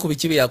sandifuddeyo ku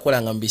biki bye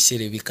yakolanga mu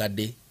biseera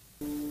ebikadde.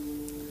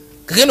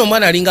 Kageno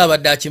omwana alinga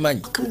abadde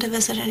akimanyi. Come to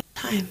visit any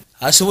time.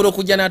 Asobola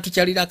okujja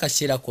n'atukyalira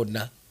akaseera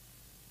konna.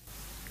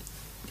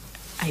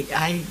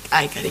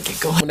 I gotta get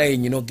going. Naye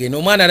nnyina ogenda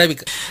omwana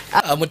alabika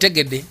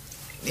amutegedde.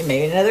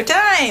 Maybe another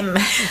time.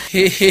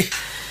 Okay.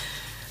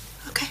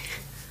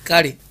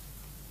 Kale.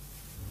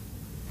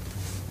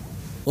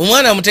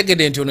 Omwana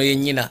amutegedde nti ono ye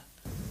nnyina.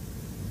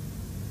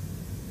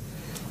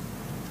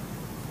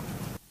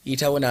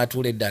 Yitawo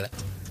n'atuula eddala.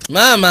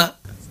 Maama.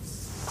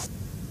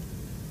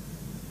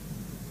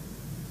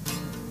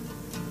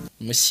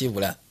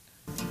 Musibula.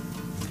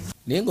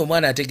 Naye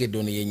ng'omwana ategedde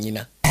ono ye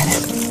nnyina.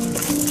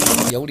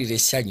 Yawulira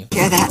essanyu.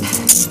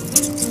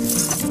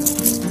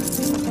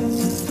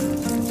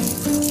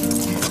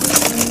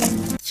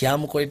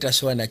 Kyamukoleta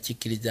tasobola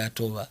nakikkiriza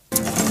ate oba.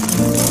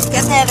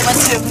 Get the other one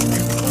too.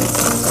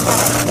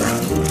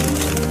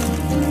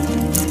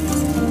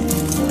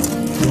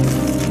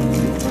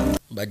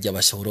 bajja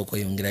basobole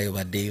okweyongerayo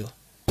baddeyo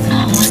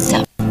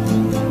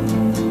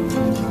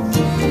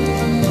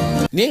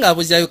naye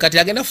ng'abuzayo kati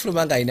agenda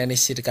fuluma ng'alina ne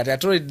siti kati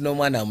atoledi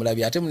n'omwana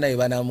amulabye ate munaye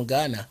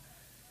banaamugaana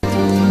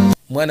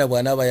omwana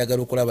bw'anaaba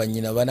ayagala okulaba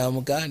nnyina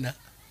banaamugaana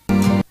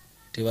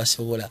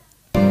tebasobola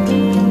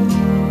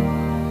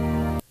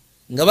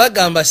nga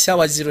bagamba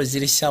ssaawa 0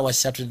 ziri ssaawa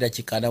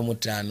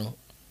 3:45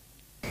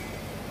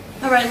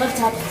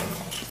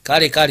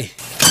 kale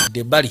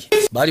debali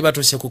baali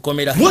batuuse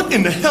kukomera What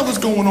in the hell is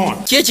going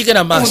on? ki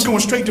ekigenda Phone's maaso going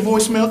straight to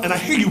voicemail, and I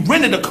hear you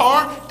rented a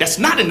car that's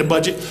not in the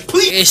budget.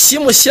 Please.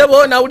 esimu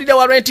sebo nawulira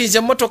warrentinze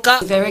emmotoka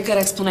Very good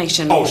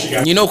explanation. Oh, she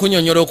got. nyina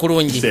okunyonyola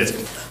okulungi Says,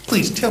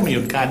 please tell me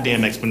your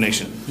goddamn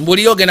explanation.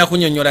 mbuliyo ogenda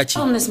kunyonyola ki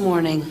Home this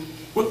morning.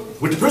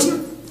 With the prisoner?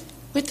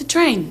 With the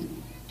train.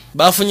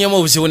 bafunyemu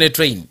obuzibu ne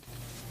train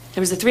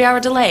There was a 3-hour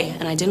delay,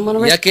 and I didn't want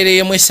to risk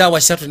yakereeyemu essaawa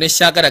 3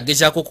 nekyagala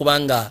gezaako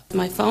kubanga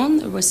my phone.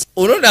 There was,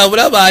 ono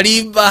naabulaba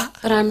alimba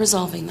but I'm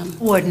resolving them.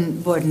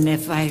 Warden,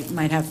 if I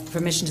might have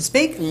permission to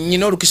speak.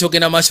 nyina olukisa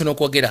ogenda maaso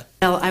n'okwogera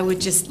Well, I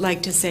would just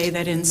like to say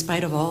that in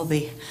spite of all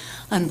the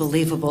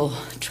unbelievable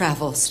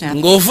travel snap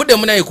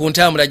ng'ovuddemu naye ku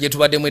ntambula gye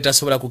tubaddemu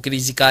etasobola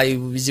kukirizika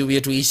ebizibu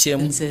bye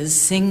tuyiseemu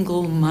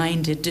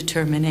single-minded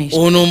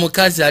determination. ono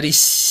omukazi ali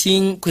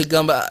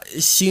kwegamba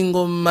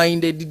single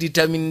minded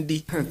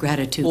determined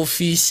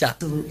ofiisa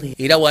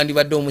era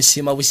wandibadde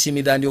omusiima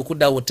busiimira ndi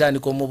okuddawo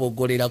otandika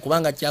omubogolera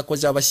kubanga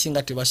kyakoze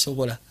abasinga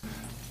tebasobola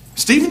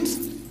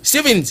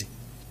Stevens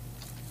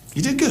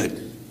You did good.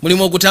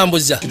 mulimu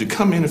ogutambuza You to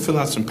come in and fill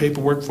out some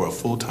paperwork for a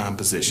full-time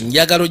position.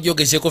 njagala ojja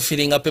ogezeeko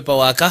firinga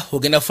paperwork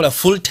ogenda fula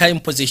full time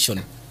position.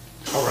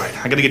 All right,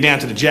 I gotta get down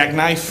to the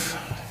jackknife.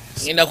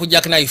 ngenda ku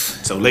jackknife.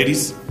 So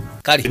ladies,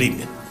 kale good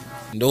evening.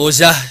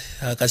 ndowooza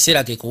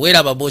akaseera ke kuweera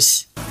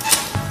ababosi.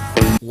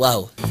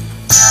 Wow.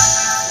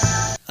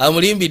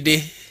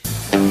 amulimbidde.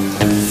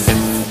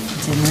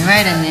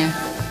 Right in there.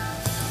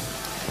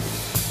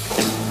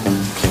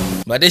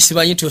 badde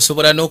simanyi nti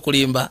osobola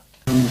n'okulimba.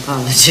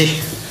 Apology.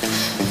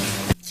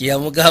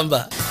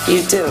 Yamugamba.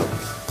 You do.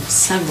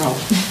 Several.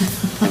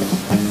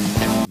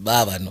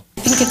 Babano.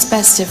 I think it's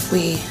best if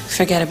we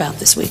forget about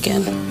this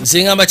weekend.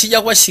 Nzingamba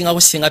kijja kuba singa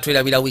businga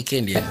twerabira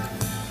weekend ya.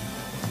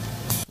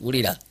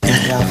 Wulira.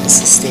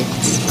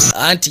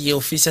 Anti ye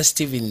Officer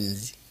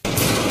Stevens.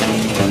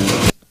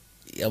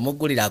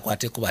 Yamugulira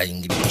akwate ku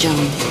bayingiri.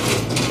 John.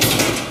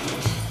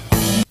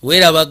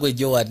 Wera bagwe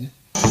Joan.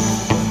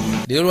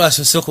 Lero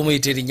lwasose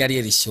okumuyita erinnya lye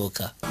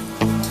erisooka.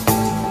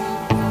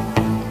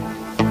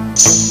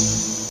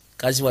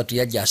 Kazi watu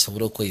yajja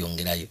asobole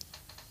okweyongerayo.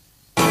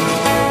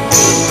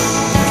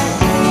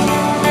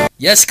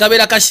 Yes,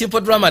 kabeera ka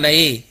simple drama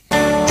naye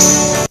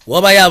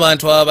wabayo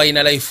abantu ababa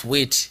balina life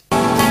weight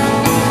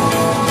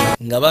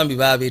nga bambi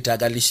baba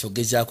beetaaga liso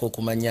gezaako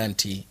okumanya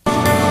nti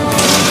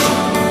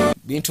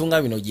bintu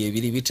nga bino gye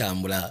biri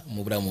bitambula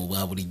mu bulamu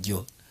obwa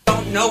bulijjo.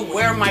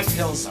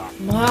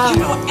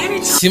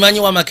 Simanyi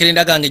wa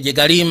makerenda gange gye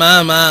gali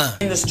maama.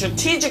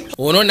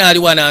 Ono naali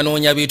wano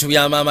anoonya bintu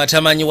bya maama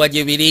tamanyi wa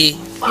gye biri.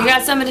 You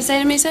got something to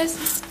say to me, sis?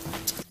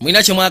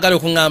 Mwina kye mwagala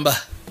okuŋŋamba?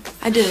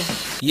 I do.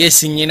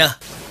 Yes, nnyina.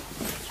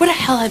 Where the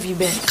hell have you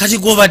been? Kati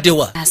gw'obadde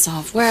wa? Ass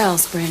off. Where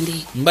else,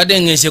 Brandy?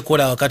 Mbadde ngenze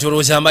kukola kati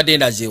olowooza mbadde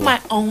ndazeewa. My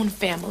own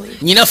family.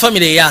 Nyina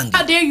family yange.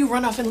 How dare you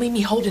run off and leave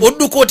me holding?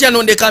 Odduka otya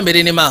nondeka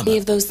mbere ne maama? Any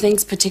of those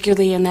things,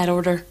 particularly in that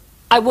order?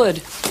 I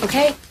would,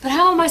 okay? But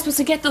how am I supposed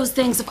to get those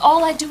things if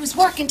all I do is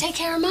work and take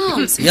care of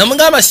moms?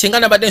 Yamugamba singa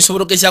nabadde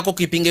nsobola okugezaako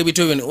kipinga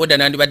ebintu ebyo oda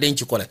nandibadde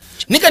nkikola.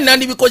 Nika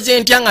nandibikoze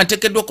ntya nga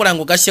nteekeddwa okukola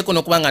ng'ogasseeko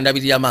n'okuba nga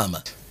ndabirira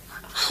maama.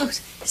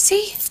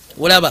 See?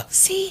 Olaba?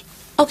 See?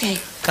 Okay.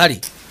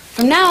 Kale.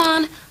 From now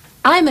on,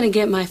 I'm gonna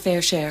get my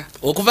fair share.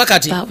 Okuva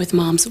kati. About with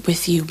moms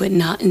with you, but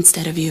not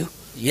instead of you.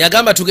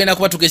 Yagamba tugenda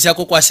kuba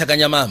tugezaako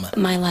kwasaganya maama.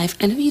 My life,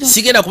 and if you don't...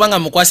 Sigenda kubanga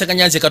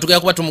mukwasaganya nze katugenda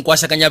kuba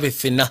tumukwasaganya be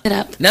ffenna.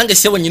 Nange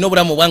ssebo nnyina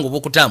obulamu bwange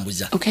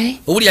obw'okutambuza. Okay?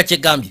 Owulira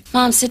kyeggambye?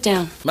 Mom, sit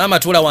down. Maama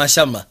tuula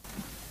wansamma.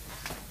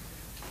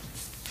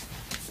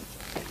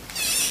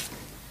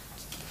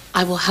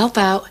 I will help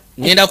out.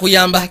 Ngenda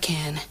kuyamba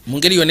mu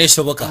ngeri yonna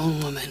esoboka.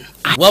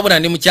 Wabula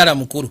ndi mukyala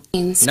mukulu.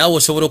 Naawe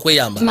osobola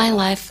okweyamba.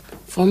 My life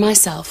for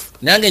myself.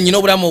 Nange nnyina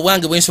obulamu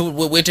obwange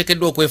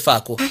bwenteekeddwa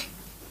okwefaako.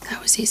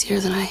 That was easier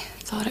than I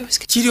thought it was.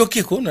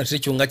 Kiryokyeko nate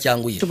kyo nga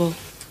kyanguye.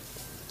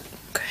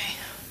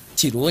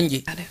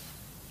 Kirungi.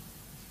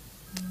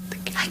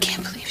 I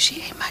can't believe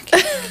she ate my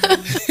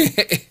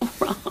cake.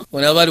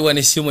 Ona bali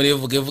wane simu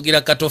nevuga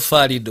evugira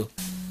katofaalido.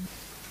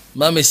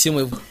 Mama esimu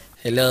evu.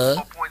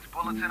 Hello.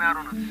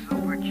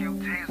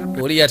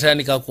 Oli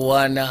yatandika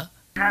kuwaana.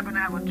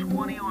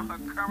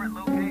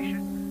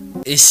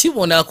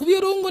 Esimu nakubye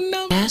rongo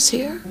namba. Yes,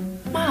 here?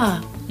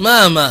 Ma.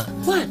 Mama.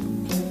 What?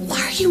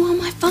 Why are you on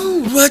my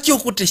phone? Lwaki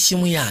okutte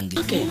esimu yange?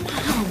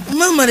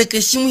 Mama leka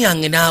esimu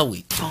yange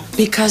naawe.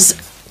 Because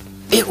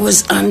It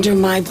was under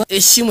my blanket.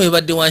 Essimu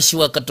ebadde wansi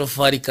wa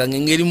katofaali kange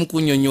ngeri mu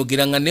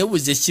kunnyonnyogera nga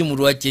neebuuza essimu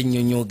lwaki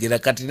ennyonnyogera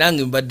kati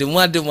nange mbadde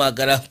mwadde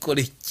mwagala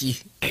nkole ki?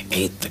 I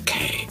ate the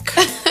cake.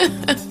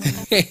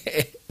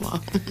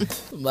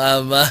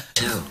 Mama.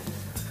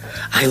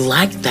 I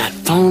like that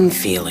phone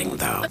feeling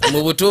though.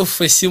 Mu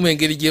butuufu essimu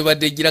engeri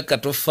gy'ebadde gira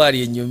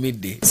katofaali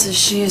ennyumidde. So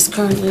she is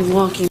currently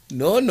walking.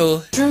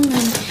 No.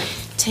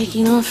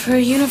 Taking off her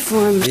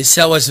uniform.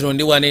 Essaawa zino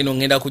ndi wano eno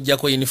ngenda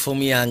kuggyako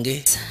yunifoomu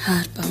yange.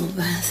 Hot bubble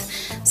bath.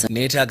 So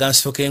Neetaaga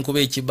nsooke nkuba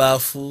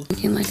ekibaafu.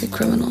 looking like a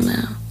criminal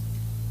now.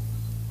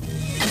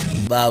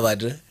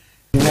 Baabado.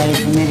 You ready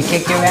for me to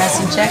kick your ass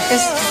in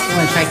Checkers? You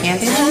want to try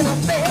Candyland?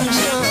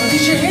 Look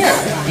at your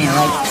hair. You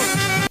like?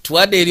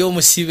 Twadde eri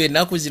omusibe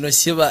ennaku zino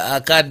siba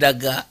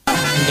akadaga.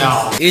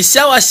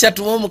 Essaawa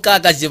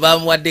 36 ze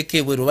baamuwaddeko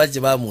ebweru oba ze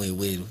baamuwa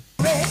ebweru.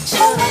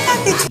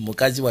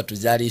 Mukazi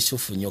watuzaala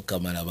Isufu nnyo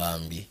Kamala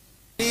bambi.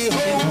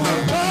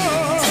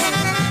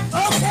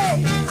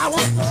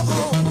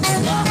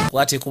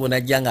 Kwate kubo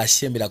najja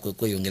ng'asembera kwe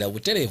kweyongera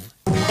butereevu.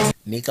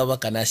 Ne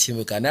Kabaka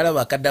n'asembeka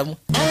n'alaba akaddamu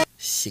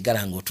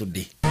sigala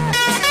ng'otudde.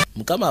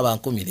 Mukama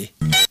abankumire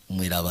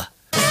mweraba.